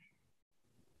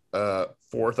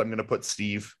 Fourth, I'm going to put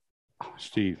Steve.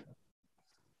 Steve.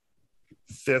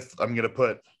 Fifth, I'm going to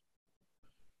put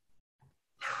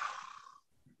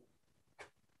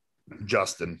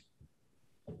Justin.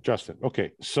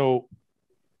 Okay. So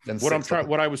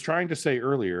what I was trying to say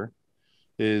earlier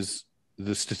is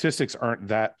the statistics aren't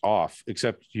that off,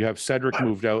 except you have Cedric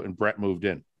moved out and Brett moved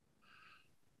in.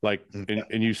 Like,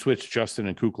 and you switched Justin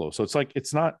and Kuklo. So it's like,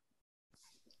 it's not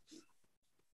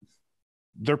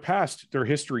their past, their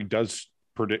history does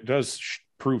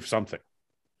prove something.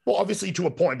 Well, obviously to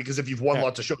a point, because if you've won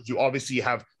lots of shows, you obviously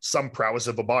have some prowess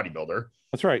of a bodybuilder.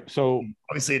 That's right. So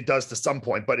obviously it does to some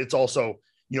point, but it's also,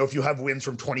 you know, if you have wins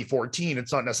from 2014,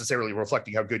 it's not necessarily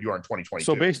reflecting how good you are in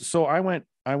 2022. So I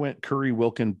went Curry,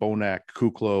 Wilkin, Bonac,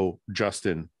 Kuklo,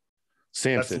 Justin,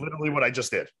 Samson. That's literally what I just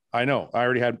did. I know. I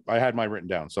had mine written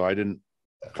down, so I didn't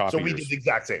copy. So we did the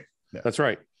exact same. Yeah. That's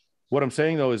right. What I'm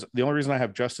saying though is the only reason I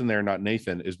have Justin there, not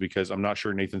Nathan, is because I'm not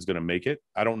sure Nathan's going to make it.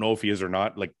 I don't know if he is or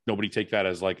not. Like, nobody take that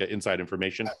as like an inside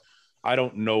information. I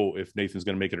don't know if Nathan's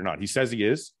going to make it or not. He says he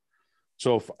is.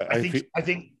 So I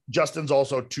think Justin's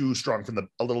also a little too strong from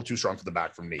the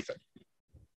back from Nathan.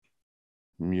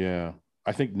 Yeah,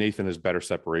 I think Nathan is better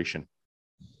separation.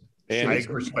 And I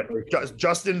agree, but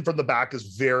Justin from the back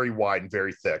is very wide and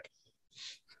very thick.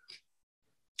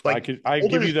 Like, I'll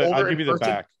give you the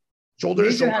back. Shoulder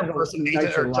to shoulder person,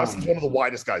 Justin's one of the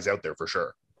widest guys out there for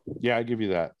sure. Yeah, I give you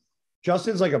that.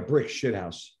 Justin's like a brick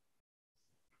shithouse.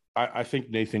 I think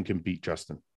Nathan can beat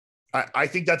Justin. I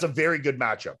think that's a very good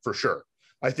matchup for sure.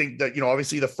 I think that, you know,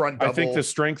 obviously the front double. I think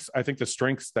the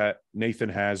strengths that Nathan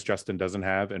has, Justin doesn't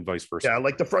have, and vice versa. Yeah,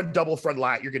 like the front double, front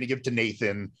lat, you're going to give to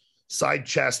Nathan. Side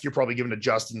chest, you're probably giving to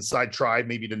Justin. Side tri,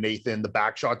 maybe to Nathan. The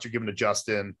back shots, you're giving to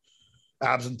Justin.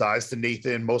 Abs and thighs to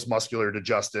Nathan. Most muscular to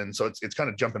Justin. So it's kind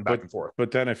of jumping back and forth.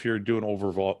 But then if you're doing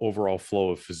overall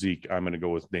flow of physique, I'm going to go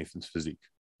with Nathan's physique.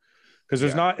 Because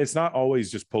it's not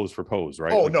always just pose for pose,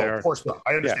 right? Oh, like no, of course not.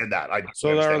 I understand that.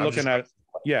 So they are looking at,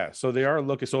 so they are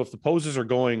looking. So if the poses are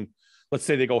going, let's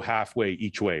say they go halfway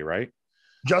each way, right?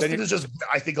 Justin is just,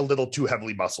 I think, a little too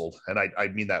heavily muscled. And I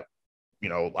mean that, you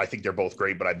know, I think they're both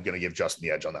great, but I'm going to give Justin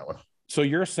the edge on that one. So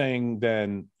you're saying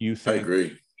then you think. I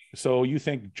agree. So you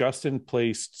think Justin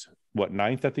placed, what,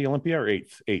 9th at the Olympia or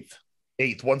 8th? 8th.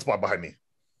 8th, one spot behind me.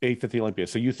 8th at the Olympia.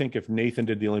 So you think if Nathan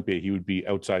did the Olympia, he would be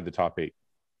outside the top 8?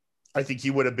 I think he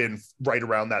would have been right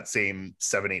around that same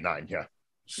 7, 8, 9. Yeah.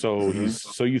 So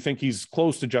so you think he's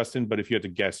close to Justin, but if you had to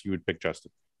guess, you would pick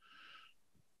Justin.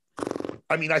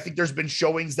 I mean, I think there's been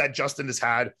showings that Justin has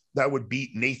had that would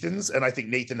beat Nathan's, and I think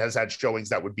Nathan has had showings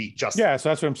that would beat Justin. Yeah, so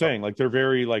that's what I'm saying. Like, they're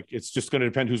very, like, it's just going to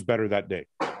depend who's better that day.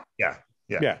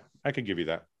 Yeah, I could give you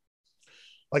that.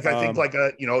 Like, I think like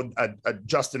a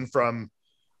Justin from,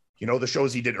 you know, the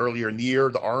shows he did earlier in the year,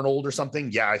 the Arnold or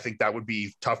something. Yeah, I think that would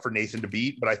be tough for Nathan to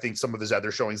beat, but I think some of his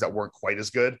other showings that weren't quite as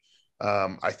good,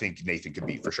 I think Nathan could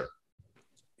beat for sure.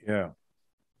 Yeah.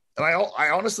 And I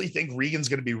honestly think Regan's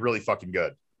going to be really fucking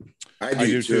good. I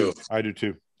do too. I do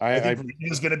too. I think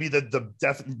Regan is going to be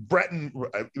Brett, and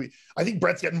I think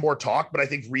Brett's getting more talk, but I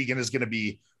think Regan is going to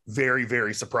be very,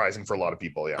 very surprising for a lot of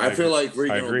people. Yeah, I feel like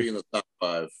Regan will be in the top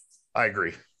 5. I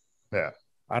agree. Yeah,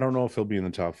 I don't know if he'll be in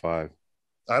the top 5.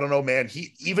 I don't know, man.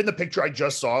 Even the picture I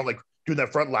just saw, like doing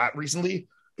that front lat recently,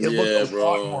 it looked a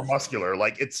lot more muscular.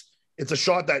 Like it's a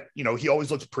shot that, you know, he always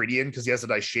looks pretty in because he has a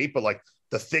nice shape, but like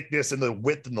the thickness and the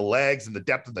width and the legs and the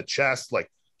depth in the chest, like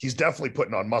he's definitely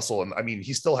putting on muscle. And I mean,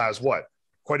 he still has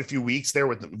quite a few weeks there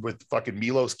with fucking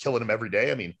Milos killing him every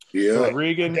day. I mean, yeah,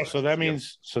 Regan. So that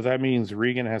means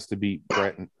Regan has to beat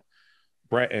Brett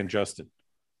and Justin,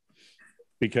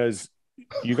 because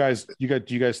you guys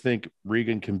think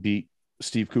Regan can beat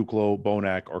Steve Kuklo,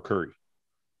 Bonac, or Curry?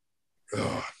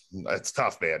 That's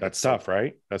tough, man. That's tough,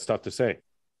 right? That's tough to say.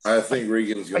 I think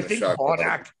Regan's going to shock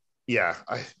Bonac. Yeah,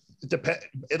 it depends.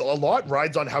 A lot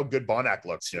rides on how good Bonac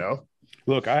looks. You know,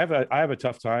 look, I have a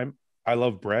tough time. I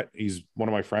love Brett. He's one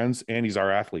of my friends, and he's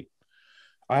our athlete.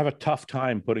 I have a tough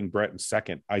time putting Brett in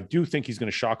second. I do think he's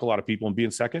going to shock a lot of people and be in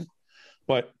second,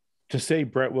 but to say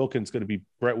Brett Wilkin is going to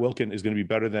be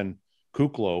better than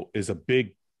Kuklo is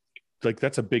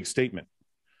that's a big statement.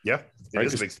 Yeah, right.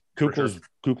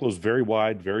 Kuklo's very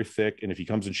wide, very thick, and if he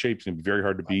comes in shape, it's going to be very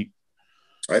hard to beat.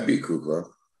 I beat Kuklo.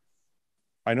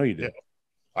 I know you did.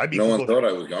 I'd be No one thought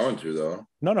I was going to, though.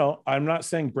 No, I'm not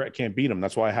saying Brett can't beat him.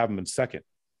 That's why I have him in second.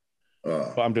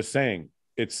 But I'm just saying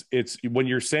it's when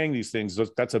you're saying these things,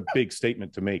 that's a big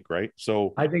statement to make, right?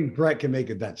 So I think Brett can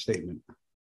make that statement.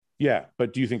 Yeah,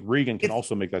 but do you think Regan can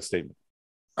also make that statement?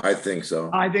 I think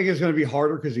so. I think it's going to be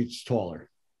harder because he's taller.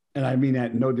 And I mean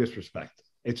that no disrespect.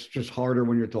 It's just harder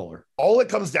when you're taller. All it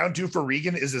comes down to for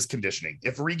Regan is his conditioning.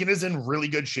 If Regan is in really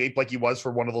good shape, like he was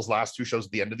for one of those last 2 shows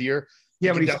at the end of the year.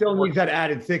 Yeah, but he still needs that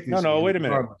added thickness. No, wait a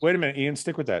minute. Ian,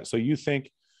 stick with that. So you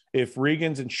think if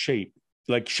Regan's in shape,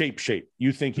 like shape,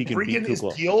 you think he can beat Kuklo? Regan is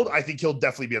peeled, I think he'll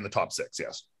definitely be in the top 6,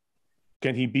 yes.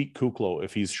 Can he beat Kuklo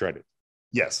if he's shredded?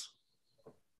 Yes.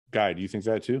 Guy, do you think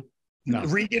that too? No.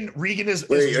 Regan is.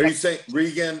 Wait, are you saying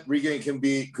Regan can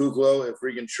beat Kuklo if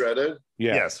Regan shredded?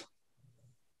 Yeah. Yes.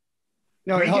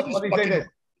 No, let me say this.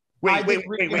 Wait.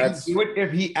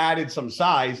 If he added some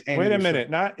size. And wait a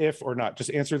minute, not if or not. Just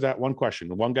answer that one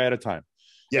question, one guy at a time.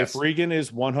 Yes. If Regan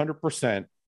is 100%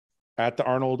 at the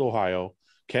Arnold, Ohio,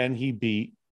 can he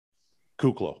beat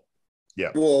Kuklo?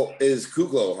 Yeah. Well, is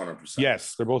Kuklo 100%?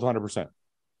 Yes, they're both 100%.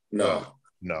 No.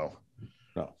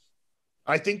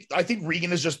 I think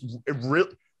Regan is just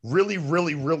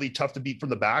really tough to beat from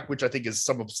the back, which I think is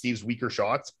some of Steve's weaker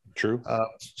shots. True.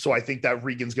 So I think that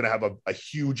Regan's going to have a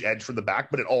huge edge from the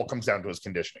back, but it all comes down to his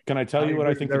conditioning. Can I tell you what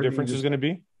I think the difference is going to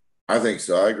be? I think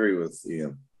so. I agree with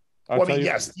Ian.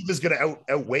 Steve is going to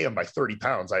outweigh him by 30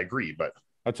 pounds. I agree, but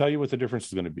I'll tell you what the difference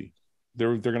is going to be.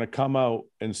 They're going to come out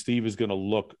and Steve is going to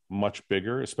look much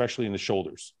bigger, especially in the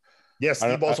shoulders. Yeah,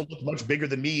 Steve also looked much bigger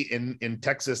than me in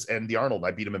Texas and the Arnold.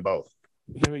 I beat him in both.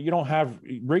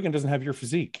 Regan doesn't have your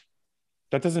physique.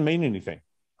 That doesn't mean anything.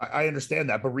 I understand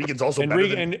that, but Regan's also and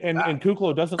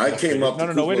Kuklo doesn't. I came up.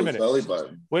 No. Wait a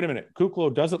minute.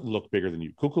 Kuklo doesn't look bigger than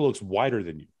you. Kuklo looks wider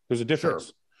than you. There's a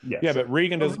difference. Sure. Yeah, but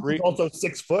Regan does. He's also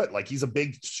 6 foot. Like he's a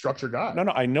big structured guy. No,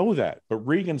 I know that, but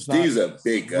Regan's not. He's a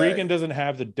big guy. Regan doesn't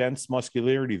have the dense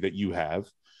muscularity that you have.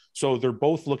 So they're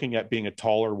both looking at being a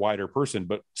taller, wider person,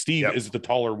 but Steve is the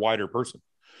taller, wider person.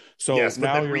 So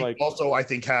now you're like, also I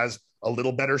think has a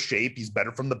little better shape. He's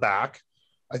better from the back.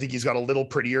 I think he's got a little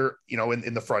prettier,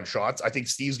 in the front shots. I think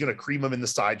Steve's going to cream him in the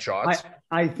side shots.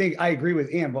 I think I agree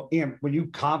with Ian, but Ian, when you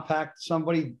compact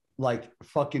somebody like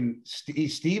fucking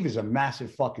Steve is a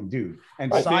massive fucking dude.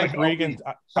 And size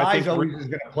always is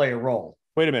going to play a role.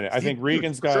 Wait a minute. I think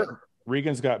Regan's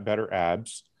got better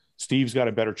abs. Steve's got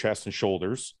a better chest and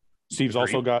shoulders. Steve's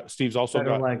also got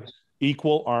legs.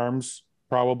 Equal arms,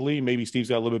 probably. Maybe Steve's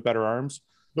got a little bit better arms.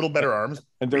 Little better arms.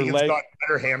 And their Regan's got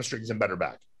better hamstrings and better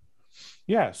back.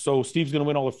 Yeah, so Steve's going to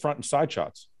win all the front and side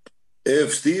shots.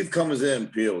 If Steve comes in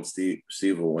peeled,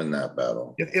 Steve will win that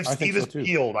battle. If Steve is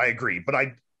peeled, I agree. But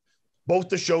both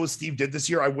the shows Steve did this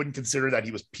year, I wouldn't consider that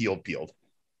he was peeled.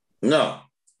 No.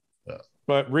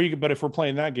 But if we're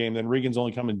playing that game, then Regan's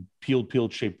only come in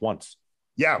peeled shape once.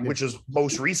 Yeah, which is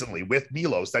most recently with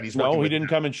Milos that he's working with. He didn't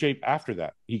come in shape after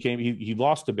that. He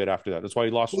lost a bit after that. That's why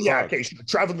he lost. Well, yeah, okay.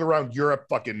 Traveling around Europe,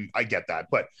 I get that.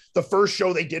 But the first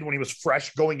show they did when he was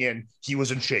fresh going in, he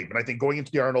was in shape. And I think going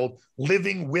into the Arnold,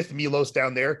 living with Milos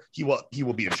down there, he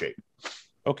will be in shape.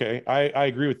 Okay, I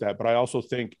agree with that, but I also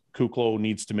think Kuklo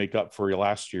needs to make up for you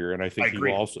last year, and I think he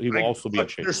will also be in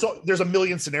shape. There's a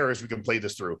million scenarios we can play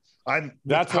this through.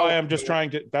 That's why I'm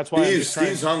trying to.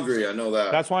 Steve's hungry. I know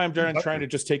that. That's why I'm trying to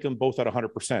just take them both at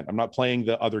 100%. I'm not playing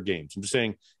the other games. I'm just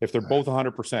saying if they're both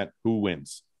 100%, who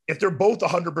wins? If they're both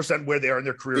 100% where they are in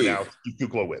their career now,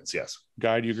 Kuklo wins. Yes.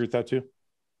 Guy, do you agree with that too?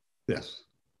 Yes.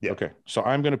 Yeah. Okay, so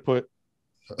I'm going to put.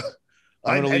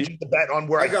 I'm hedging the bet on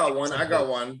where I got one. Sure. I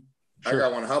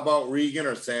got one. How about Regan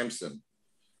or Samson?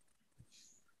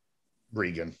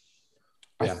 Regan.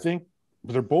 I think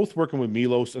they're both working with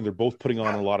Milos, and they're both putting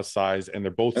on a lot of size, and they're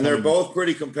both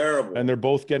pretty comparable, and they're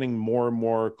both getting more and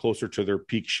more closer to their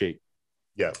peak shape.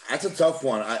 Yeah, that's a tough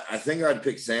one. I think I'd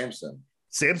pick Samson.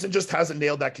 Samson just hasn't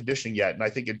nailed that conditioning yet, and I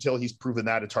think until he's proven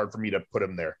that, it's hard for me to put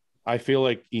him there. I feel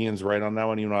like Ian's right on that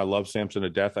one. Even though I love Samson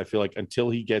to death, I feel like until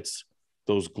he gets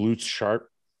those glutes sharp,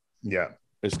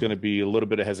 it's going to be a little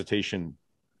bit of hesitation.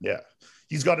 Yeah.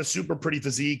 He's got a super pretty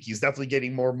physique. He's definitely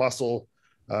getting more muscle,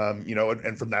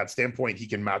 and from that standpoint, he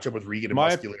can match up with Regan in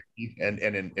muscularity and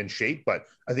in shape. But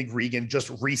I think Regan just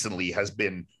recently has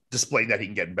been displaying that he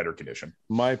can get in better condition.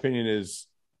 My opinion is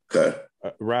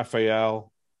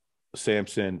Raphael,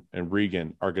 Samson, and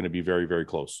Regan are going to be very, very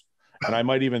close. And I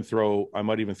might even throw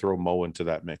Mo into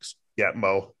that mix. Yeah,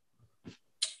 Mo.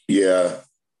 Yeah.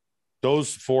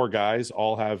 Those 4 guys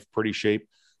all have pretty shape.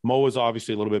 Mo is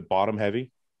obviously a little bit bottom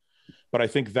heavy, but I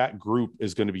think that group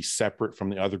is going to be separate from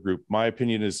the other group. My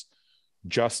opinion is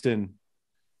Justin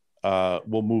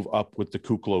will move up with the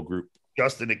Kuklo group.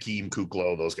 Justin, Akeem,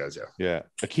 Kuklo, those guys. Yeah. Yeah.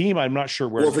 Akeem, I'm not sure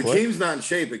where. Well, if Akeem's not in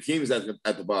shape, Akeem's at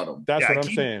the bottom. That's what Akeem,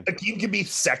 I'm saying. Akeem can be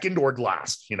second or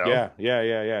last, you know?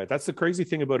 Yeah. That's the crazy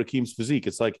thing about Akeem's physique.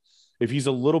 It's like if he's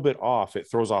a little bit off, it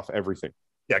throws off everything.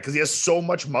 Yeah, because he has so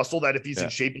much muscle that if he's in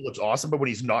shape, he looks awesome. But when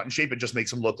he's not in shape, it just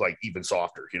makes him look like even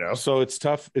softer, you know? So it's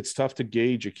tough. It's tough to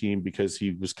gauge Akeem because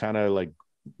he was kind of like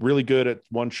really good at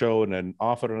one show and then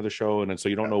off at another show. And then so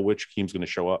you don't know which Akeem's going to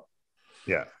show up.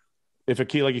 Yeah. If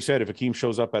Akeem, like you said, if Akeem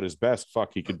shows up at his best,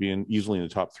 he could be easily in the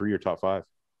top 3 or top 5.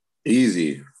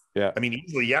 Easy. Yeah. I mean,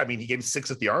 easily. Yeah. I mean, he gave 6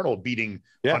 at the Arnold, beating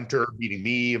Hunter, beating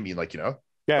me. I mean, like, you know.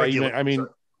 Yeah.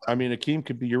 I mean, Akeem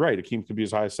could be. You're right. Akeem could be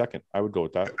as high as second. I would go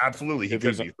with that. Absolutely, if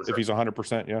he's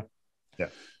 100%. Yeah. Yeah.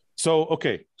 So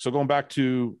okay. So going back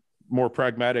to a more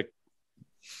pragmatic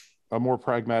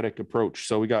approach.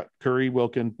 So we got Curry,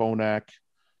 Wilkin, Bonac.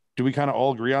 Do we kind of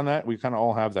all agree on that? We kind of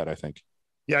all have that, I think.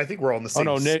 Yeah, I think we're all on the same.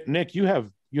 Oh no, Nick, you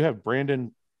have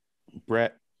Brandon,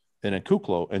 Brett, and then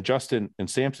Kuklo, and Justin and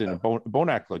Samson and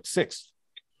Bonac like 6th.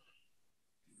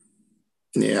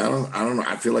 Yeah, I don't know.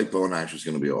 I feel like Bonac is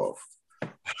going to be off.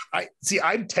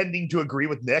 I'm tending to agree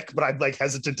with Nick, but I'm like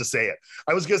hesitant to say it.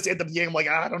 I was going to say at the beginning, I'm like,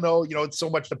 I don't know. You know, it so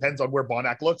much depends on where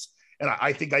Bonac looks, and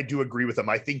I think I do agree with him.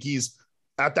 I think he's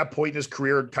at that point in his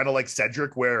career, kind of like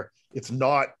Cedric, where it's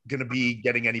not going to be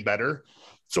getting any better.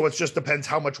 So it just depends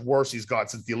how much worse he's got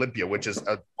since the Olympia, which is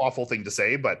an awful thing to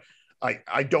say, but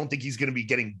I don't think he's going to be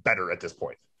getting better at this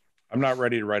point. I'm not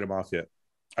ready to write him off yet.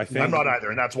 I'm not either,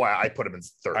 and that's why I put him in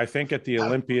 3rd. I think at the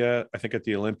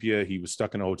Olympia, he was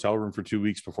stuck in a hotel room for 2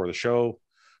 weeks before the show.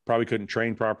 Probably couldn't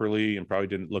train properly and probably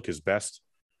didn't look his best.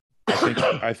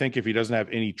 I think if he doesn't have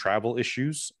any travel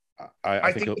issues,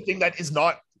 I think the thing that is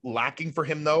not lacking for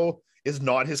him though is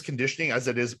not his conditioning as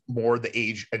it is more the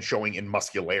age and showing in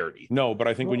muscularity. No, but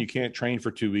I think when you can't train for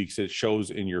 2 weeks, it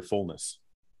shows in your fullness.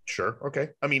 Sure. Okay.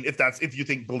 I mean, if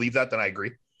you believe that, then I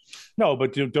agree. No,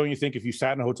 but don't you think if you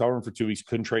sat in a hotel room for 2 weeks,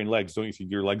 couldn't train legs, don't you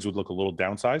think your legs would look a little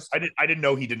downsized? I didn't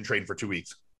know he didn't train for 2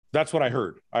 weeks. That's what I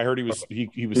heard. I heard he was.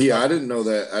 Yeah, I didn't know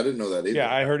that. I didn't know that either.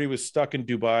 Yeah, I heard he was stuck in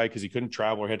Dubai because he couldn't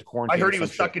travel or had to quarantine. I heard he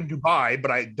was stuck in Dubai, but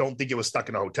I don't think it was stuck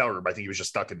in a hotel room. I think he was just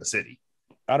stuck in the city.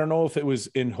 I don't know if it was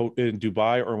in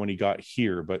Dubai or when he got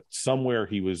here, but somewhere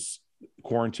he was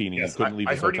quarantining. Yes, and couldn't leave.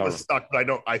 I heard he was stuck,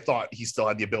 but I thought he still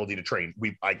had the ability to train.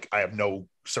 I have no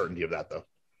certainty of that though.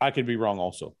 I could be wrong.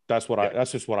 Also, that's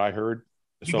just what I heard.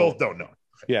 We both don't know.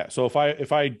 Yeah. So if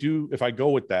I go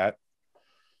with that,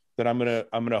 then I'm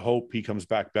gonna hope he comes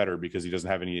back better because he doesn't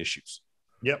have any issues.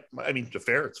 Yep. I mean, it's a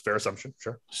fair assumption.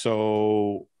 Sure.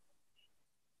 So,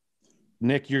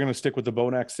 Nick, you're gonna stick with the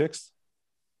Bonac 6th?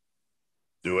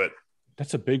 Do it.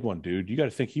 That's a big one, dude. You got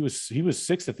to think he was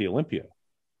 6th at the Olympia.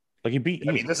 Like he beat you.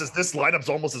 I mean, this lineup's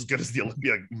almost as good as the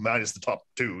Olympia minus the top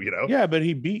 2, you know? Yeah, but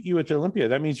he beat you at the Olympia.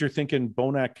 That means you're thinking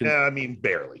Bonac can. Yeah, I mean,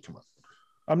 barely. Come on.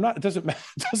 I'm not. It doesn't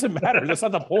matter. That's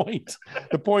not the point.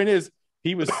 The point is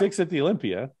he was 6th at the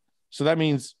Olympia, so that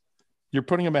means you're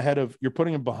putting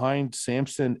him behind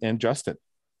Samson and Justin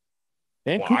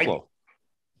and Kuklo.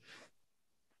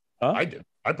 I did.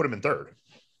 I put him in 3rd.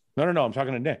 No. I'm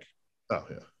talking to Nick. Oh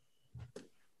yeah.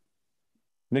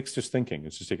 Nick's just thinking.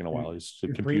 It's just taking a while. He's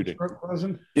computing.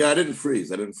 Yeah, I didn't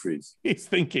freeze. He's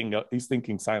thinking. He's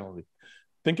thinking silently.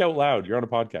 Think out loud. You're on a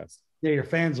podcast. Yeah, your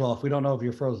fan's off. We don't know if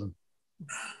you're frozen.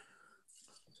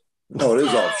 No, it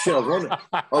is off. Shit,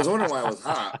 I was wondering why it was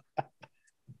hot.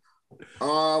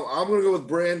 I'm gonna go with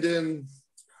Brandon.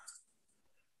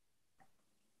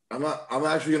 I'm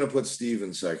actually gonna put Steve in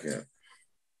 2nd.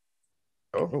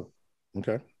 Oh,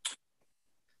 okay.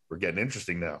 We're getting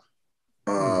interesting now.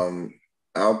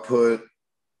 I'll put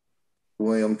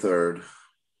William 3rd,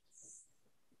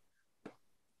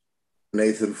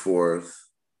 Nathan 4th,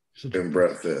 and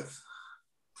Brett 5th.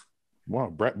 Wow,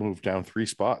 Brett moved down 3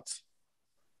 spots.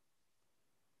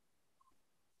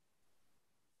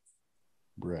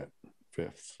 Brett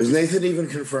 5th. Is Nathan even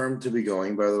confirmed to be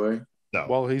going, by the way? No.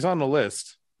 Well, he's on the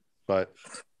list, but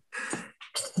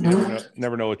you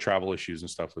never know with travel issues and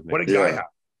stuff with Nick. What did Guy have?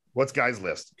 What's Guy's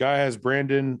list? Guy has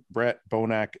Brandon, Brett,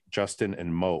 Bonac, Justin,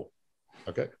 and Mo.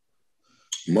 Okay.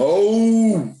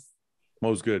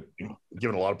 Mo's good.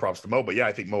 Giving a lot of props to Mo, but yeah,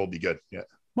 I think Mo will be good. Yeah.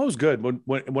 Mo's good.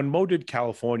 When Mo did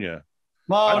California.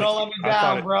 Mo, don't let me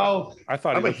down, bro.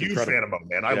 I'm a huge fan of Mo,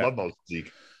 man. I love Mo's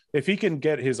physique. If he can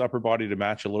get his upper body to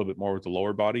match a little bit more with the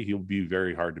lower body, he'll be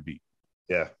very hard to beat.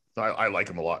 Yeah. I like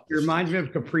him a lot. He reminds me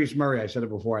of Caprice Murray. I said it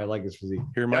before. I like his physique.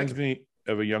 He reminds me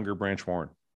of a younger Branch Warren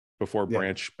before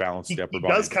Branch balanced the upper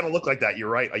body. He does kind of look like that. You're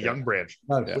right. A young Branch.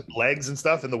 With legs and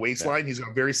stuff and the waistline. He's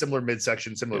got very similar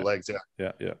midsection, similar legs.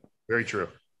 Yeah. Very true.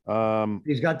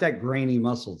 He's got that grainy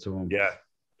muscle to him. Yeah.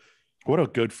 What a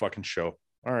good fucking show.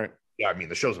 All right. Yeah, I mean,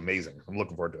 the show's amazing. I'm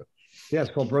looking forward to it. Yeah,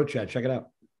 it's called Bro Chat. Check it out.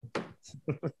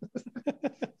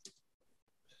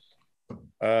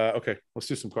 Okay, let's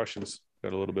do some questions.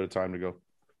 Got a little bit of time to go.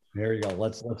 There you go.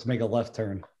 Let's make a left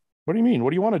turn. What do you mean? What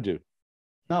do you want to do?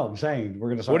 No, I'm saying we're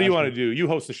gonna. What do you want to do? You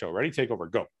host the show. Ready? Take over.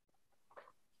 Go.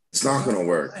 It's not going to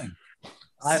work.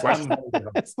 I can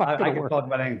work. talk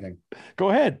about anything. Go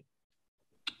ahead.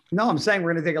 No, I'm saying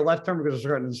we're going to take a left turn because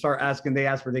we're going to start asking. They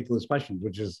ask ridiculous questions,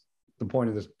 which is the point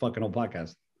of this fucking whole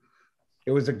podcast.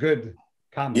 It was a good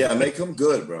comment. Yeah, make them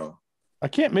good, bro. I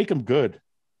can't make them good.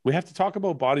 We have to talk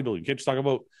about bodybuilding. You can't just talk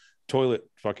about toilets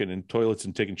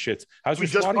and taking shits. We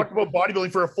just talked about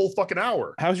bodybuilding for a full fucking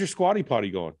hour. How's your squatty potty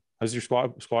going? How's your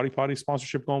squatty potty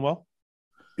sponsorship going well?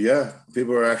 Yeah,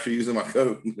 people are actually using my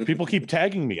code. People keep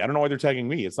tagging me. I don't know why they're tagging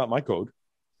me. It's not my code.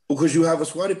 Because you have a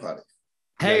squatty potty.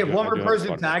 Hey, Yeah, if one more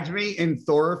person tags me in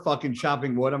Thor fucking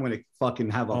chopping wood, I'm going to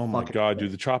fucking have a my fucking. God,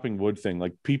 dude, the chopping wood thing.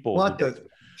 Like people. What the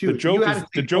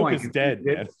joke is dead,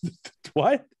 man.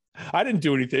 What? I didn't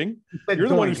do anything. You're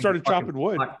the one who started chopping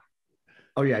wood.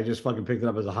 Oh yeah, I just fucking picked it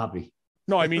up as a hobby.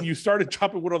 No, I mean you started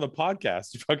chopping wood on the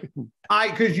podcast.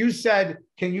 Because you said,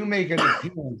 can you make an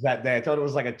appearance that day? I thought it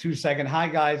was like a 2-second. Hi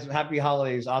guys, happy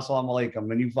holidays, assalamu alaikum,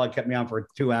 and you kept me on for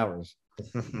 2 hours.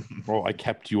 Bro, I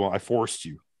kept you on. I forced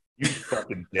you. You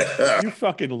fucking You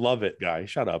fucking love it, guy.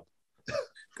 Shut up.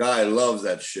 Guy loves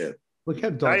that shit. Look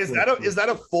how dark. Is that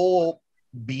a full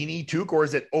beanie toque or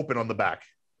is it open on the back?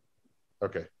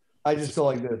 Okay. I just go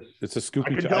like this. It's a Scoopy. I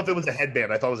couldn't tell if it was a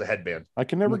headband. I thought it was a headband. I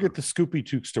can never get the Scoopy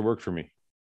toques to work for me.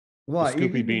 What?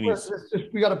 Scoopy beanies.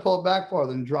 We got to pull it back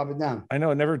farther and drop it down. I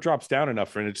know it never drops down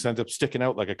enough, and it just ends up sticking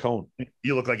out like a cone.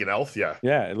 You look like an elf, yeah.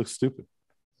 Yeah, it looks stupid.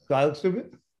 Do I look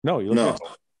stupid? No, you look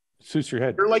like it suits your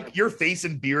head. You're like your face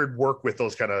and beard work with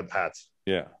those kind of hats.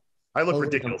 Yeah. I look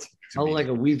ridiculous. I look like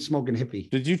a weed smoking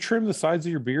hippie. Did you trim the sides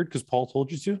of your beard because Paul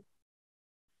told you to?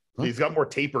 He's got more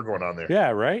taper going on there. Yeah,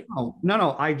 right. Oh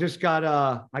no! I just got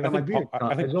my beard.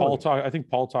 I think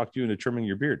Paul talked you into trimming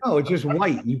your beard. No, it's just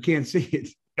white. You can't see it.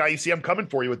 Guy, you see, I'm coming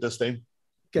for you with this thing.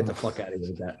 Get the fuck out of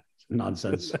here with that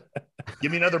nonsense.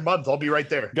 Give me another month. I'll be right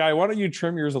there. Guy, why don't you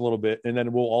trim yours a little bit and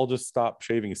then we'll all just stop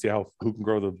shaving and see who can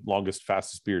grow the longest,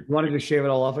 fastest beard. You want to just shave it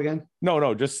all off again?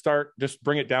 No, just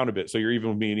bring it down a bit so you're even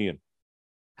with me and Ian.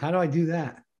 How do I do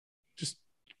that? Just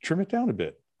trim it down a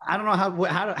bit. I don't know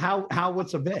how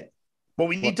what's a bit. Well,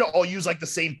 we need to all use like the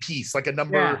same piece, like a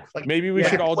number. Yeah. Like maybe we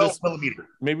should all just millimeter.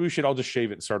 Maybe we should all just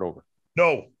shave it and start over.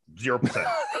 No, 0%.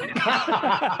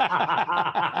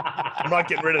 I'm not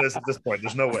getting rid of this at this point.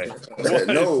 There's no way.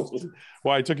 No.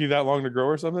 Why it took you that long to grow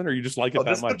or something, or you just like it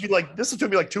that much? This took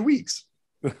me like 2 weeks.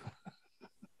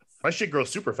 My shit grows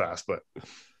super fast, but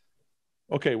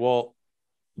okay. Well,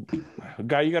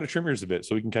 Guy, you got to trim yours a bit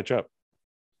so we can catch up.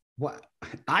 What?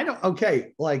 I don't.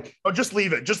 Okay, like. Oh, just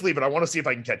leave it. Just leave it. I want to see if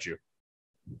I can catch you.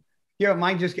 Yeah,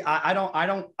 mine just. I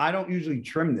don't usually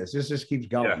trim this. This just keeps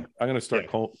going. Yeah. I'm gonna start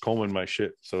combing my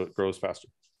shit so it grows faster.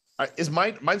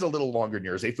 Mine's a little longer than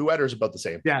yours. Fouad is about the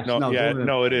same. Yeah,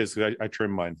 no, it is. I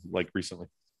trimmed mine like recently.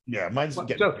 Yeah, mine's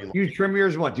getting. So you trim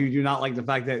yours? What do you do? Not like the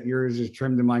fact that yours is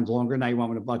trimmed and mine's longer? Now you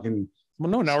want me to fucking?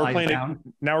 Well, no. Now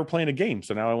we're playing a game,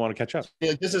 so now I want to catch up.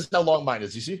 Yeah, this is how long mine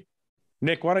is. You see,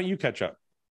 Nick, why don't you catch up?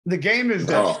 The game is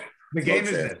this. The game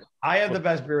is this. I have the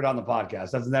best beard on the podcast.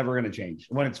 That's never going to change.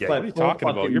 When it's what are you talking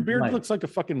about? Your beard looks like a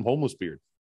fucking homeless beard.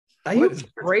 Are you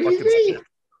crazy?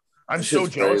 I'm so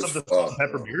jealous of the salt and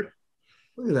pepper beard.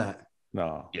 Look at that.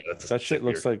 No, yeah, that shit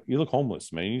looks like you look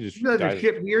homeless, man. You just dye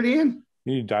shit beard, Ian.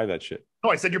 You need to dye that shit.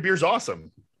 No, I said your beard's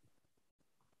awesome.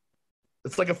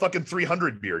 It's like a fucking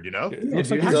 300 beard, you know? It does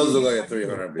look like a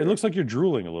 300 beard. It looks like you're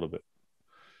drooling a little bit.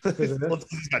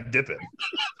 He's got dipping.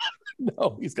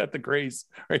 No, he's got the grace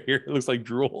right here. It looks like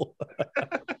drool.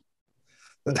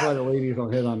 That's why the ladies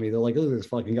don't hit on me. They're like, look at this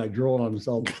fucking guy drooling on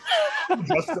himself.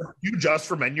 You just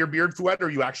ferment your beard, Fouad, or are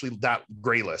you actually that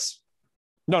grayless?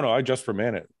 No, I just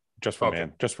ferment it. Just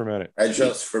ferment it. I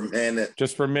just ferment it.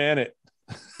 Just ferment it.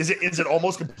 Is it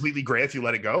almost completely gray if you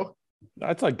let it go?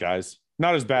 That's like guys.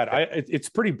 Not as bad. It's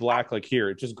pretty black like here.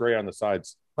 It's just gray on the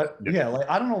sides. But yeah, like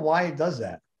I don't know why it does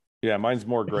that. Yeah, mine's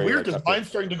more gray. It's weird because mine's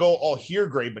starting to go all here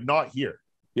gray, but not here.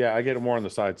 Yeah, I get it more on the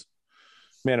sides.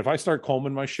 Man, if I start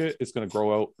combing my shit, it's gonna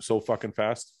grow out so fucking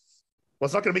fast. Well,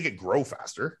 it's not gonna make it grow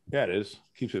faster. Yeah, it is.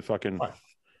 Keeps it fucking. Why?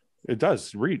 It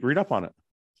does. Read up on it.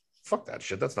 Fuck that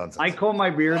shit. That's nonsense. I comb my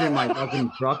beard in my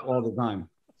fucking truck all the time.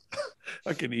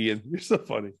 Fucking Ian, you're so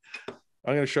funny.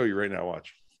 I'm gonna show you right now.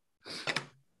 Watch.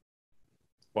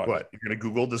 What? You're gonna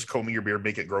Google does combing your beard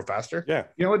make it grow faster? Yeah.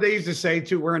 You know what they used to say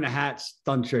too? Wearing a hat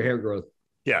stunts your hair growth.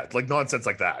 Yeah, it's like nonsense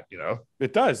like that, you know?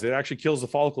 It does. It actually kills the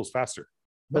follicles faster.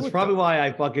 That's probably why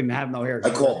I fucking have no hair. I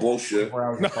call bullshit.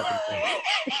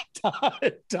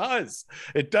 It does.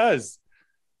 It does.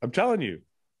 I'm telling you,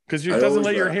 because it I doesn't always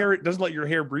let your laugh. hair. It doesn't let your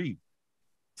hair breathe.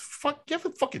 Fuck, yeah,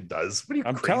 it fucking does. What are you?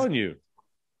 I'm crazy? telling you.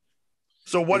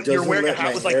 So what? It You're wearing a doesn't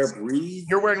hat let with my like hair breathe.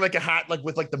 you're wearing like a hat like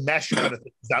with like the mesh kind of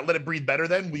thing. Does that let it breathe better?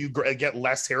 Then will you get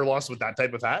less hair loss with that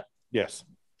type of hat? Yes.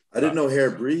 I didn't know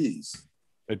hair breathes.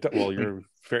 Well, your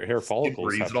hair It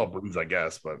follicles. breathes. It all breathes, I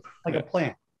guess. But Like a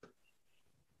plant.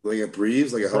 Like it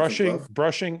breathes, like a Huff and Puff?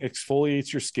 Brushing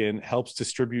exfoliates your skin, helps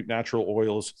distribute natural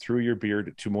oils through your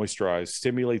beard to moisturize,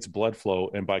 stimulates blood flow,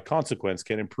 and by consequence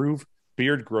can improve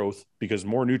beard growth because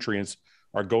more nutrients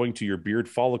are going to your beard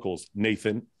follicles.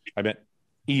 Nathan, I meant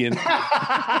Ian. do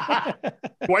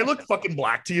I look fucking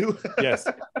black to you? Yes.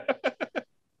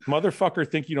 Motherfucker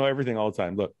think you know everything all the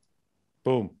time. Look.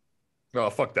 Boom. Oh,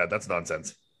 fuck that. That's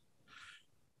nonsense.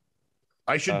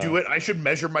 I should do it. I should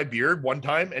measure my beard one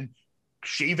time and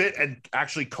shave it and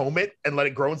actually comb it and let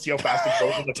it grow and see how fast it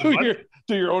grows. In the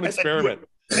do your own experiment.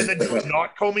 And then do it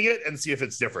not combing it and see if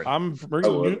it's different. I'm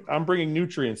bringing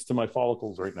nutrients to my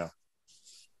follicles right now.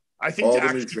 I think All to the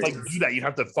actually nutrients. do that, you'd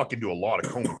have to fucking do a lot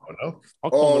of combing, you know?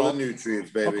 All the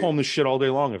nutrients, I'll baby. comb this shit all day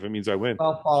long if it means I win.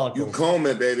 You comb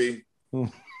it, baby.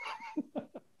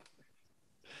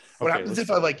 What happens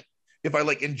if I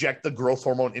inject the growth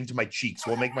hormone into my cheeks?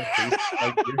 Will it make my face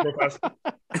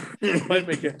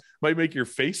might make your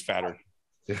face fatter.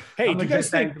 Hey, I'm do you guys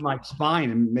think my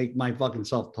spine and make my fucking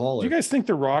self taller? Do you guys think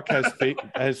The Rock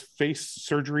has face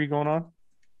surgery going on?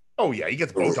 Oh yeah, he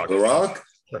gets Botox. The Rock?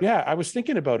 Yeah, I was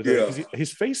thinking about it. Yeah. Because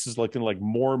his face is looking like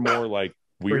more and more like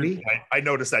weird. I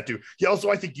noticed that too. He also,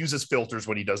 I think, uses filters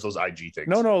when he does those IG things.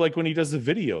 No, like when he does the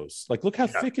videos. Like, look how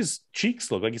thick his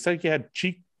cheeks look. Like he said he had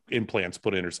cheek implants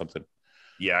put in or something.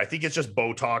 Yeah, I think it's just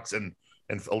Botox and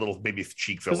a little maybe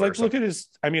cheek filler. Like, look at his.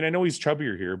 I mean, I know he's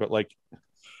chubbier here, but like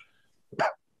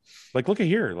look at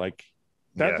here. Like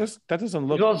that doesn't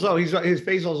look. His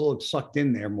face also looks sucked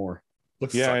in there more.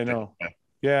 I know.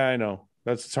 Yeah, I know.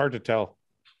 It's hard to tell.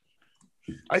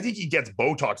 I think he gets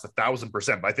Botox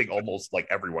 1,000%, but I think almost like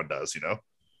everyone does, you know?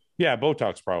 Yeah,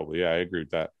 Botox probably. Yeah, I agree with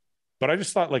that. But I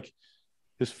just thought like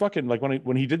this fucking like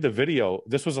when he did the video,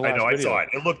 this was the last video. I saw it.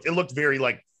 It looked very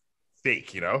like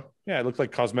fake, you know? Yeah, it looked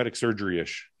like cosmetic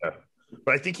surgery-ish. Yeah.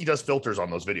 But I think he does filters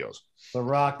on those videos. The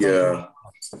Rock. Yeah.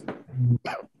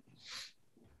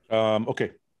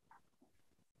 Okay.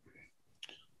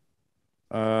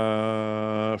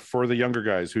 For the younger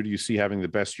guys, who do you see having the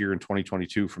best year in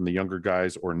 2022 from the younger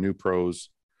guys or new pros?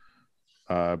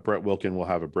 Brett Wilkin will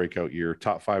have a breakout year.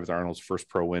 Top 5 is Arnold's first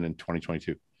pro win in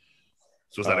 2022.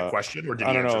 So is that a question or did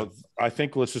I he don't answer? know. I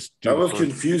think let's just do That was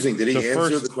confusing. Did he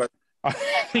answer the question? I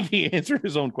think he answered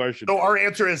his own question. So our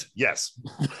answer is yes.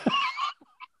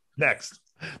 Next.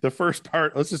 The first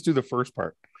part. Let's just do the first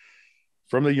part.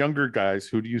 From the younger guys,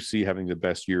 who do you see having the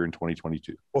best year in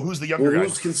 2022? Well, who's the younger guy?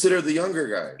 Who's considered the younger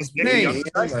guy? Is Nick the younger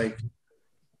guy? Like,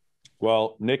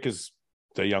 Well, Nick is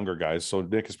the younger guys, so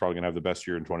Nick is probably going to have the best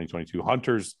year in 2022.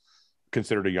 Hunter's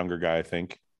considered a younger guy, I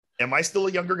think. Am I still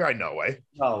a younger guy? No way.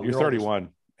 No, You're 31,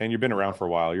 and you've been around for a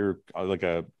while. You're like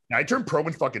a... I turned pro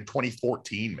in fucking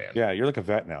 2014, man. Yeah, you're like a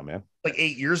vet now, man. Like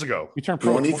 8 years ago. You turned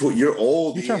pro. 24. You're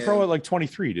old. You turned pro at like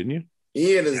 23, didn't you?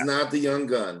 Ian is not the young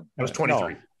gun. I was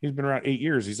 23. No, he's been around 8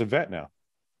 years. He's a vet now.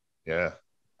 Yeah.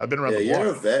 I've been around Yeah, the you're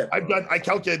a block. vet. I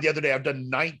calculated the other day, I've done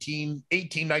 19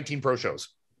 pro shows.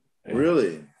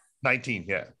 Really? 19,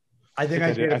 yeah. I think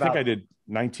I did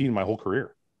 19 my whole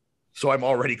career. So I'm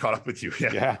already caught up with you.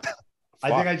 Yeah. Yeah. I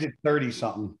think I did 30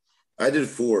 something. I did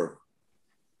 4.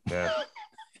 Yeah.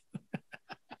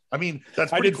 I mean,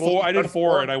 that's I pretty did cool. 4. I did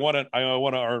 4, and I won an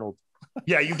Arnold.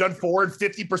 Yeah, you've done 4, and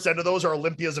 50% of those are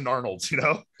Olympias and Arnolds, you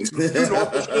know? 2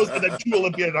 normal shows and then 2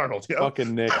 Olympia and Arnold, you know?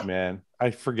 Fucking Nick, man.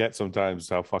 I forget sometimes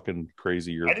how fucking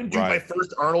crazy you're. I didn't do my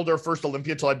first Arnold or first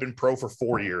Olympia until I've been pro for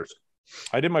 4 years.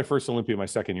 I did my first Olympia my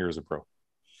second year as a pro.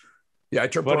 Yeah, I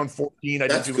turned pro in 14. I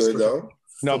That's didn't good, though.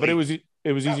 No, but it was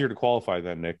easier to qualify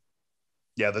then, Nick.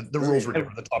 Yeah, the rules were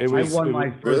different. The top It three. was, I won it my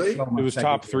was, first really? show my it was second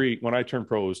top year. 3. When I turned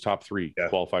pro, it was top 3 Yeah.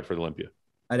 qualified for the Olympia.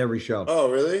 At every show. Oh,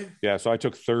 really? Yeah, so I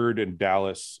took 3rd in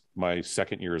Dallas my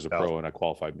second year as a pro, and I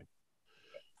qualified me.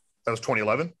 That was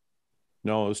 2011.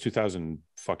 No, it was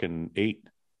 2008.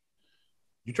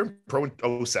 You turned pro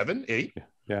in 07, 8?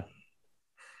 Yeah.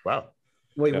 Wow.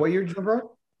 Wait, Yeah. what year did you turn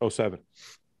pro? 07.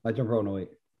 I turned pro in 08.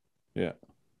 Yeah.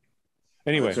 I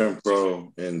Anyway, turned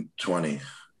pro in 20.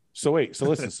 so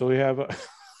listen. So we have.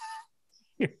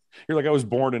 You're like, I was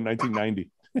born in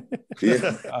 1990.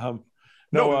 Yeah.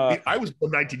 No, I was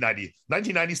born 1990.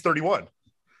 1990 is 31.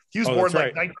 He was born that's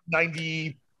like right.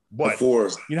 1990. What?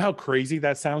 Before. You know how crazy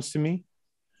that sounds to me?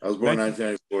 I was born in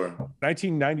 1994.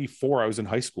 1994. I was in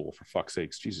high school, for fuck's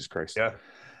sakes. Jesus Christ. Yeah.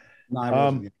 No, I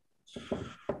wasn't.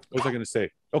 What was I going to say?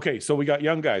 Okay, so we got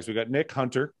young guys. We got Nick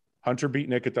Hunter. Hunter beat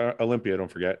Nick at the Olympia.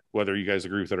 Don't forget, whether you guys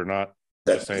agree with it or not.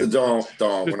 Don't.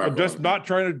 I'm just not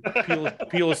trying to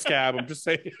peel a scab. I'm just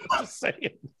saying.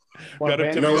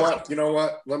 You know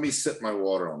what? Let me sip my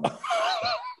water on that.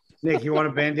 Nick, you want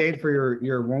a Band-Aid for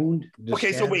your wound?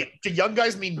 Okay, so wait, do young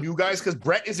guys mean new guys? Because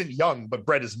Brett isn't young, but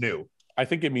Brett is new. I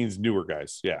think it means newer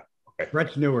guys. Yeah. Okay.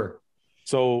 Brett's newer.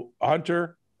 So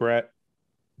Hunter, Brett,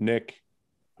 Nick,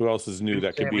 who else is new?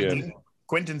 That could be a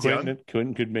Quentin's Quentin. young.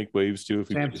 Quentin could make waves too.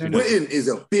 Quentin is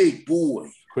a big boy.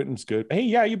 Quentin's good. Hey,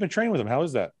 yeah, you've been training with him. How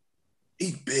is that?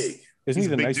 He's big. Isn't He's he a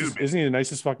the big nicest? dude, isn't he the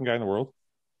nicest fucking guy in the world?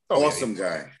 Oh, Awesome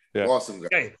guy. Yeah. Awesome guy.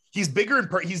 Okay, he's bigger in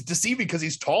he's deceiving because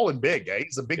he's tall and big. Eh?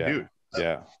 He's a big dude.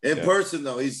 Yeah. In person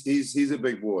though, he's a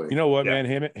big boy. You know what,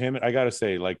 man? Him. I gotta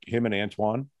say, like him and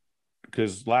Antoine,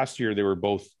 because last year they were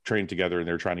both trained together and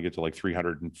they were trying to get to like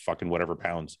 300 and fucking whatever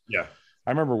pounds. Yeah. I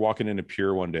remember walking into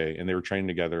Pure one day and they were training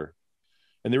together,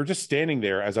 and they were just standing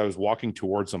there as I was walking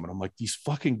towards them, and I'm like, these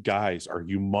fucking guys are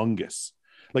humongous.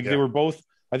 Like they were both.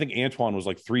 I think Antoine was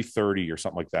like 330 or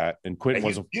something like that, and Quentin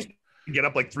wasn't. Get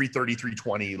up like 330,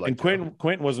 320. Like, and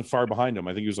Quentin wasn't far behind him.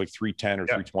 I think he was like 310 or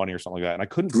 320 or something like that. And I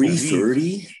couldn't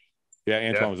 330. Yeah,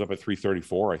 Antoine was up at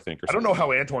 334, I think. Or I don't know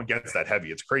how Antoine gets that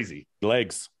heavy. It's crazy.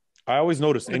 Legs. I always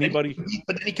notice anybody,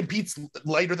 but then he competes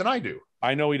lighter than I do.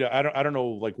 I know he does. I don't know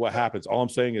like what happens. All I'm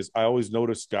saying is I always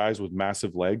notice guys with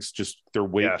massive legs, just their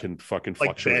weight can fucking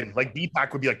fluctuate. Ben, like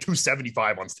Deepak would be like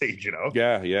 275 on stage, you know?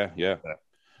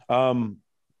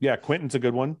 Yeah. Quentin's a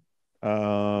good one.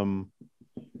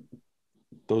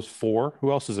 Those four.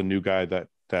 Who else is a new guy that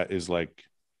is like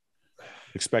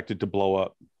expected to blow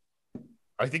up?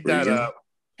 I think that.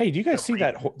 Hey, do you guys see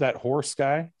that horse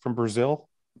guy from Brazil?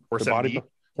 Horse MD.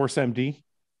 Horse MD.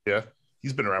 Yeah,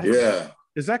 he's been around.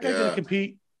 Is that guy going to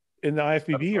compete in the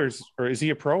IFBB or is he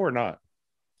a pro or not?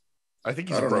 I think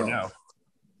he's a pro now.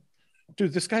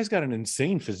 Dude, this guy's got an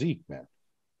insane physique, man.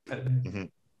 Mm-hmm.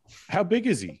 How big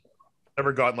is he?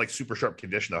 Never gotten like super sharp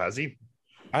condition though, has he?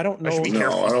 I don't know.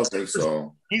 No, I don't think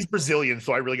so. He's Brazilian,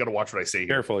 so I really got to watch what I say here.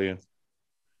 Careful, Iain.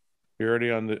 You're already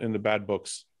in the bad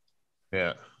books.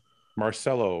 Yeah.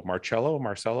 Marcello.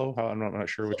 I'm not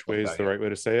sure which way is the right way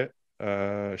to say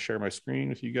it. Share my screen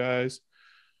with you guys.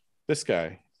 This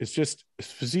guy is just,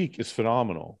 his physique is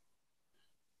phenomenal.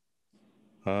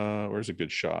 Where's a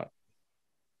good shot?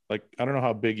 Like, I don't know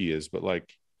how big he is, but like,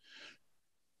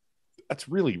 that's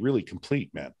really, really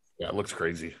complete, man. Yeah, it looks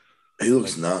crazy. He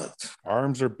looks nuts.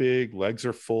 Arms are big, legs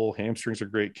are full, hamstrings are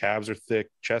great, calves are thick,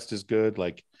 chest is good.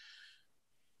 Like,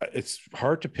 it's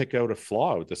hard to pick out a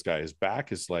flaw with this guy. His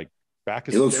back is.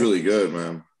 He looks really good,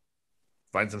 man.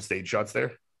 Find some stage shots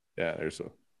there. Yeah, there's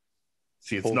a.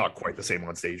 See, it's not quite the same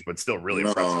on stage, but still really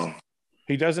impressive.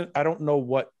 He doesn't. I don't know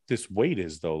what this weight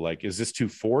is though. Like, is this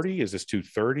 240? Is this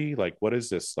 230? Like, what is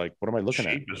this? Like, what am I looking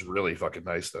at? Shape is really fucking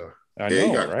nice though. I know,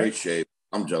 he got right? great shape.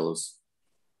 I'm jealous.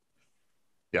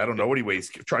 Yeah, I don't know what he weighs.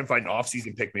 Try and find an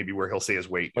off-season pick maybe where he'll say his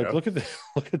weight. Like, look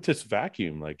at this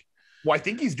vacuum. Like, well, I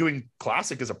think he's doing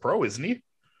classic as a pro, isn't he?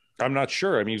 I'm not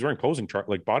sure. I mean, he's wearing posing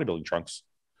like bodybuilding trunks.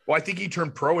 Well, I think he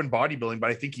turned pro in bodybuilding, but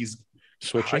I think he's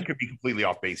switching. I could be completely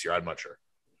off base here. I'm not sure.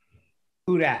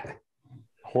 Who that?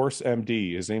 Horse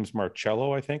MD. His name's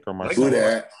Marcello, I think, or Marcello. Who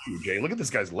that? Jay, look at this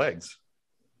guy's legs.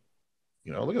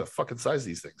 You know, look at the fucking size of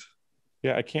these things.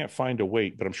 Yeah, I can't find a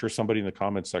weight, but I'm sure somebody in the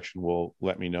comments section will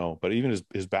let me know. But even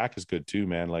his back is good too,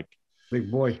 man. Like, big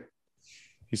boy.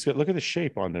 He's got. Look at the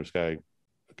shape on this guy.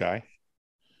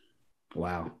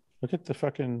 Wow. Look at the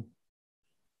fucking.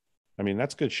 I mean,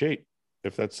 that's good shape.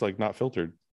 If that's like not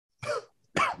filtered.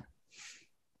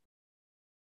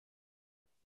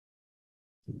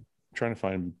 Trying to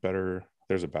find better.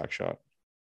 There's a back shot.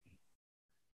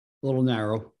 A little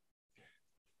narrow.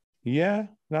 Yeah,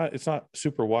 it's not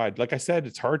super wide. Like I said,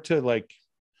 it's hard to like.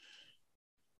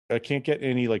 I can't get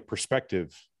any like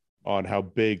perspective on how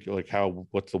big, like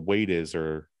what the weight is,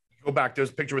 or go back. There's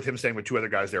a picture with him standing with two other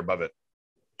guys there above it.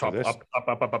 Top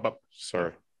up.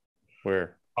 Sorry,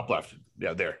 where? Up left.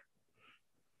 Yeah, there.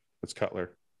 That's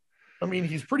Cutler. I mean,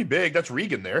 he's pretty big. That's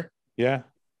Regan there. Yeah.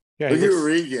 Look at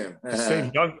Regan.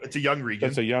 It's a young Regan.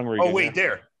 That's a young Regan. Oh, wait,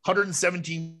 there.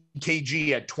 117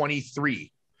 kg at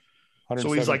 23.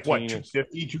 So he's like, what,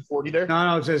 250, 240 there?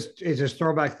 No, it's just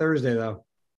Throwback Thursday, though.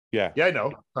 Yeah. Yeah, I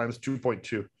know. Times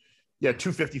 2.2. Yeah,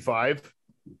 255.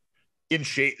 In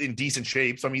shape, in decent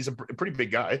shape. So, I mean, he's a pretty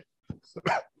big guy.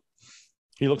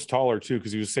 He looks taller, too,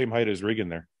 because he was the same height as Regan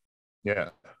there. Yeah.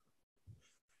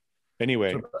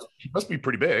 Anyway. So he must be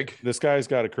pretty big. This guy's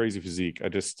got a crazy physique. I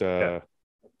just...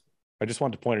 I just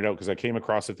wanted to point it out because I came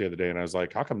across it the other day and I was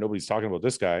like, how come nobody's talking about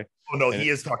this guy? Oh no, and he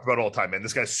is talked about all the time, man.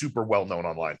 This guy's super well known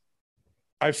online.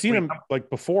 I've seen him like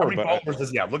before. How many but followers does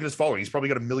he have? Look at his following. He's probably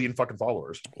got 1 million fucking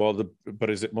followers. Well,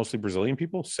 but is it mostly Brazilian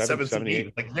people?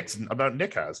 778. Like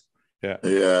Nick has. Yeah.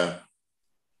 Yeah.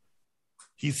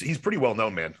 He's pretty well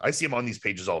known, man. I see him on these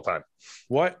pages all the time.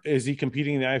 What is he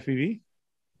competing in the IFBB?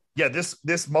 Yeah,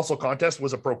 this muscle contest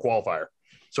was a pro qualifier,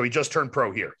 so he just turned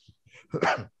pro here.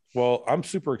 Well, I'm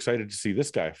super excited to see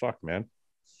this guy. Fuck, man.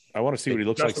 I want to see what he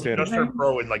looks like standing. Just turned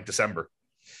pro in like December.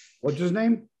 What's his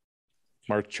name?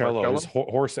 Marcello is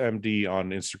Horse MD on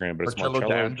Instagram, but it's Marcello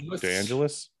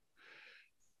DeAngelis.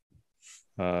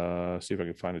 See if I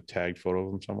can find a tagged photo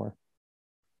of him somewhere.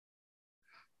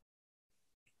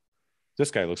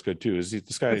 This guy looks good too. Is he?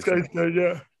 This guy's good,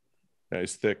 yeah. Yeah,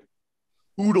 he's thick.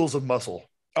 Oodles of muscle.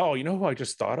 Oh, you know who I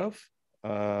just thought of?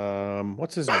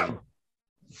 What's his name?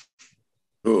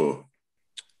 Who?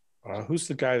 Who's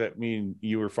the guy that me and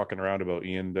you were fucking around about,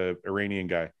 Ian, the Iranian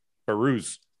guy?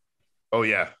 Baruz. Oh,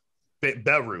 yeah.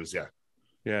 Belarus, yeah.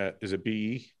 Yeah. Is it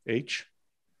B-E-H?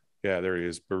 Yeah, there he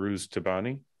is. Baruz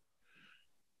Tabani.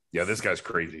 Yeah, this guy's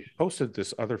crazy. Posted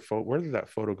this other photo. Where did that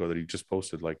photo go that he just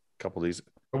posted like a couple of these?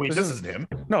 Oh, wait, this isn't him.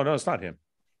 No, it's not him.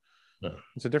 No.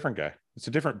 It's a different guy. It's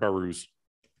a different Baruz.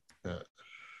 Yeah.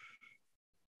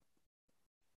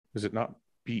 Is it not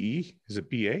B-E? Is it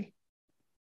B-A?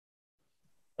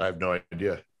 I have no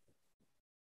idea.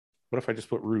 What if I just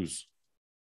put Ruse?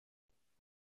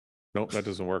 Nope, that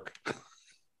doesn't work.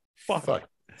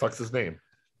 Fuck's his name.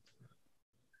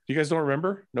 You guys don't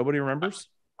remember? Nobody remembers?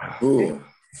 Ooh.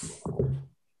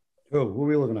 Who are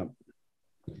we looking up?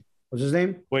 What's his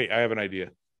name? Wait, I have an idea.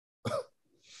 What's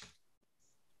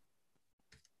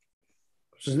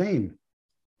his name?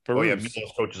 Baruz. Oh, yeah,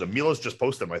 Milos coaches him. Milos just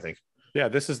posted him, I think. Yeah,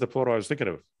 this is the photo I was thinking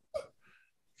of.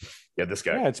 Yeah, this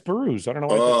guy. Yeah, it's Baruz. I don't know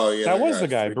why. Oh, yeah, that was the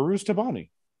guy, Baruz Tabani.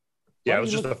 Yeah, it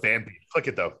was just a fan page. Click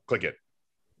it, though. Click it.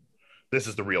 This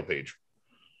is the real page.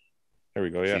 There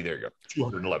we go. Yeah. See, there you go.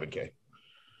 211K.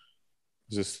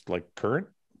 Is this like current?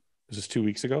 Is this 2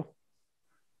 weeks ago?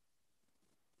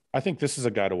 I think this is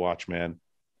a guy to watch, man.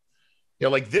 Yeah,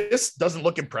 like this doesn't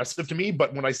look impressive to me,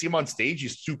 but when I see him on stage,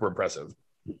 he's super impressive.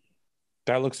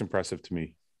 That looks impressive to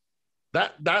me.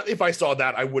 That if I saw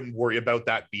that, I wouldn't worry about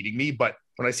that beating me. But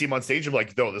when I see him on stage, I'm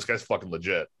like, no, this guy's fucking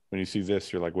legit. When you see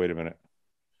this, you're like, wait a minute.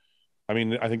 I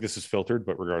mean, I think this is filtered,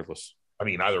 but regardless. I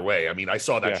mean, either way. I mean, I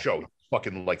saw that show,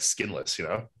 fucking like skinless, you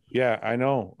know? Yeah, I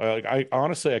know. I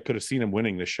honestly could have seen him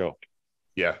winning this show.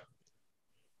 Yeah.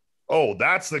 Oh,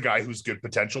 that's the guy who's good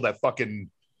potential. That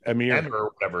fucking Amir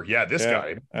or whatever. Yeah, this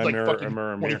guy. Like fucking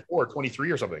Amir. 24,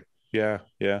 23 or something. Yeah.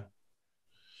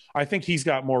 I think he's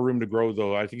got more room to grow,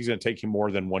 though. I think he's going to take him more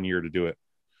than 1 year to do it.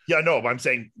 Yeah, no, but I'm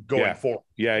saying going forward.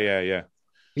 Yeah.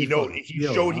 He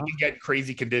showed he can get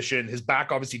crazy condition. His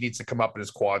back obviously needs to come up in his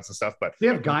quads and stuff. But do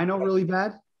you have gyno really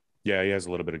bad? Yeah, he has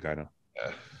a little bit of gyno.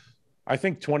 Yeah. I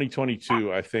think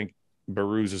 2022. I think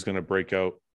Baruz is going to break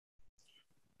out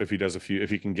if he does if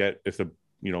he can get if the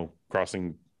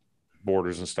crossing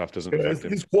borders and stuff doesn't affect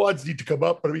him. His quads need to come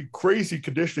up, but I mean crazy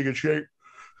conditioning and shape.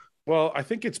 Well, I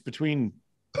think it's between.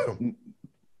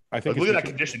 I think look at that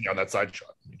conditioning on that side shot.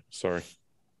 Sorry.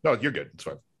 No, you're good. It's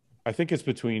fine. I think it's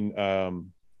between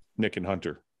Nick and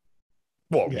Hunter.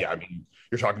 Well, yeah. I mean,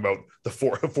 you're talking about the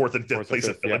fourth and fifth place.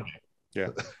 Yeah.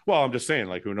 Well, I'm just saying,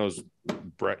 like, who knows?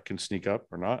 Brett can sneak up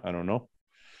or not. I don't know.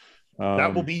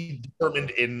 That will be determined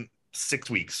in 6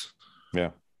 weeks. Yeah.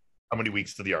 How many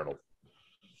weeks to the Arnold?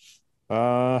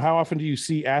 How often do you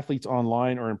see athletes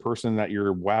online or in person that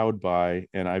you're wowed by?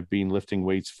 And I've been lifting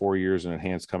weights 4 years and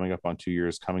enhanced coming up on 2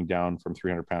 years, coming down from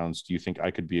 300 pounds. Do you think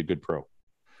I could be a good pro?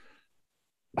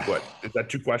 What is that?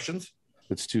 2 questions?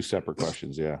 It's 2 separate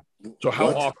questions. Yeah. So how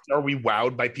often are we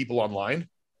wowed by people online?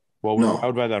 Well, we were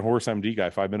wowed by that Horse MD guy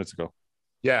 5 minutes ago.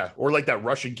 Yeah. Or like that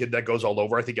Russian kid that goes all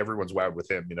over. I think everyone's wowed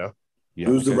with him, Yeah.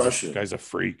 Who's the Russian? Guy's a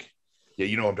freak. Yeah.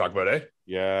 You know what I'm talking about, eh?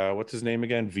 Yeah. What's his name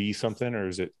again? V something, or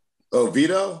is it? Oh,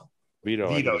 Vito?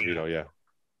 Vito, yeah.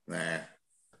 Nah.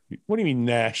 What do you mean,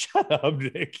 nah? Shut up,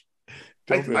 Nick.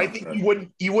 I think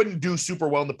he wouldn't do super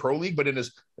well in the pro league, but in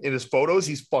his photos,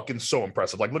 he's fucking so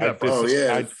impressive. Like, look at that. Oh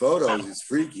yeah, photos is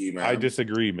freaky, man. I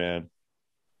disagree, man.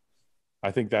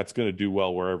 I think that's going to do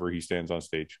well wherever he stands on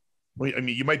stage. Well, I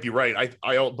mean, you might be right.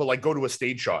 But like, go to a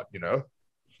stage shot, Yeah,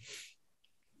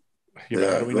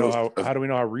 how do we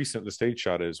know how recent the stage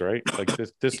shot is, right? Like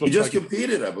this looks he just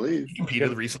competed, I believe. He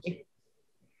competed recently.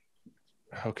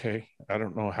 Okay, I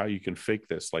don't know how you can fake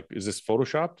this. Like, is this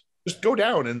photoshopped? Just go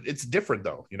down, and it's different,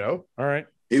 though. All right.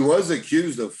 He was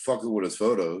accused of fucking with his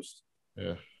photos.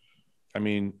 Yeah. I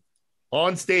mean,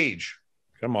 on stage.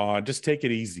 Come on, just take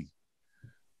it easy.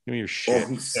 Give me your shit.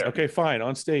 Okay, fine.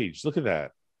 On stage. Look at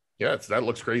that. Yeah, that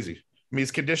looks crazy. I mean,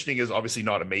 his conditioning is obviously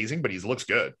not amazing, but he looks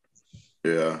good.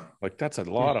 Yeah. Like, that's a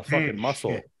lot of fucking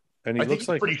muscle. And he looks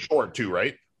like pretty short too,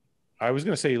 right? I was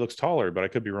going to say he looks taller, but I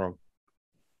could be wrong.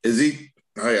 Is he?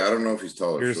 I don't know if he's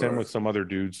taller. Here's him with some other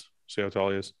dudes. See how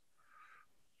tall he is?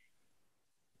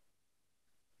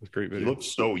 It's great video. He looks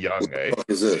so young, What the fuck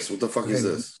is this? What the fuck is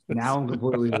this? Now I'm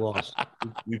completely lost.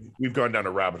 We've gone down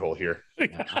a rabbit hole here.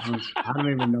 I don't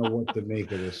even know what to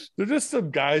make of this. They're just some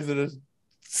guys in a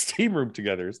steam room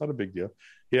together. It's not a big deal.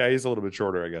 Yeah, he's a little bit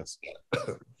shorter, I guess.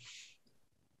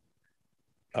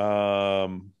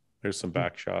 There's some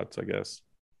back shots, I guess.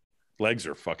 Legs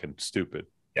are fucking stupid.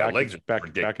 Yeah, back, legs are back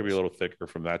ridiculous. could be a little thicker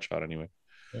from that shot anyway.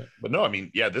 Yeah. But no, I mean,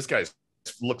 yeah, this guy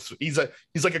looks he's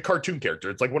like a cartoon character.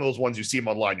 It's like one of those ones you see him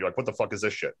online, you're like, what the fuck is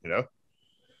this shit? You know?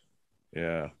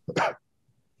 Yeah.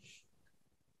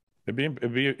 It'd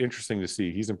be interesting to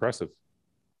see. He's impressive.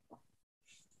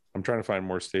 I'm trying to find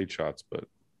more stage shots, but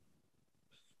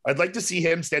I'd like to see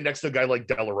him stand next to a guy like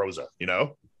De La Rosa, you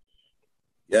know?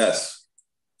 Yes.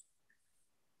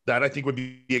 That I think would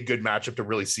be a good matchup to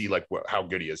really see like how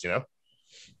good he is, you know?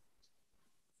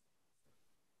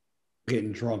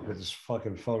 Getting drunk with his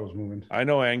fucking photos moving. I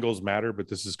know angles matter, but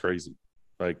this is crazy.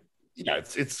 Like, yeah,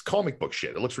 it's comic book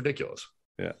shit. It looks ridiculous.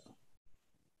 Yeah.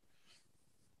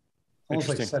 Almost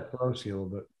like Seth Rosi a little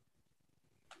bit.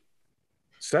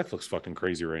 Seth looks fucking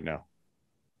crazy right now.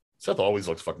 Seth always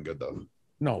looks fucking good though.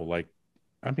 No, like,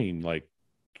 I mean, like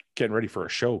getting ready for a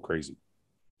show crazy.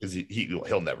 Is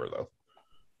he'll never though.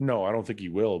 No, I don't think he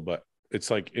will, but it's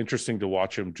like interesting to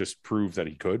watch him just prove that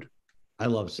he could. I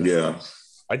love Seth. Yeah.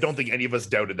 I don't think any of us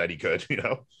doubted that he could, you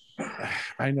know?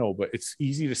 I know, but it's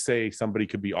easy to say somebody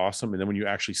could be awesome. And then when you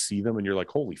actually see them and you're like,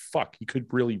 holy fuck, he could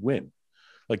really win.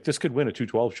 Like this could win a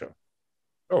 212 show.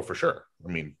 Oh, for sure. I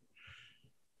mean,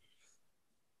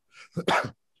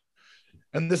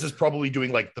 and this is probably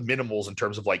doing like the minimals in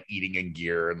terms of like eating and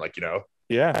gear and like, you know?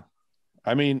 Yeah.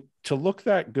 I mean, to look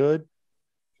that good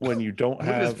when you don't look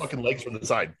have at his fucking legs from the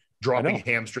side, dropping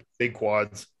hamstrings, big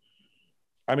quads.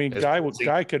 I mean,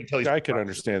 guy could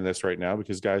understand this right now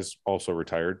because guy's also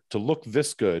retired. To look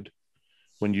this good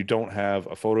when you don't have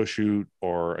a photo shoot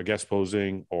or a guest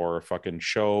posing or a fucking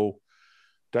show,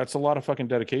 that's a lot of fucking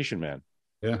dedication, man.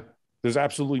 Yeah. There's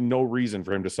absolutely no reason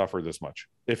for him to suffer this much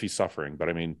if he's suffering. But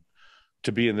I mean,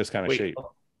 to be in this kind of shape.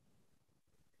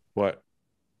 What?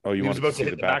 Oh, you want to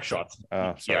hit the back shots?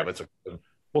 Sorry. Yeah, but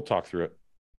we'll talk through it.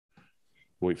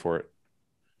 Wait for it.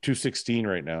 216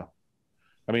 right now.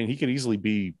 I mean, he could easily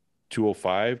be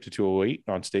 205 to 208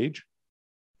 on stage.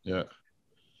 Yeah.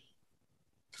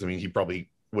 Because I mean, he probably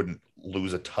wouldn't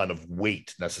lose a ton of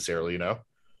weight necessarily, you know?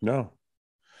 No,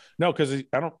 because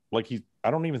I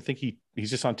don't even think he's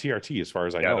just on TRT as far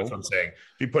as I know. That's what I'm saying.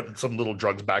 If you put some little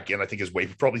drugs back in, I think his weight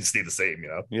would probably stay the same, you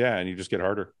know? Yeah, and you just get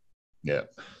harder. Yeah.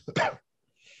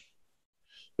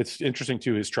 It's interesting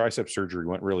too. His tricep surgery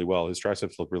went really well. His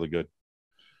triceps look really good.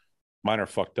 Mine are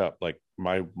fucked up. Like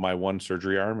my one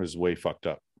surgery arm is way fucked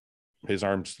up. His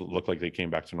arms look like they came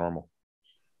back to normal.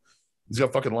 He's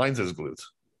got fucking lines in his glutes.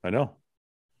 I know.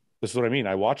 This is what I mean.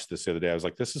 I watched this the other day. I was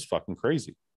like, this is fucking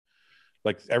crazy.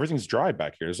 Like everything's dry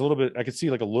back here. There's a little bit, I could see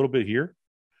like a little bit here.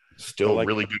 Still like,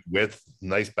 really good width,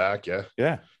 nice back, yeah.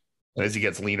 Yeah. And as he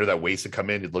gets leaner, that waist would come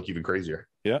in, it'd look even crazier.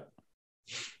 Yeah.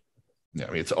 Yeah,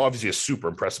 I mean, it's obviously a super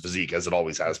impressive physique, as it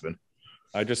always has been.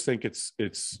 I just think it's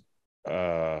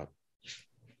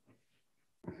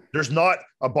there's not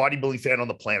a bodybuilding fan on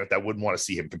the planet that wouldn't want to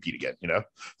see him compete again, you know?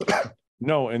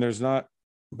 No, and there's not,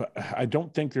 but I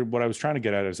don't think what I was trying to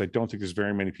get at is I don't think there's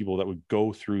very many people that would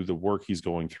go through the work he's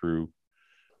going through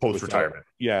post-retirement.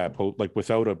 Yeah, like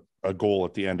without a goal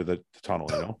at the end of the tunnel,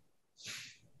 you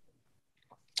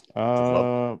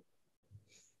know?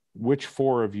 Which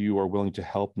four of you are willing to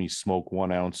help me smoke 1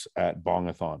 ounce at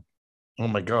Bongathon? Oh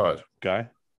my God. Guy?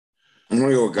 I'm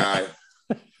going to go Guy.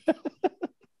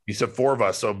 You said 4 of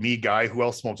us. So me, Guy, who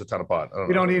else smokes a ton of pot?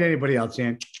 We don't need anybody else,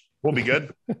 Ian. We'll be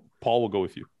good. Paul will go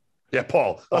with you. Yeah,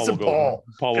 Paul. Listen, Paul.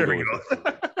 Paul will go with you.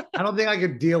 I don't think I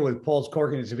could deal with Paul's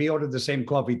corkiness. If he ordered the same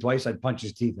coffee twice, I'd punch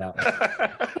his teeth out.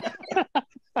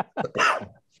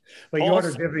 But you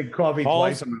ordered different coffee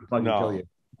twice, I'm going to fucking kill you.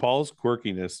 Paul's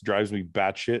quirkiness drives me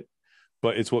batshit,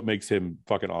 but it's what makes him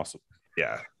fucking awesome.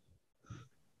 Yeah.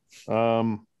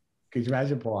 Can you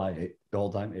imagine Paul the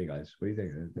whole time? Hey guys, what do you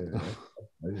think?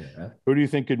 Who do you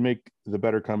think could make the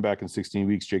better comeback in 16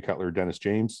 weeks? Jay Cutler or Dennis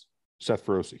James? Seth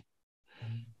Ferosi.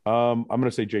 I'm going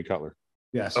to say Jay Cutler.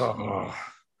 Yes.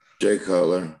 Jay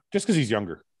Cutler. Just because he's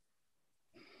younger.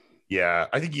 Yeah,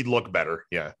 I think he'd look better.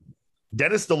 Yeah.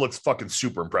 Dennis still looks fucking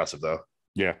super impressive, though.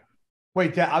 Yeah.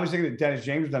 Wait, I was thinking of Dennis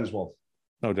James, Dennis Wolf.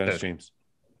 No, Dennis James.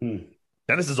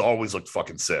 Dennis has always looked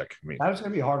fucking sick. I mean, that was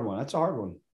gonna be a hard one. That's a hard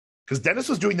one. Because Dennis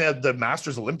was doing the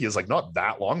Masters Olympias like not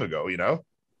that long ago, you know?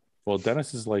 Well,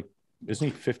 Dennis is like, isn't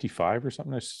he 55 or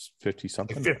something? 50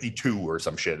 something? Like 52 or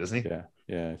some shit, isn't he?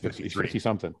 Yeah, 50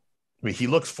 something. I mean, he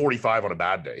looks 45 on a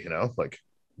bad day, you know? Like,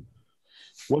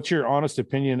 what's your honest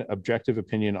opinion, objective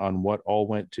opinion on what all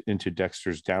went into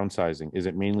Dexter's downsizing? Is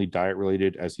it mainly diet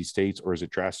related, as he states, or is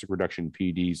it drastic reduction in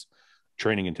PEDs,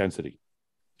 training intensity?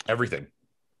 Everything.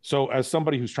 So as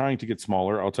somebody who's trying to get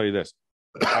smaller, I'll tell you this.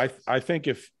 I think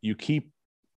if you keep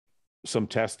some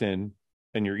test in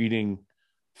and you're eating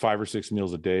 5 or 6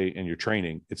 meals a day and you're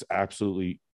training, it's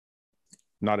absolutely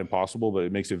not impossible, but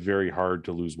it makes it very hard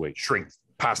to lose weight. Shrink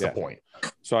past the point.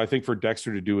 So I think for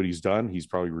Dexter to do what he's done, he's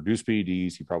probably reduced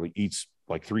PEDs. He probably eats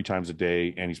like 3 times a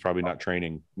day, and he's probably not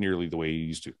training nearly the way he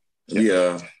used to.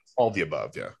 Yeah. All the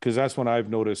above. Yeah. Because that's when I've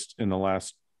noticed in the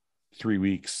last 3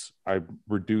 weeks, I've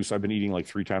been eating like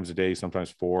 3 times a day,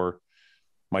 sometimes 4.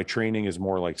 My training is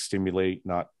more like stimulate,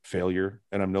 not failure.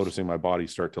 And I'm noticing my body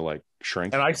start to like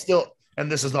shrink. And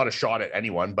this is not a shot at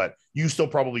anyone, but you still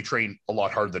probably train a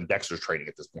lot harder than Dexter's training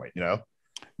at this point, you know?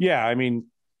 Yeah. I mean,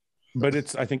 but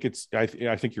I think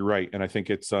you're right. And I think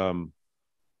it's, how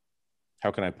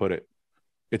can I put it?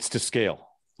 It's to scale.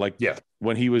 Like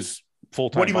when he was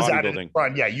full-time when he was at bodybuilding. it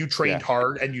front, you trained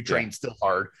hard and you trained still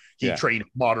hard. He trained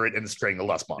moderate and is training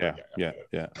less moderate. Yeah.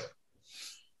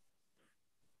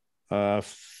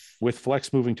 With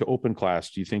Flex moving to open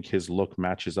class, do you think his look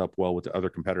matches up well with the other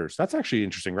competitors? That's actually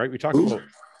interesting, right? We talked about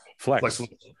Flex.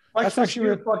 Flex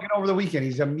actually fucking over the weekend.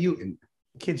 He's a mutant.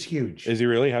 Kid's huge. Is he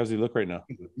really? How does he look right now?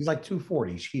 He's like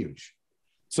 240. He's huge.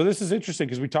 So this is interesting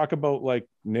because we talk about like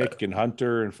Nick and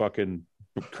Hunter and fucking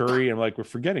Curry, and like we're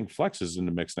forgetting Flex is in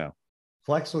the mix now.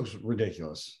 Flex looks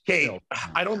ridiculous. Okay,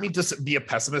 I don't mean to be a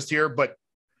pessimist here, but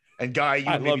Guy,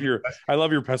 I love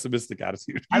your pessimistic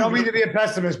attitude. I don't mean to be a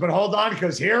pessimist, but hold on,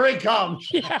 because here it comes.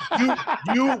 You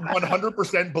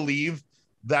 100% believe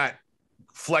that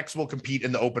Flex will compete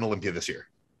in the Open Olympia this year?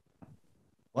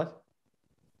 What?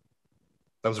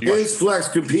 That was a Is Flex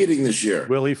competing this year?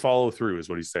 Will he follow through? Is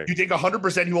what he's saying. You think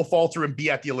 100% he will fall through and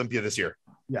be at the Olympia this year?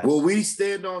 Yes. Will we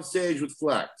stand on stage with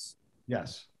Flex?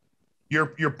 Yes.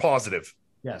 You're positive.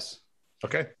 Yes.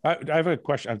 Okay. I have a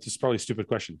question. This is probably a stupid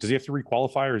question. Does he have to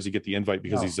requalify, or does he get the invite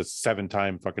because he's a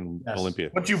 7-time fucking Olympia?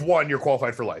 Once you've won, you're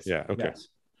qualified for life. Yeah. Okay. Yes.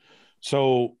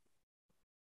 So,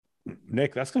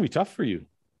 Nick, that's going to be tough for you.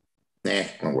 Nah,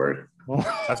 don't worry.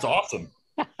 That's awesome.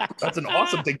 That's an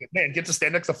awesome thing. Man, get to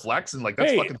stand next to Flex and like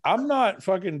that's fucking. I'm not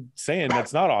fucking saying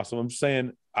that's not awesome. I'm just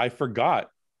saying I forgot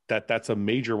that that's a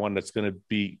major one that's going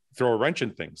to throw a wrench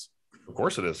in things. Of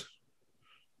course it is.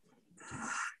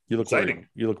 You look exciting. Worried.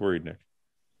 You look worried, Nick.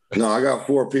 No, I got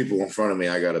 4 people in front of me.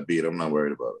 I got to beat. I'm not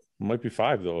worried about it. It might be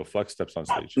 5 though if Flex steps on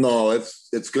stage. No,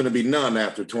 it's going to be none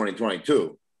after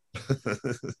 2022.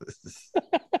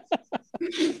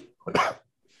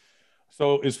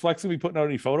 So is Flex going to be putting out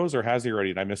any photos, or has he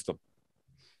already? And I missed him.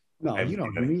 No, you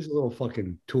don't. He's a little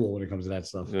fucking tool when it comes to that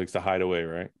stuff. He likes to hide away,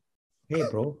 right? Hey,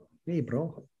 bro.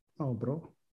 Oh, bro.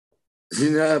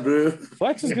 Yeah, bro.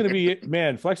 Flex is going to be,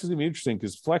 man, Flex is going to be interesting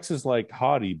because Flex is like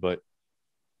haughty, but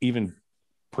even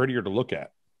prettier to look at.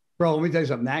 Bro, let me tell you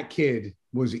something. That kid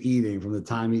was eating from the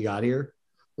time he got here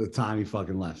to the time he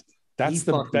fucking left.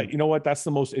 You know what? That's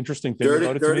the most interesting thing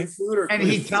about it to me. And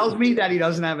he tells me that he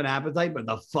doesn't have an appetite, but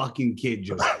the fucking kid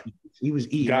just, he was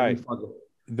eating. Guy,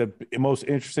 the most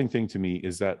interesting thing to me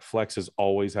is that Flex has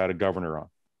always had a governor on.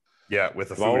 Yeah, with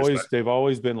the they've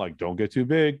always been like, don't get too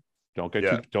big.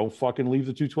 Don't fucking leave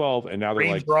the 212. And now they're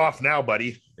like, we're off now,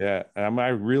 buddy. Yeah. And I'm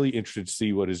really interested to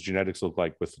see what his genetics look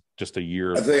like with just a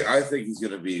year. I think he's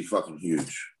going to be fucking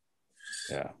huge.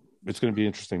 Yeah. It's going to be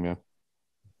interesting, man.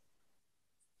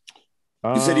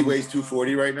 You said he weighs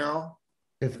 240 right now?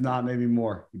 If not, maybe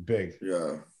more. Big.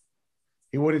 Yeah.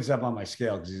 He wouldn't step on my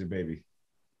scale because he's a baby.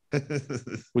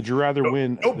 Would you rather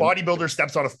win? No bodybuilder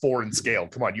steps on a 4 in scale.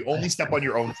 Come on. You only step on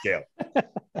your own scale.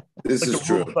 This is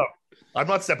true. I'm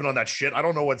not stepping on that shit. I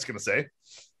don't know what it's going to say.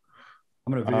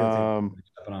 I'm going to videotape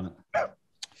stepping on it.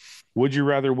 Would you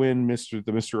rather win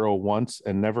Mr. O once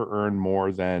and never earn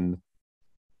more than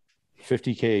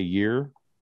 $50K a year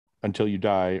until you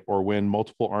die, or win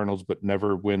multiple Arnolds but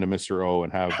never win a Mr. O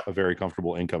and have a very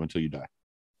comfortable income until you die?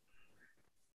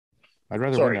 I'd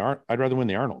rather win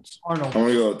the Arnolds. Arnold. I'm going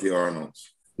to go with the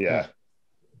Arnolds. Yeah.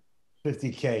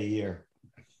 $50K a year.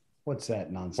 What's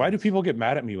that nonsense? Why do people get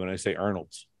mad at me when I say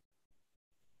Arnolds?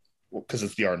 Well, because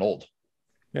it's the Arnold.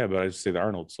 Yeah, but I just say the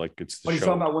Arnolds like it's the what are you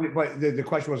show. talking about? But the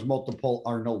question was multiple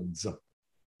Arnolds.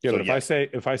 Yeah, so but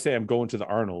if I say I'm going to the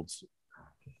Arnolds,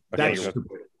 That's Okay,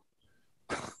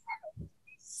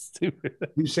 stupid.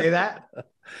 You say that?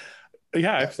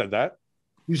 Yeah, I've said that.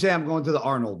 You say I'm going to the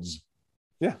Arnold's.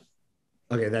 Yeah.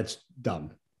 Okay, that's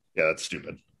dumb. Yeah, that's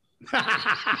stupid. I'm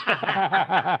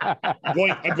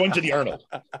going to the Arnold.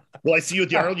 Will I see you at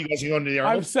the Arnold? You guys are going to the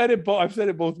Arnold? I've said it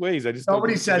both ways. I just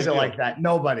Nobody says it like that.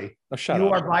 Nobody. Oh, shut you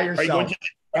up. are by yourself.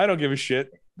 I don't give a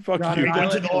shit. Fuck You're you.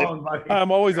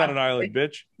 I'm always on an island,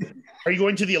 bitch. Are you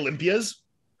going to the Olympias?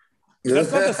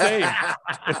 That's not the same.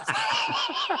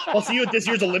 I'll see you at this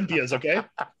year's Olympias, okay?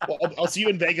 Well, I'll see you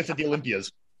in Vegas at the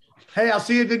Olympias. Hey, I'll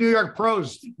see you at the New York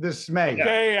Pros this May.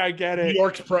 Okay, I get it. New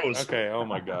York's Pros. Okay, oh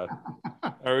my God.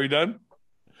 Are we done?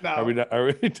 No. Are we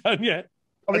done yet?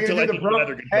 Are we gonna do the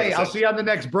bro? Hey, I'll see you on the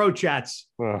next bro chats.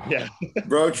 Yeah.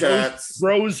 Bro chats.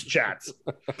 Bros chats.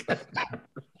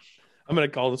 I'm gonna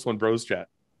call this one Bros Chat.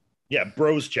 Yeah,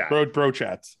 bros chat. Bro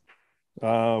chats.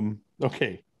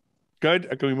 Okay.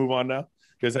 Good. Can we move on now?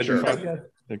 Because I Sure. Okay.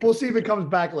 We'll see if it comes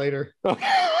back later.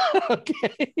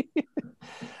 Okay.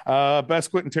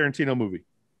 Best Quentin Tarantino movie.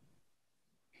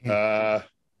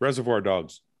 Reservoir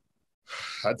Dogs.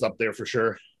 That's up there for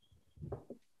sure.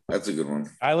 That's a good one.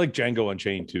 I like Django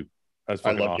Unchained too. That's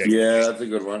fucking awesome. Yeah, that's a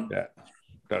good one. Yeah.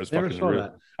 That was Never fucking saw real.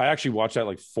 that. I actually watched that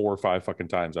like 4 or 5 fucking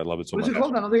times. I love it so What's much. it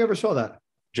called? I don't think I ever saw that.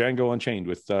 Django Unchained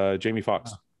with Jamie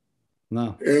Foxx.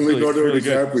 No. And Leonardo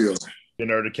DiCaprio.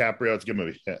 Leonardo DiCaprio. It's a good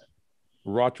movie. Yeah.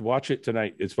 Watch it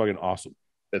tonight. It's fucking awesome.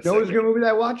 It's You know what was a good movie that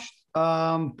I watched?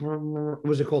 What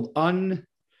was it called?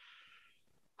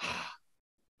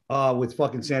 With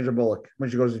fucking Sandra Bullock when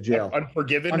she goes to jail.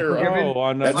 Unforgiven,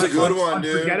 That's a good one,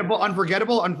 dude.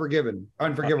 Unforgettable, Unforgivable.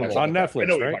 On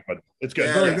Netflix, right? It's good.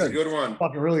 Yeah, Really that's good. a good one.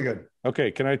 Fucking really good.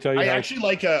 Okay, can I tell you? I actually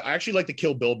like the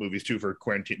Kill Bill movies too for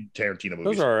Quentin Tarantino movies.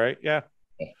 Those are all right. Yeah.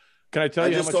 Can I tell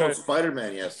you I how just much saw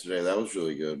Spider-Man yesterday. That was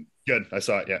really good. Good. I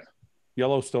saw it. Yeah.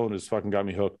 Yellowstone has fucking got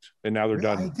me hooked, and now they're I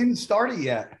done. didn't start it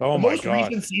yet. Oh The my most God!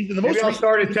 recent season. The Maybe most I'll recent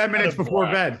start at season 10 minutes kind of before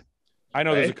black. bed. I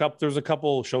know Hey? there's a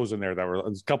couple shows in there that were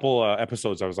there's a couple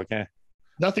episodes. I was like, eh.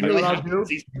 Nothing You know really what I'll happened do? this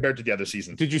season compared to the other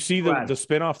seasons. Did you see the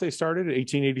spinoff they started in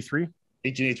 1883?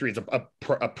 1883 is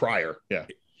a prior. Yeah.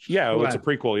 Yeah, Go it's a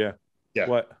prequel. Yeah. Yeah.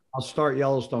 What? I'll start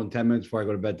Yellowstone 10 minutes before I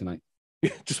go to bed tonight.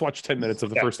 Just watch 10 minutes of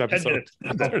the Yeah, first 10 episode. minutes.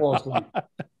 I'll fall asleep.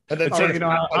 And then I'll let you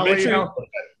know. I'll let you know.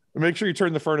 Make sure you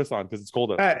turn the furnace on because it's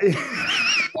cold out.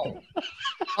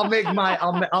 I'll make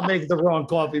the wrong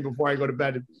coffee before I go to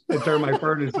bed and turn my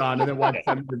furnace on and then watch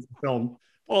 10 minutes of film.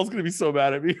 Paul's gonna be so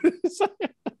mad at me.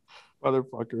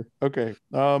 Motherfucker. Okay.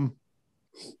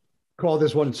 Call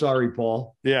this one sorry,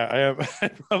 Paul. Yeah, I am. I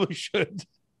probably should.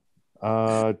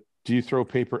 Do you throw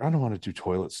paper? I don't want to do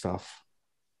toilet stuff.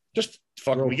 Just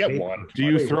fucking, we get paper. one. Do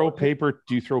you throw paper?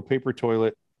 Do you throw paper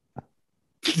toilet?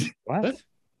 What?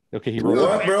 Okay, he wrote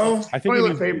What, it. bro? I think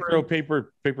Toilet he paper. throw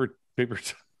paper.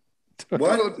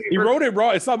 What? He wrote it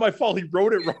wrong. It's not my fault. He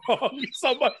wrote it wrong. It's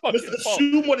not my fucking Just fault.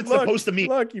 assume what it's Look, supposed to mean.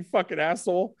 Look, you fucking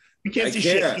asshole. We can't I see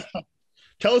can't. shit.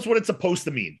 Tell us what it's supposed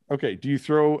to mean. Okay, do you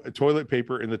throw toilet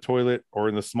paper in the toilet or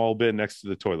in the small bin next to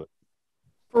the toilet?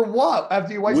 For what?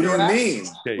 After you wipe What do your you ass? mean?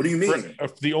 Okay, What do you mean?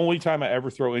 The only time I ever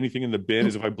throw anything in the bin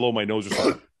is if I blow my nose or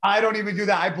something. I don't even do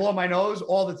that. I blow my nose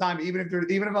all the time, even if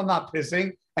I'm not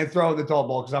pissing, and throw it in the toilet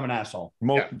bowl because I'm an asshole.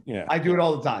 Yeah. I do it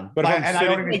all the time, But if I'm I don't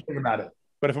sitting- even think about it.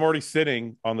 But if I'm already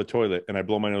sitting on the toilet and I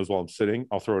blow my nose while I'm sitting,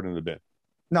 I'll throw it in the bin.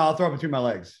 No, I'll throw it between my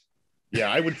legs.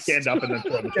 Yeah, I would stand up and then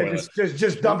throw it in the Yeah, toilet.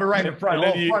 just dump it right in front.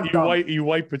 And then front dump. you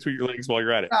wipe between your legs while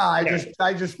you're at it. Nah,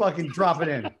 I just fucking drop it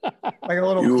in like a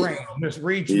little You- crane. Just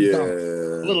reach and Yeah. dump.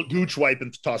 A little gooch wipe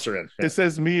and toss her in. It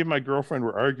says me and my girlfriend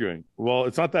were arguing. Well,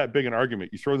 it's not that big an argument.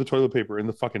 You throw the toilet paper in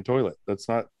the fucking toilet. That's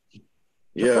not.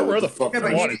 Yeah. Where what the fuck? Yeah,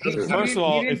 but Water, he doesn't- First of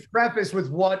all, didn't preface with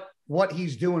what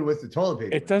he's doing with the toilet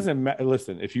paper. It doesn't matter.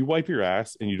 Listen, if you wipe your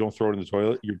ass and you don't throw it in the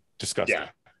toilet, you're disgusting. Yeah.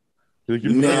 Like,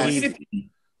 you're Nasty.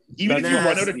 Even if you run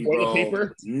out of Nasty, toilet bro.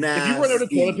 paper, if Nasty. you run out of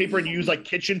toilet paper and you use like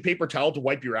kitchen paper towel to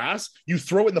wipe your ass, you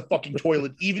throw it in the fucking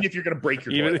toilet, even if you're gonna break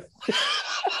your Even, toilet.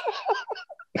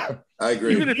 I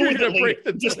agree. even if you're going to break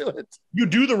the Just- toilet. You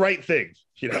do the right thing,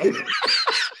 you know.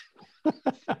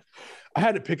 I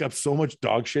had to pick up so much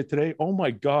dog shit today. Oh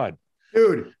my God.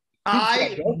 Dude,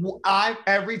 my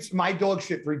dog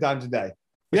shit 3 times a day.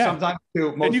 Yeah. Sometimes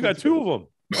 2. And you got 2 of them.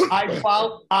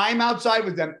 I'm outside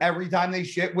with them every time they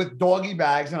shit with doggy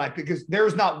bags, and because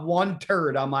there's not one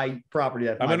turd on my property.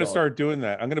 I'm going to start doing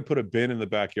that. I'm going to put a bin in the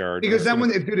backyard. Because then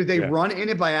if they Yeah. run in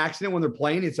it by accident when they're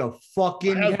playing, it's a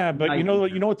fucking Yeah, but you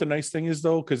nightmare. know what the nice thing is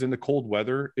though, because in the cold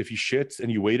weather, if he shits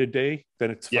and you wait a day, then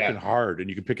it's fucking hard, and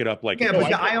you can pick it up like Yeah,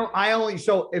 but I only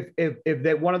if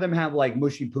they, one of them have like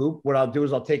mushy poop, what I'll do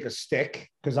is I'll take a stick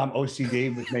because I'm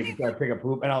OCD with making sure I pick up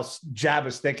poop, and I'll jab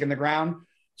a stick in the ground.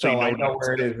 So I know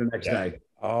where it is the next day.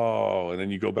 Oh, and then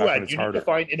you go back when it's harder. Need to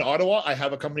find in Ottawa. I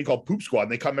have a company called Poop Squad,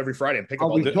 and they come every Friday and pick up.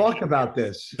 Oh, we talked about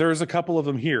this. There's a couple of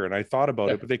them here, and I thought about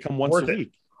it, but they come once a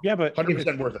week. Yeah, but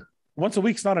 100% worth it. Once a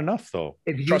week's not enough, though.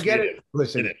 If you get it,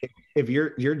 listen. If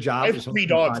your job, I have 3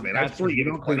 dogs, man. I have 3. You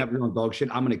don't clean up your own dog shit.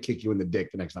 I'm gonna kick you in the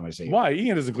dick the next time I see you. Why?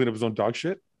 Ian doesn't clean up his own dog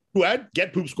shit. Fouad,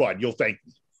 get Poop Squad. You'll thank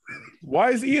me.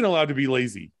 Why is Ian allowed to be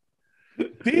lazy?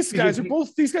 These guys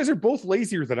are both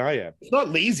lazier than I am. It's not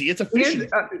lazy. It's efficient.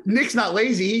 Nick's not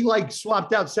lazy. He like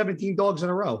swapped out 17 dogs in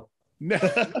a row.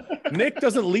 Nick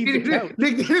doesn't leave the couch.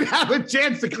 Nick didn't have a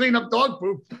chance to clean up dog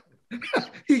poop.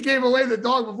 He gave away the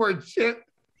dog before it shit.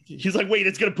 He's like, wait,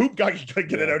 it's gonna poop. Gotta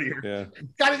get it out of here. Yeah,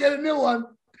 gotta get a new one.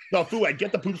 No, Fouad,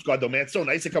 get the Poop Squad though, man. It's so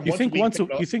nice to come once a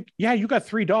week. You think, yeah, you got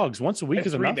 3 dogs. Once a week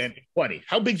is enough. Man, 20.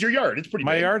 How big's your yard? It's pretty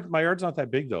big. My yard's not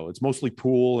that big though. It's mostly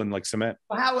pool and like cement.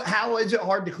 How is it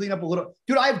hard to clean up a little?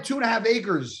 Dude, I have 2.5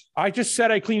 acres. I just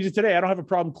said I cleaned it today. I don't have a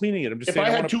problem cleaning it. I'm just if saying. I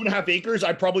had 2.5 acres,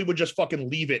 I probably would just fucking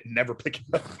leave it and never pick it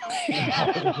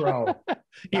up. Bro.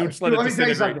 You would just let it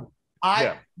disintegrate.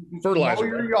 Fertilizer.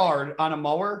 Mow your yard on a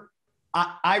mower.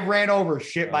 I ran over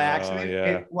shit by accident. Yeah.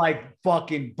 It like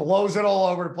fucking blows it all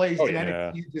over the place. Oh, and then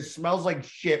it just smells like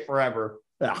shit forever.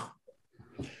 Ugh.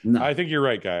 No. I think you're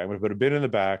right, guy. I'm going to put a bin in the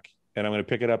back and I'm going to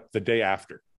pick it up the day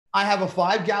after. I have a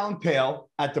 5-gallon pail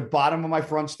at the bottom of my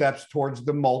front steps towards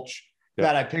the mulch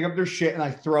that I pick up their shit and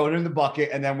I throw it in the bucket.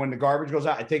 And then when the garbage goes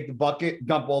out, I take the bucket,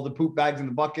 dump all the poop bags in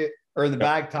the bucket or in the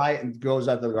bag, tie it, and it goes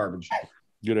out to the garbage.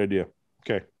 Good idea.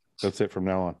 Okay. That's it from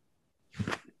now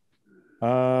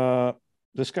on.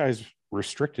 This guy's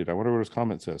restricted. I wonder what his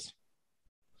comment says.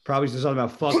 Probably says something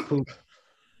about fuck poop.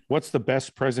 What's the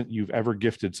best present you've ever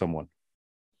gifted someone?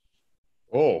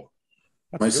 Oh,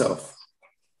 myself.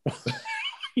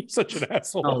 You're such an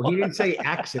asshole. No, he didn't say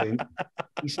accident.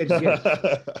 He said gift.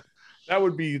 That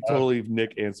would be totally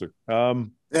Nick answer. I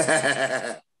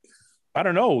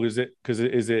don't know. Is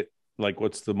it like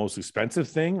what's the most expensive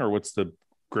thing or what's the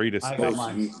greatest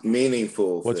most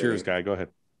meaningful what's thing. yours, guy? Go ahead.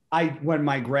 When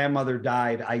my grandmother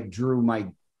died, I drew my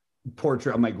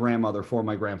portrait of my grandmother for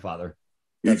my grandfather.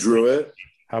 You drew it?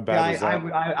 How bad was that?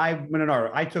 I went in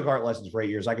art. I took art lessons for 8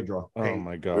 years. I could draw. Oh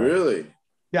my god! Really?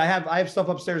 Yeah, I have stuff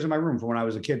upstairs in my room from when I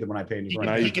was a kid. When I painted.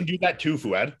 You can do that too,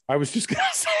 Fouad. I was just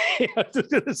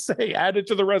gonna say, add it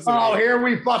to the resume. Oh, here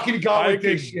we fucking go. I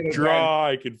can draw.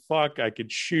 I can fuck. I can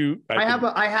shoot. I have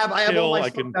all my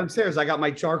stuff downstairs. I got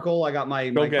my charcoal. I got my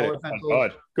color pencil.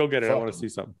 Go get it. I want to see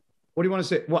something. What do you want to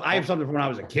say? Well, I have something from when I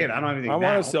was a kid. I don't have anything. I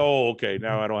want to say. Oh, okay.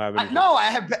 Now I don't have anything. No, I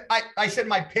have. I said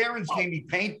my parents gave me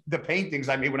the paintings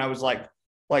I made when I was like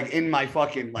in my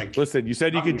fucking like. Listen, you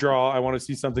said you could draw. I want to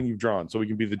see something you've drawn so we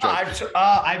can be the judge.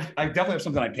 I definitely have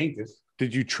something I painted.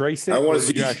 Did you trace it? I want to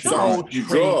see something you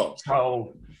draw.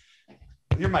 Oh,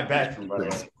 you're my best friend, by the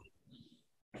way.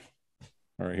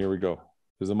 All right, here we go.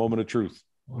 There's a moment of truth.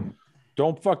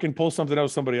 Don't fucking pull something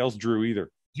out somebody else drew either.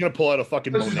 You're gonna pull out a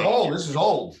fucking. This is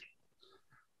old.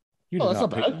 You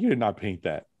did not paint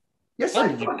that. Yes,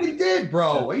 I fucking did,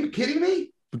 bro. Are you kidding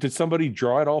me? But did somebody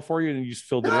draw it all for you and you just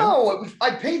filled it in? No,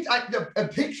 I paint a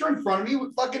picture in front of me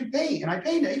with fucking paint, and I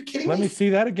painted. Are you kidding me? Let me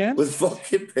see that again. With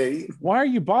fucking paint. Why are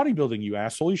you bodybuilding, you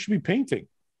asshole? You should be painting.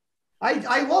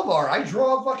 I love art. I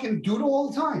draw a fucking doodle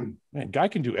all the time. Man, guy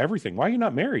can do everything. Why are you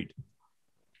not married?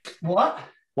 What?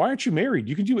 Why aren't you married?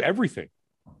 You can do everything.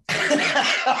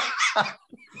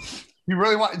 You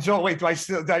really want? So wait, do I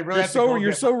really?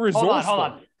 You're so resourceful. Hold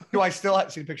on. Do I still have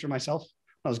to see a picture of myself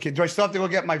when I was a kid? Do I still have to go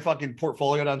get my fucking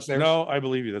portfolio downstairs? No, I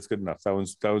believe you. That's good enough. That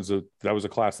was a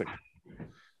classic.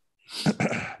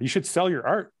 You should sell your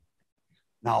art.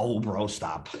 No, bro,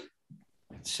 stop.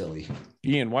 It's silly.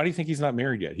 Ian, why do you think he's not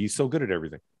married yet? He's so good at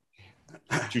everything.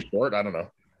 Too short? I don't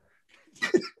know.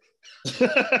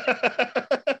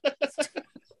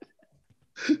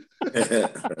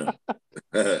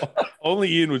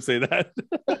 Only Ian would say that.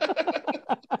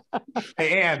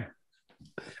 Hey, Ann.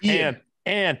 Hey,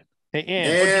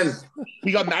 Ann.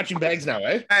 We got matching bags now,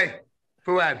 eh? Hey,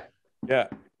 Fouad. Yeah.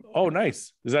 Oh,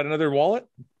 nice. Is that another wallet?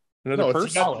 Another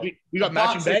purse? We got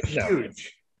matching bags now.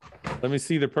 Huge. Let me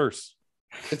see the purse.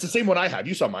 It's the same one I have.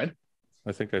 You saw mine.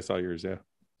 I think I saw yours, yeah.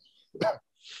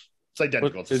 It's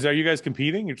identical. Are you guys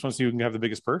competing? You just want to see who can have the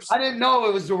biggest purse? I didn't know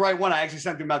it was the right one. I actually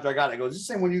sent him after I got it. I go, is this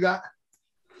the same one you got?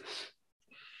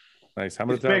 Nice. How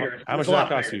much did that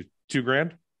cost you?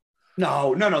 $2,000?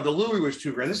 No. The Louis was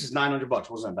 $2,000. This is $900.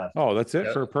 Wasn't that bad? Oh, that's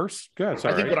it for a purse? Good.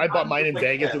 I think when I bought mine in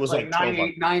Vegas, it was like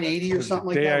 $980 or something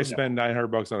like that. The day I spend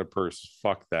 $900 on a purse.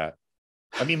 Fuck that.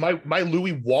 I mean, my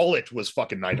Louis wallet was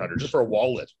fucking $900 just for a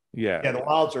wallet. Yeah, the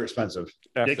wallets are expensive.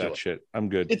 F that shit. I'm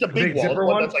good. It's a big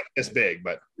wallet. That's like this big,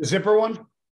 but the zipper one.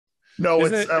 No,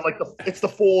 Isn't it's it- like it's the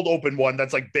fold open one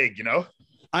that's like big, you know?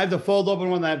 I have the fold open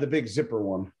one. I have the big zipper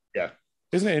one.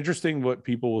 Isn't it interesting what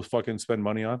people will fucking spend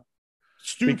money on?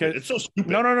 Stupid. Because- It's so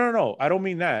stupid. No. I don't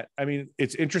mean that. I mean,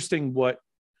 it's interesting what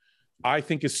I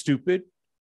think is stupid,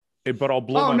 but I'll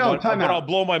blow I'll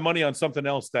blow my money on something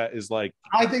else that is like.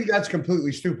 I think that's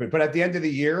completely stupid. But at the end of the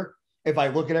year, if I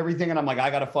look at everything and I'm like, I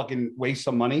gotta fucking waste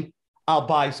some money, I'll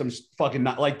buy some fucking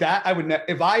not like that. I would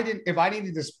if I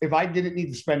didn't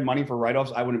need to spend money for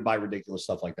write-offs, I wouldn't buy ridiculous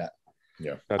stuff like that.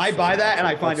 Yeah, I buy that and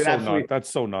I find it absolutely. That's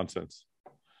so nonsense.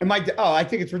 I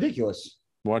think it's ridiculous.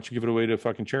 Why don't you give it away to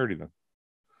fucking charity then?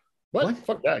 What?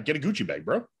 Fuck that. Get a Gucci bag,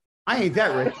 bro. I ain't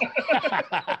that rich.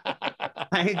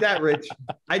 I ain't that rich.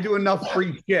 I do enough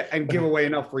free shit and give away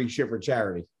enough free shit for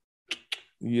charity.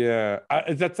 Yeah,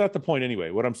 that's not the point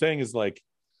anyway. What I'm saying is like,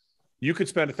 you could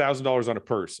spend $1,000 on a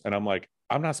purse, and I'm like,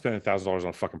 I'm not spending $1,000 on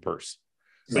a fucking purse.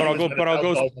 But I'll go spend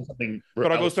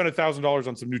 $1,000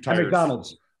 on some new tires.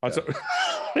 McDonald's.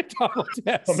 McDonald's.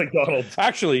 Yes. McDonald's.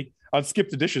 Actually, on Skip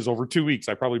the Dishes over 2 weeks,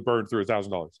 I probably burned through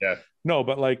 $1,000. Yeah. No,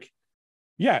 but like,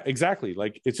 yeah, exactly.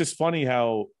 Like, it's just funny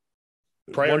how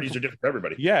priorities are different for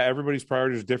everybody. Yeah, everybody's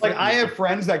priorities are different. Like, I have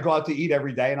friends that go out to eat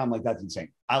every day, and I'm like, that's insane.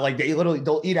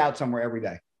 They'll eat out somewhere every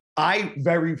day. I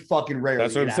very fucking rarely.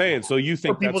 That's what I'm saying. So you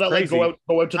think people that's that crazy. like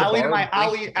go out to the bar.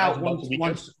 I'll eat out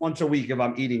once a week if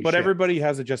I'm eating. But shit. everybody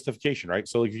has a justification, right?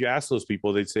 So if you ask those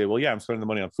people, they'd say, well, yeah, I'm spending the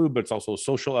money on food, but it's also a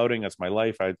social outing. That's my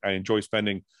life. I enjoy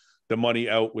spending the money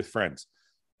out with friends.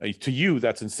 To you,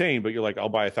 that's insane, but you're like, I'll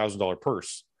buy $1,000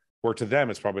 purse. Or to them,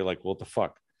 it's probably like, well, what the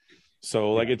fuck?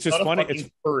 So like, it's just funny. It's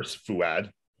purse, Fouad.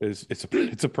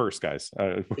 It's a purse, guys.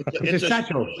 It's a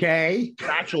satchel, okay?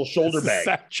 Satchel shoulder bag.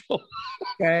 Satchel.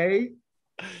 Okay.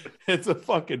 It's a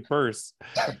fucking purse.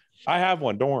 I have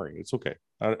one. Don't worry. It's okay.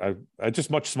 I just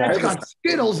much smaller. It's got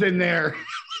Skittles in there.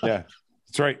 Yeah,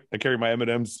 that's right. I carry my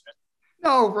M&Ms.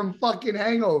 No, from fucking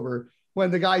Hangover. When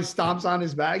the guy stomps on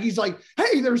his bag, he's like,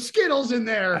 hey, there's Skittles in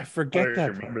there. I forget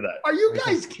that. Remember that. Are you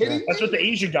guys kidding me? That's what the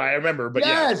Asian guy I remember. But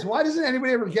yes. Why doesn't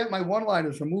anybody ever get my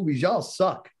one-liners from movies? Y'all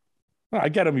suck. I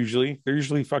get them usually. They're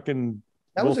usually fucking.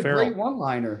 That was a great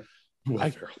one-liner.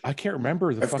 I can't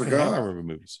remember the fucking Hangover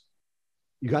movies.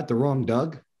 You got the wrong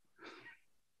Doug.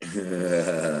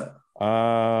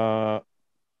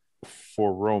 For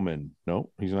Roman, no,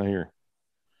 he's not here.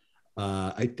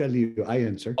 I tell you, I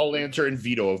answer. I'll answer in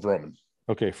veto of Roman.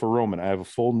 Okay, for Roman, I have a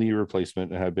full knee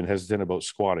replacement and have been hesitant about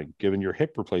squatting. Given your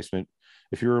hip replacement,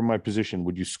 if you were in my position,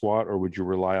 would you squat or would you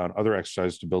rely on other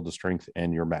exercises to build the strength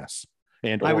and your mass?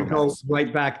 And I would go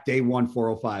right back day 1,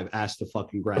 405. Ask the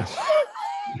fucking grass.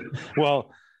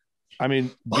 Well, I mean,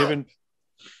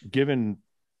 given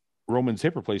Roman's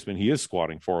hip replacement, he is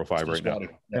squatting 405 right now.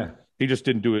 Yeah, he just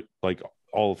didn't do it like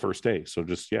all the first day. So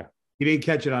just he didn't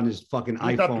catch it on his fucking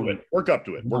iPhone. Work up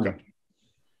to it.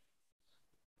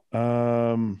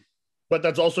 But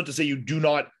that's also to say you do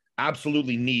not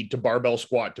absolutely need to barbell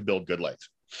squat to build good legs.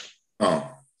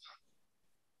 Oh.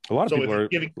 A lot of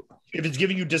people if it's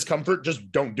giving you discomfort,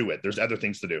 just don't do it. There's other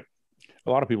things to do.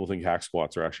 A lot of people think hack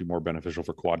squats are actually more beneficial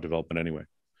for quad development anyway.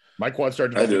 My quads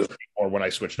started developing more when I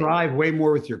switched over. Drive way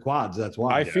more with your quads. That's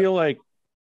why. I feel like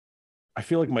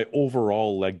my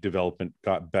overall leg development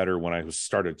got better when I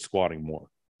started squatting more.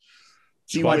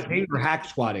 Squatting or hack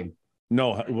squatting?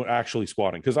 No, actually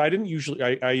squatting, because I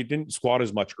didn't squat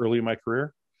as much early in my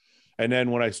career, and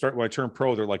then when I turned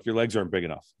pro, they're like, your legs aren't big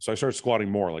enough, so I started squatting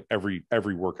more, like every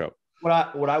workout.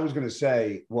 What I was going to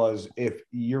say was, if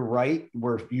you're right,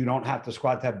 where you don't have to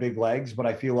squat to have big legs, but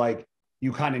I feel like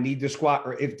you kind of need to squat,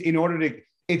 or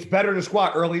it's better to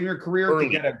squat early in your career to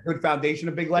get a good foundation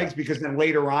of big legs, because then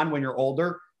later on, when you're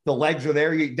older, the legs are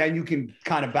there. Then you can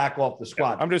kind of back off the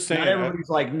squat. I'm just saying, not everybody's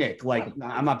like Nick. Like,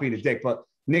 I'm not being a dick, but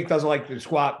Nick doesn't like to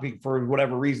squat for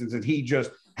whatever reasons, and he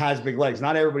just has big legs.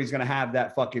 Not everybody's going to have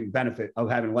that fucking benefit of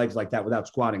having legs like that without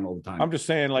squatting all the time. I'm just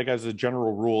saying, like, as a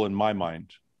general rule in my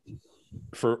mind,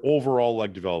 for overall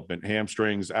leg development,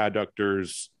 hamstrings,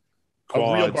 adductors,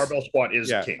 quads, a real barbell squat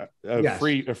is king.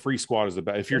 A free squat is the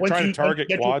best. If you're trying to target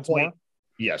quads more.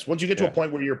 Yes. Once you get to a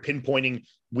point where you're pinpointing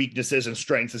weaknesses and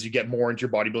strengths as you get more into your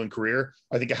bodybuilding career,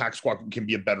 I think a hack squat can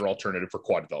be a better alternative for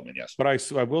quad development. Yes. But I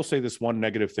will say this one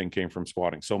negative thing came from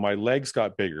squatting. So my legs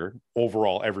got bigger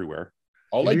overall everywhere.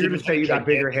 All I did was say you got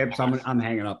bigger hips. I'm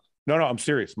hanging up. No, I'm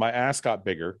serious. My ass got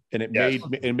bigger, and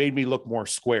it made me look more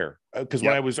square. Because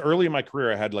when I was early in my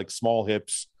career, I had like small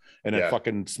hips and a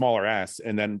fucking smaller ass.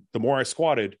 And then the more I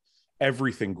squatted,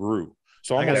 everything grew.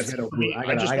 So I got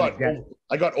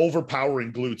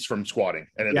overpowering glutes from squatting.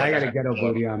 And I got a ghetto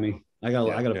booty on me. I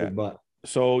got a big butt.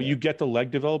 So you get the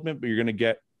leg development, but you're going to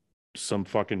get some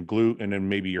fucking glute, and then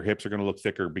maybe your hips are going to look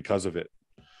thicker because of it.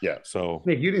 Yeah. So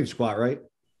Nick, you didn't squat, right?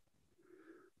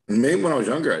 Maybe when I was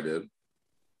younger, I did.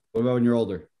 What about when you're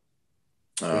older?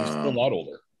 He's still a lot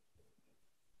older.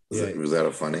 Was that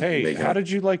a funny? Hey, how did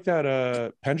you like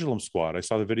that pendulum squat? I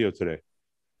saw the video today.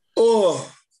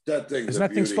 Oh, that thing! Isn't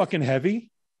that thing's fucking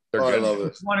heavy? They're I good. love it.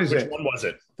 Which one is Which it? one was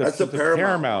it? That's the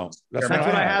Paramount. That's That's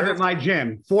what I have at my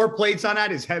gym. 4 plates on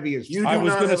that is heavy as You fuck. do I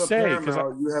was not gonna have a say, 'cause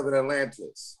Paramount, you have an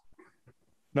Atlantis.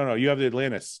 No, you have the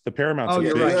Atlantis. The Paramount's Oh, a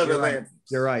you're big- right. You have You're right. Atlantis.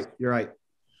 You're right. You're right.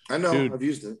 I know. Dude. I've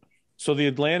used it. So the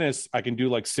Atlantis, I can do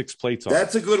like 6 plates on.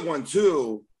 That's a good one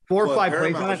too. 4 or but 5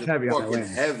 plates on Paramount that's is heavy on fucking that.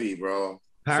 heavy, bro.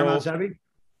 Paramount's heavy?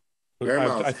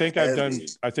 Paramount's I think I've done. heavy.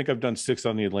 I think I've done 6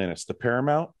 on the Atlantis. The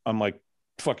Paramount, I'm like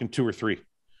fucking 2 or 3,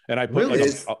 and I put Really?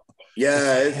 like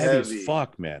Yeah, it's heavy heavy. as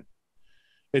fuck, man.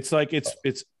 It's like it's the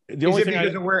Is only it thing.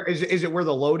 because of where is it where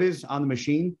the load is on the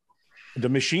machine? The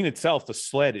machine itself, the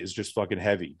sled is just fucking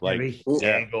heavy. Like Heavy? Ooh.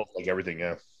 The angle, like everything,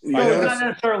 yeah. You No, know, it's not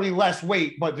necessarily less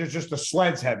weight, but there's just the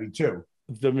sled's heavy too.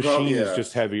 the machine yeah. is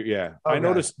just heavy. Yeah, Okay. I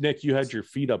noticed, Nick, you had your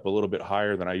feet up a little bit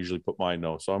higher than I usually put mine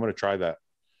though, so I'm gonna try that.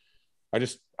 I don't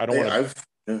hey, want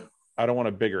I've I don't want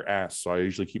a bigger ass, so I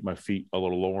usually keep my feet a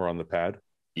little lower on the pad.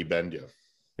 You bend you.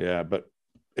 Yeah, but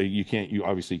you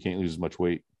obviously can't lose as much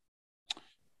weight.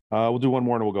 We'll do one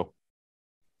more and we'll go.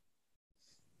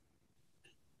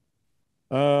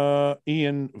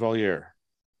 Iain Valliere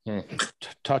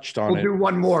touched on We'll it. do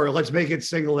one more. Let's make it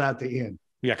singled out to Ian.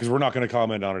 Yeah, because we're not going to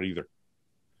comment on it either.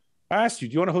 I asked you,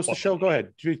 do you want to host the show? Go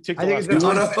ahead. Take the I think last it's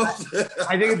one. an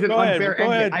I think it's an Go ahead, unfair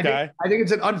go ending. ahead, guy. I think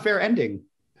it's an unfair ending.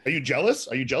 Are you jealous?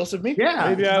 Are you jealous of me? Yeah.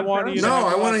 Maybe I want you no, to.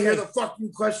 I want to hear the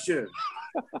fucking question.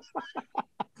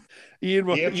 The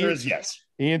answer is yes.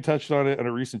 Ian touched on it in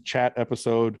a recent chat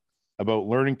episode about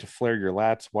learning to flare your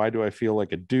lats. Why do I feel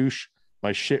like a douche?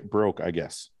 My shit broke, I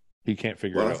guess. He can't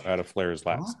figure out how to flare his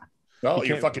lats. Well, You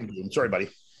you're can't- fucking doomed. Sorry, buddy.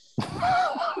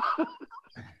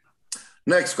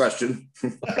 Next question.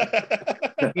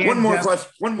 Ian One more just-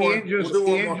 question. One more. Ian just, We'll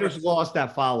do one Ian more. just lost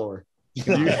that follower.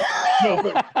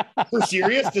 No, for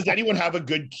serious, does anyone have a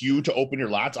good cue to open your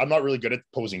lats? I'm not really good at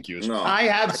posing cues. No, I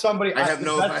have somebody. I have the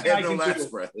no best thing can lat do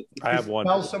spread. I have is one.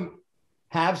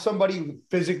 have somebody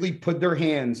physically put their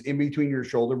hands in between your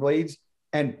shoulder blades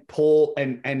and pull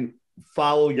and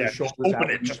follow your Yeah, just shoulders. open out it.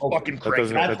 when you Just open. fucking That crank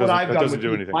doesn't- it. That's what I've that done doesn't with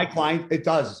do anything. my client. It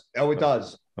does. Oh, it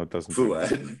does. No, it doesn't.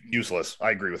 Fouad. Useless.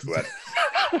 I agree with Fouad.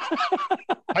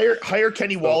 Hire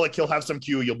Kenny Wallach. He'll have some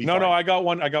cue. You'll be No, fine. no, I got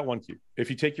one cue. If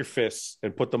you take your fists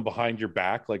and put them behind your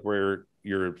back, like where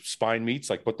your spine meets,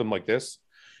 like put them like this.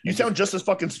 You sound just as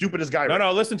fucking stupid as Guy. No, right?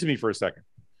 no, listen to me for a second.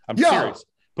 I'm Yo! serious.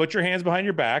 Put your hands behind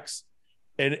your backs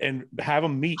and have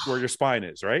them meet where your spine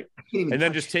is, right? And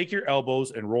then just take your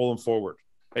elbows and roll them forward.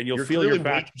 And you'll You're feel clearly your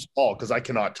back. way too small because I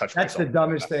cannot touch That's the myself.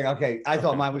 dumbest thing. Okay, I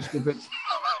thought mine was stupid.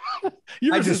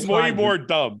 You're I just just way find more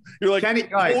dumb. You're like, Kenny, all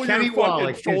right, pull Kenny your fucking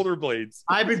Wallach. shoulder blades.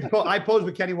 I posed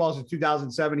with Kenny Wallace in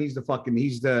 2007. He's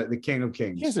the king of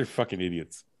kings. You guys are fucking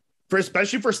idiots.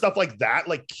 Especially for stuff like that,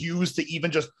 like cues to even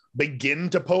just begin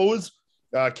to pose.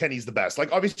 Kenny's the best.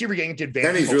 Like obviously, we're getting into advanced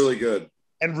Kenny's poses really good.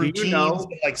 and Do you routines, know-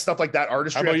 and, like stuff like that.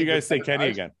 Artistry. How about I you think guys say is Kenny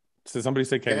better. again? So somebody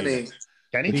say Kenny. Kenny. again.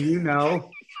 Kenny. Do you know?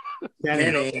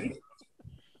 Kenny.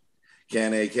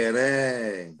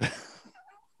 Kenny.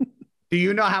 Do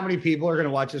you know how many people are going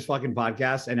to watch this fucking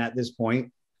podcast and at this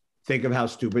point think of how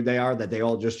stupid they are that they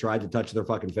all just tried to touch their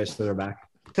fucking fist to their back?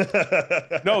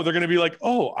 No, they're gonna be like,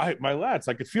 oh, my lats,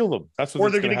 I could feel them. That's what.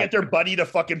 Or they're gonna get their buddy to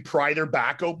fucking pry their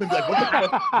back open. Be like, what the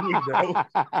fuck are you doing,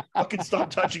 bro? Fucking stop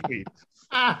touching me.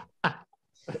 All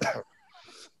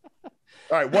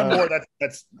right, one more.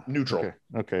 That's neutral.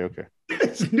 Okay.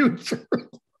 It's neutral.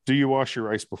 Do you wash your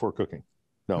rice before cooking?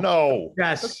 No.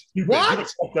 Yes. Who What? the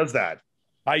fuck does that?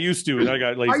 I used to, and I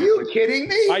got lazy. Are you kidding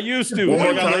me? I used to, One and I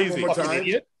more got time, lazy. one more Fucking time.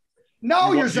 idiot.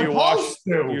 No, you're Do you wash- supposed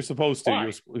to. You're supposed to. Why?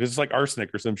 Because it's like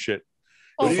arsenic or some shit.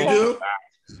 What do you do?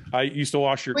 I used to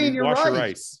wash your Clean your your rice.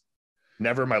 rice.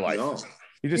 Never in my life. No.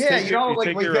 You just Yeah, take you your, know, you like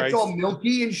take when your it gets rice. all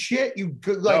milky and shit, you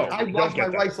could like No, I you wash don't get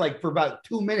my that. rice like for about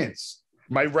 2 minutes.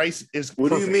 My rice is. What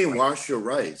do you perfect. mean wash your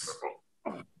rice?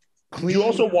 You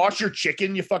also wash your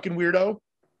chicken, you fucking weirdo.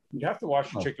 You have to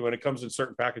wash your chicken when it comes in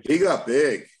certain He packages. got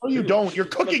big. No, you don't. You're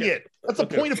cooking Look at- it. That's the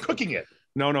look at- point of cooking it.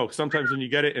 No. Sometimes when you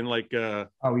get it in like,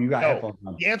 Oh, you got No. headphones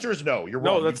on. The answer is no. You're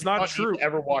No, wrong. that's You do not need true. to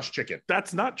ever wash chicken.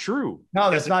 that's not true. No,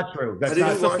 that's not true. That's How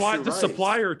do you not. wash your The rice?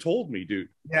 supplier told me, dude.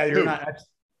 Yeah, you're Dude. not. That's,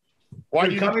 Why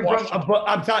do you need coming to wash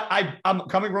from I'm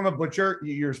coming from a butcher.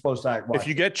 You're supposed to act. If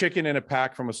you get chicken in a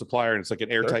pack from a supplier and it's like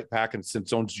an airtight pack and it's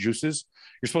its own juices,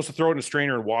 you're supposed to throw it in a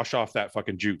strainer and wash off that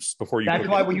fucking juice before you. That's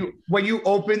cook why it. when you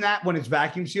open that when it's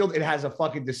vacuum sealed, it has a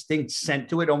fucking distinct scent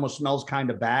to it. Almost smells kind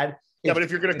of bad. Yeah, but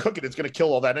if you're going to cook it, it's going to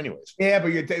kill all that anyways. Yeah,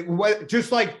 but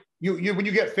just like you when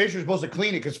you get fish, you're supposed to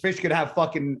clean it because fish could have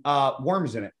fucking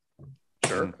worms in it.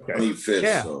 Sure. I eat fish.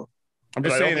 Yeah. So. I'm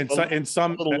just saying in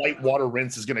some little light water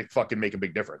rinse is going to fucking make a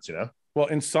big difference, you know? Well,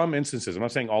 in some instances, I'm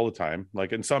not saying all the time.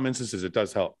 Like in some instances, it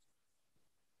does help.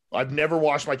 I've never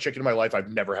washed my chicken in my life.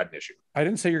 I've never had an issue. I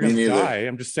didn't say you're going to die.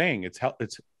 I'm just saying it's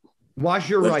wash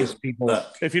your rice, people.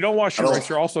 If you don't wash your rice,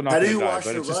 you're also not going to die,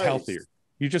 but it's just healthier.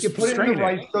 You just put it in the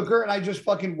rice cooker, and I just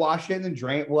fucking wash it and then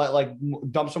drain. Like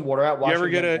dump some water out. You ever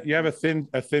you have a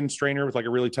thin strainer with like a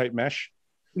really tight mesh?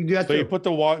 You do that so too. You put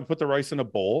the rice in a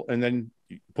bowl, and then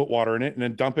you put water in it, and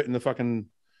then dump it in the fucking.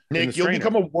 Nick, you'll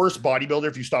become a worse bodybuilder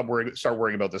if you start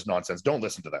worrying about this nonsense. Don't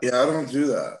listen to that. Yeah, I don't do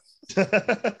that.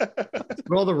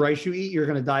 For all the rice you eat, you're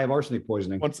going to die of arsenic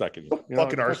poisoning. 1 second.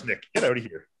 Fucking arsenic. Get out of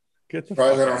here.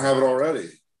 Probably I don't have it already.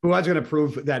 Fuad's going to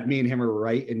prove that me and him are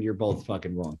right, and you're both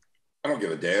fucking wrong. I don't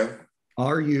give a damn.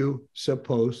 Are you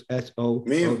supposed?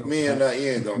 Me and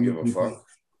Ian don't give a fuck.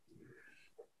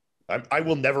 I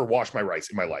will never wash my rice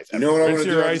in my life. You know what I'm going to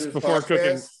do? Your rice before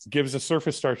cooking gives the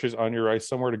surface starches on your rice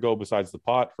somewhere to go besides the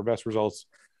pot for best results.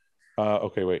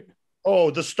 Okay, wait.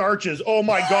 Oh, the starches. Oh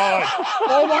my God.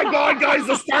 Oh my God, guys,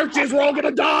 the starches. We're all going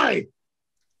to die.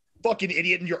 Fucking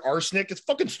idiot and your arsenic. It's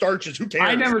fucking starches. Who cares?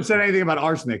 I never said anything about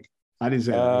arsenic. I didn't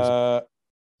say that.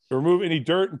 Remove any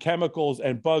dirt and chemicals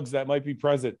and bugs that might be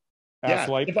present. Yeah.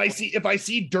 If I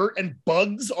see dirt and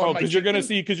bugs on my because you're gonna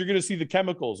see the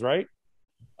chemicals, right?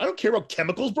 I don't care about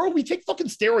chemicals, bro. We take fucking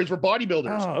steroids. We're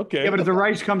bodybuilders. Oh, okay. Yeah, but if the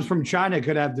rice comes from China, it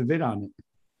could have the vid on it.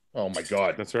 Oh my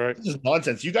God, that's right. This is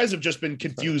nonsense. You guys have just been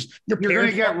confused. You're going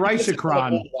to get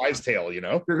Ricicron. Wise tale, you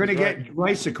know. You're going to get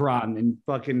Ricicron and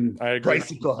fucking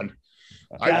Ricicron.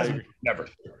 I never.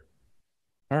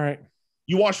 All right.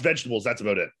 You wash vegetables. That's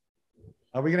about it.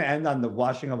 Are we going to end on the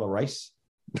washing of a rice?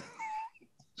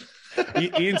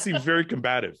 Ian seems very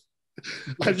combative.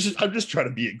 I'm just trying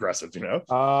to be aggressive, you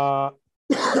know.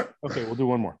 Okay, we'll do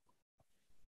one more.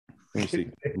 Let me see.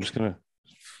 I'm just gonna.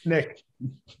 Nick,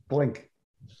 blink.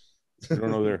 I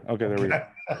don't know there. Okay, there we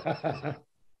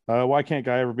go. Why can't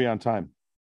Guy ever be on time?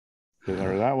 Okay,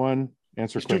 there, that one.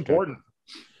 Answer He's quick. Too important.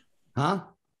 Huh?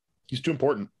 He's too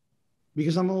important.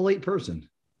 Because I'm a late person.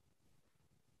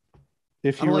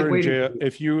 If you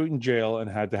were in jail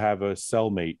and had to have a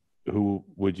cellmate, who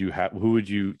would you have? Who would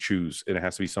you choose? And it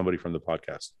has to be somebody from the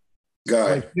podcast.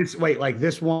 Guy. Like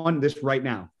this one, this right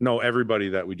now. No, everybody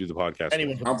that we do the podcast.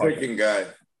 Anyone I'm picking Guy.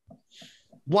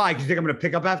 Why? Because you think I'm going to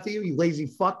pick up after you, you lazy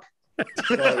fuck? You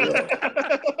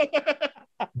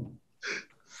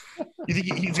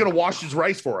think he's going to wash his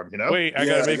rice for him? You know. Wait, I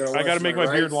gotta make my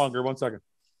beard longer. 1 second.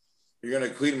 You're going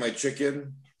to clean my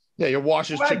chicken. Yeah, you wash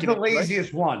his chicken. The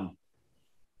laziest one.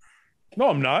 No,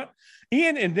 I'm not.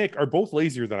 Ian and Nick are both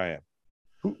lazier than I am.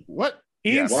 What?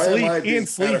 Ian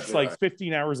sleeps like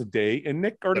 15 hours a day, and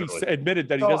Nick already admitted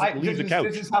that he doesn't leave the couch.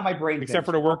 This is how my brain except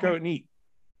for to work out and eat.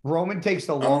 Roman takes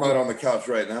the long. I'm not on the couch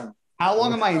right now. How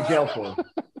long am I in jail for?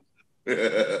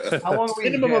 How long are we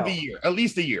minimum of a year, at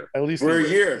least a year. At least we're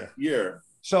a year.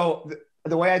 So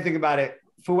the way I think about it,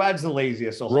 Fouad's the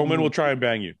laziest. So Roman will try and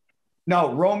bang you.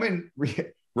 No, Roman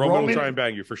will try and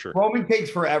bang you for sure. Roman takes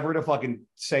forever to fucking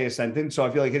say a sentence, so I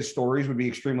feel like his stories would be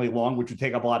extremely long, which would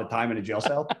take up a lot of time in a jail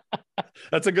cell.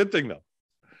 That's a good thing, though.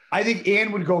 I think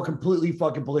Ian would go completely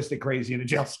fucking ballistic crazy in a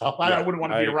jail cell. I wouldn't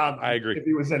want to be around him. I agree if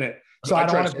he was in it. So I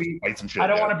don't want to be. I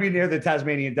don't want to be near the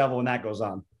Tasmanian devil when that goes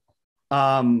on.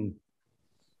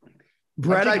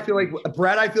 Brett, I feel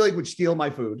like would steal my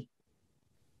food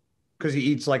because he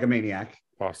eats like a maniac.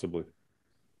 Possibly.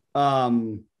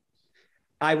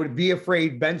 I would be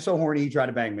afraid Ben's so horny he'd try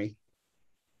to bang me.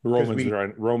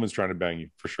 Roman's trying to bang you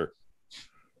for sure.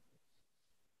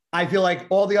 I feel like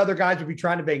all the other guys would be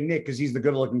trying to bang Nick because he's the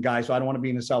good-looking guy, so I don't want to be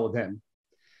in a cell with him.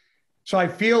 So I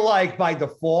feel like by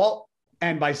default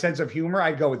and by sense of humor,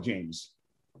 I'd go with James.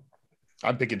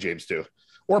 I'm picking James too,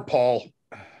 or Paul.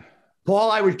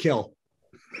 Paul, I would kill.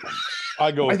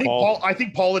 I go with Paul. I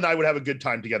think Paul and I would have a good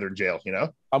time together in jail. You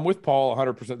know, I'm with Paul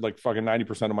 100%, like fucking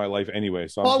 90% of my life anyway.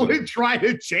 So Paul would try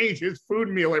to change his food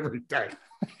meal every day.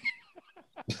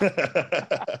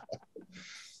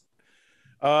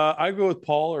 I go with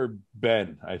Paul or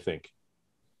Ben. I think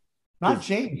not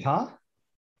James, huh?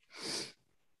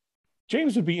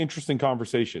 James would be interesting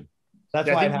conversation. That's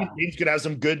why I think James could have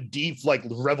some good, deep, like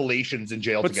revelations in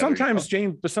jail. But together,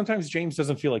 sometimes James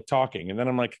doesn't feel like talking, and then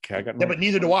I'm like, okay, I got. Yeah, but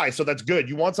neither do I. So that's good.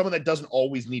 You want someone that doesn't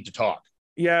always need to talk.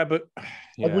 Yeah, but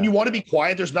like when you want to be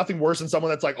quiet, there's nothing worse than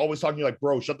someone that's like always talking. You're like,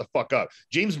 bro, shut the fuck up.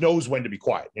 James knows when to be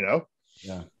quiet. You know.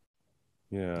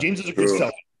 Yeah. James is a good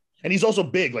seller. And he's also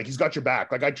big. Like he's got your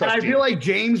back. Like I trust. And I feel like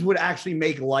James would actually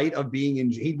make light of being in.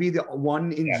 He'd be the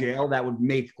one in jail that would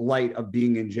make light of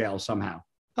being in jail somehow.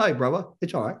 Hi, brother.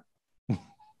 It's all right.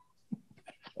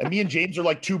 And me and James are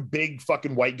like two big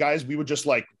fucking white guys. We would just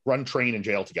like run train in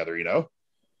jail together, you know?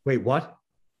 Wait, what?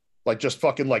 Like just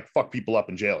fucking like fuck people up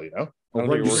in jail, you know?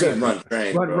 You said run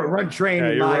train. Run train.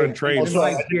 Yeah, you're running train. Also,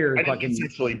 I didn't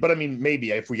essentially, but I mean,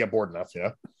 maybe if we get bored enough, you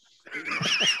know?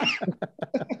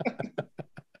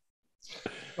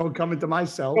 Don't come into my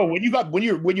cell. Oh,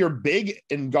 when you're big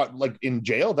and got like in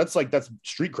jail, that's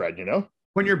street cred, you know?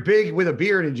 When you're big with a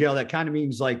beard in jail, that kind of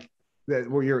means like that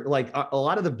where you're like a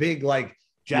lot of the big like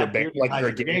Jack beard like guys, you're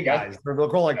are gay guys. They're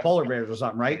called like polar bears or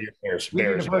something, right?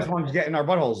 We're the first ones getting our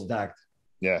buttholes attacked.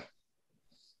 Yeah.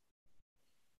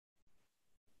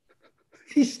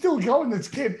 He's still going, this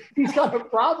kid. He's got a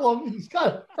problem. He's got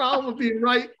a problem being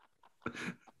right.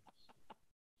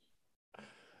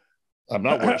 I'm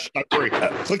not worried. Should I worry?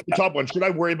 Click the top one. Should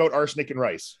I worry about arsenic and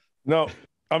rice? No,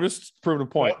 I'm just proving a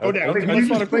point. Wait. Can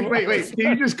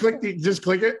you just click it? Just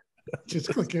click it.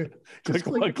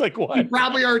 Click what? He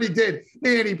probably already did.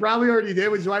 Man, he probably already did.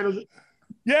 Which is why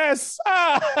yes.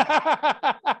 Oh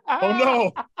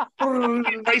no.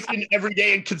 Rice in every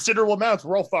day in considerable amounts.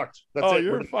 We're all fucked. That's it.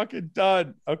 You're fucking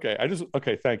done. Okay.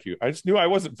 Thank you. I just knew I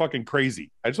wasn't fucking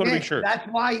crazy. I just want to make sure. That's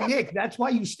why, Nick, that's why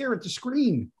you stare at the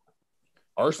screen.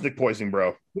 Arsenic poisoning,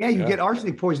 bro. Yeah, you get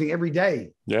arsenic poisoning every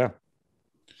day. Yeah.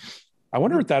 I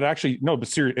wonder if that actually, no,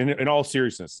 but in all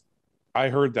seriousness, I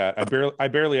heard that. I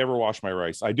barely ever wash my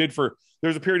rice.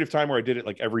 There's a period of time where I did it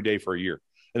like every day for a year,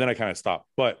 and then I kind of stopped.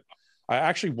 But I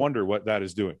actually wonder what that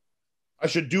is doing. I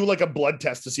should do like a blood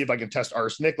test to see if I can test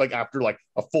arsenic, like after like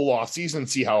a full off season,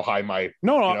 see how high my.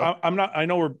 No, I'm not. I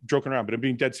know we're joking around, but I'm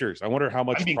being dead serious. I wonder how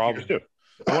much problem.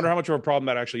 I wonder how much of a problem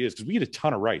that actually is, because we eat a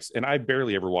ton of rice, and I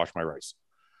barely ever wash my rice.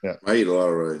 Yeah, I eat a lot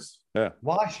of rice. Yeah,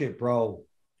 wash it, bro.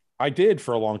 I did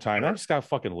for a long time. I just got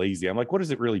fucking lazy. I'm like, what is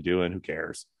it really doing? Who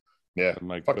cares? Yeah, I'm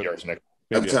like, fuck the arsenic.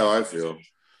 That's how I feel.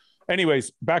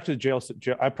 Anyways, back to the jail.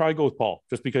 I'd probably go with Paul,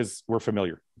 just because we're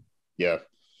familiar. Yeah,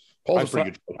 Paul's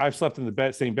pretty good. I've slept in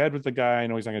the same bed with the guy. I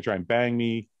know he's not going to try and bang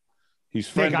me. He's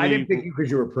friendly. Nick, I didn't pick you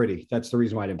because you were pretty. That's the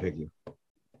reason why I didn't pick you.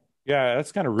 Yeah,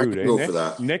 that's kind of rude. Go for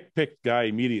that. Nick picked Guy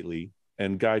immediately,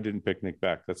 and Guy didn't pick Nick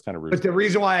back. That's kind of rude. But the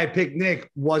reason why I picked Nick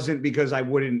wasn't because I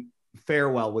wouldn't fare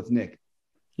well with Nick.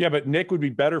 Yeah, but Nick would be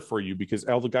better for you because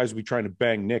all the guys would be trying to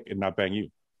bang Nick and not bang you.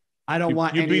 I don't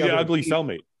want. You'd be the ugly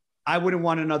cellmate. I wouldn't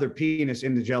want another penis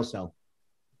in the jail cell.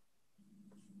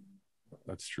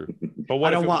 That's true. But what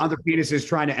I don't want other penises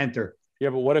trying to enter.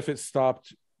 Yeah, but what if it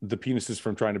stopped the penises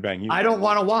from trying to bang you? I don't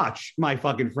want to watch my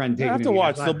fucking friend taking. You have to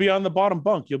watch. They'll be on the bottom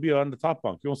bunk. You'll be on the top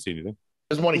bunk. You won't see anything.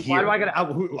 Doesn't want to hear. Why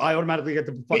do I automatically get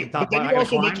the fucking top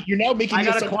bunk? You're now making. I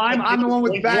gotta climb. I'm the one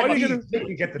with bad.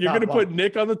 You're gonna put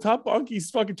Nick on the top bunk. He's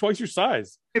fucking twice your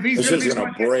size. If he's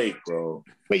gonna break, bro.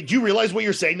 Wait, do you realize what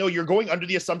you're saying? No, you're going under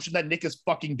the assumption that Nick is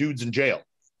fucking dudes in jail.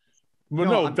 Well,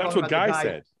 no, that's what Guy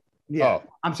said. Yeah,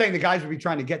 I'm saying the guys would be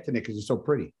trying to get to Nick because he's so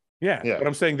pretty. Yeah, but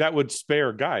I'm saying that would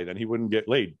spare Guy. Then he wouldn't get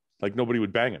laid. Like nobody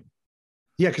would bang him.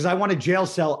 Yeah, because I want a jail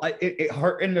cell. It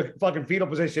hurt in the fucking fetal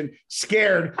position,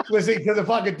 scared, listening to the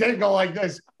fucking thing go like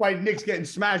this. Why Nick's getting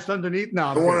smashed underneath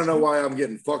now? I want to know why I'm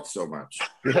getting fucked so much.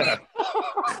 Yeah.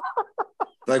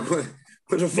 Like what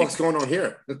the fuck's going on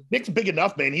here? Nick's big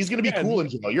enough, man. He's gonna be cool in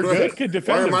jail. You're good. Can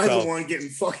defend why am himself. I the one getting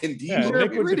fucking deep?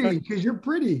 Because you're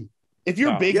pretty. If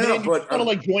you're big, man, you gotta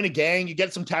like join a gang. You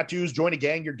get some tattoos, join a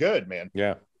gang. You're good, man.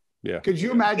 Yeah. Yeah. Could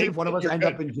you imagine if one of us end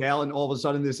up in jail and all of a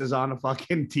sudden this is on a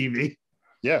fucking TV?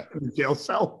 Yeah. In the jail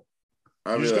cell.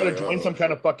 You just gotta join some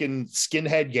kind of fucking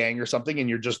skinhead gang or something, and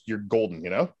you're golden,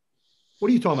 you know? What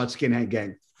are you talking about, skinhead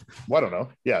gang? Well, I don't know.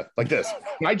 Yeah, like this.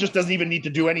 Guy just doesn't even need to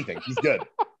do anything. He's good.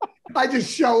 I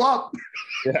just show up.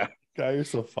 Yeah. Guy, you're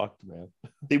so fucked, man.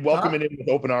 They welcome him in with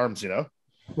open arms, you know?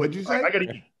 What'd you say? I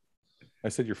gotta eat. I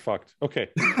said you're fucked. Okay.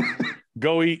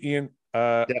 Go eat, Ian.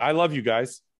 I love you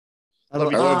guys. I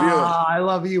love you. I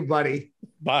love you, buddy.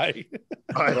 Bye.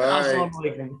 Bye.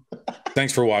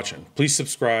 Thanks for watching. Please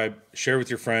subscribe, share with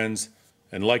your friends,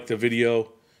 and like the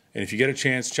video. And if you get a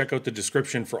chance, check out the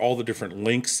description for all the different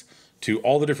links to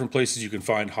all the different places you can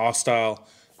find Hostile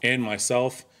and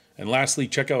myself. And lastly,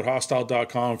 check out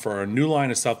hostile.com for our new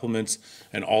line of supplements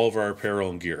and all of our apparel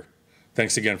and gear.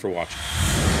 Thanks again for watching.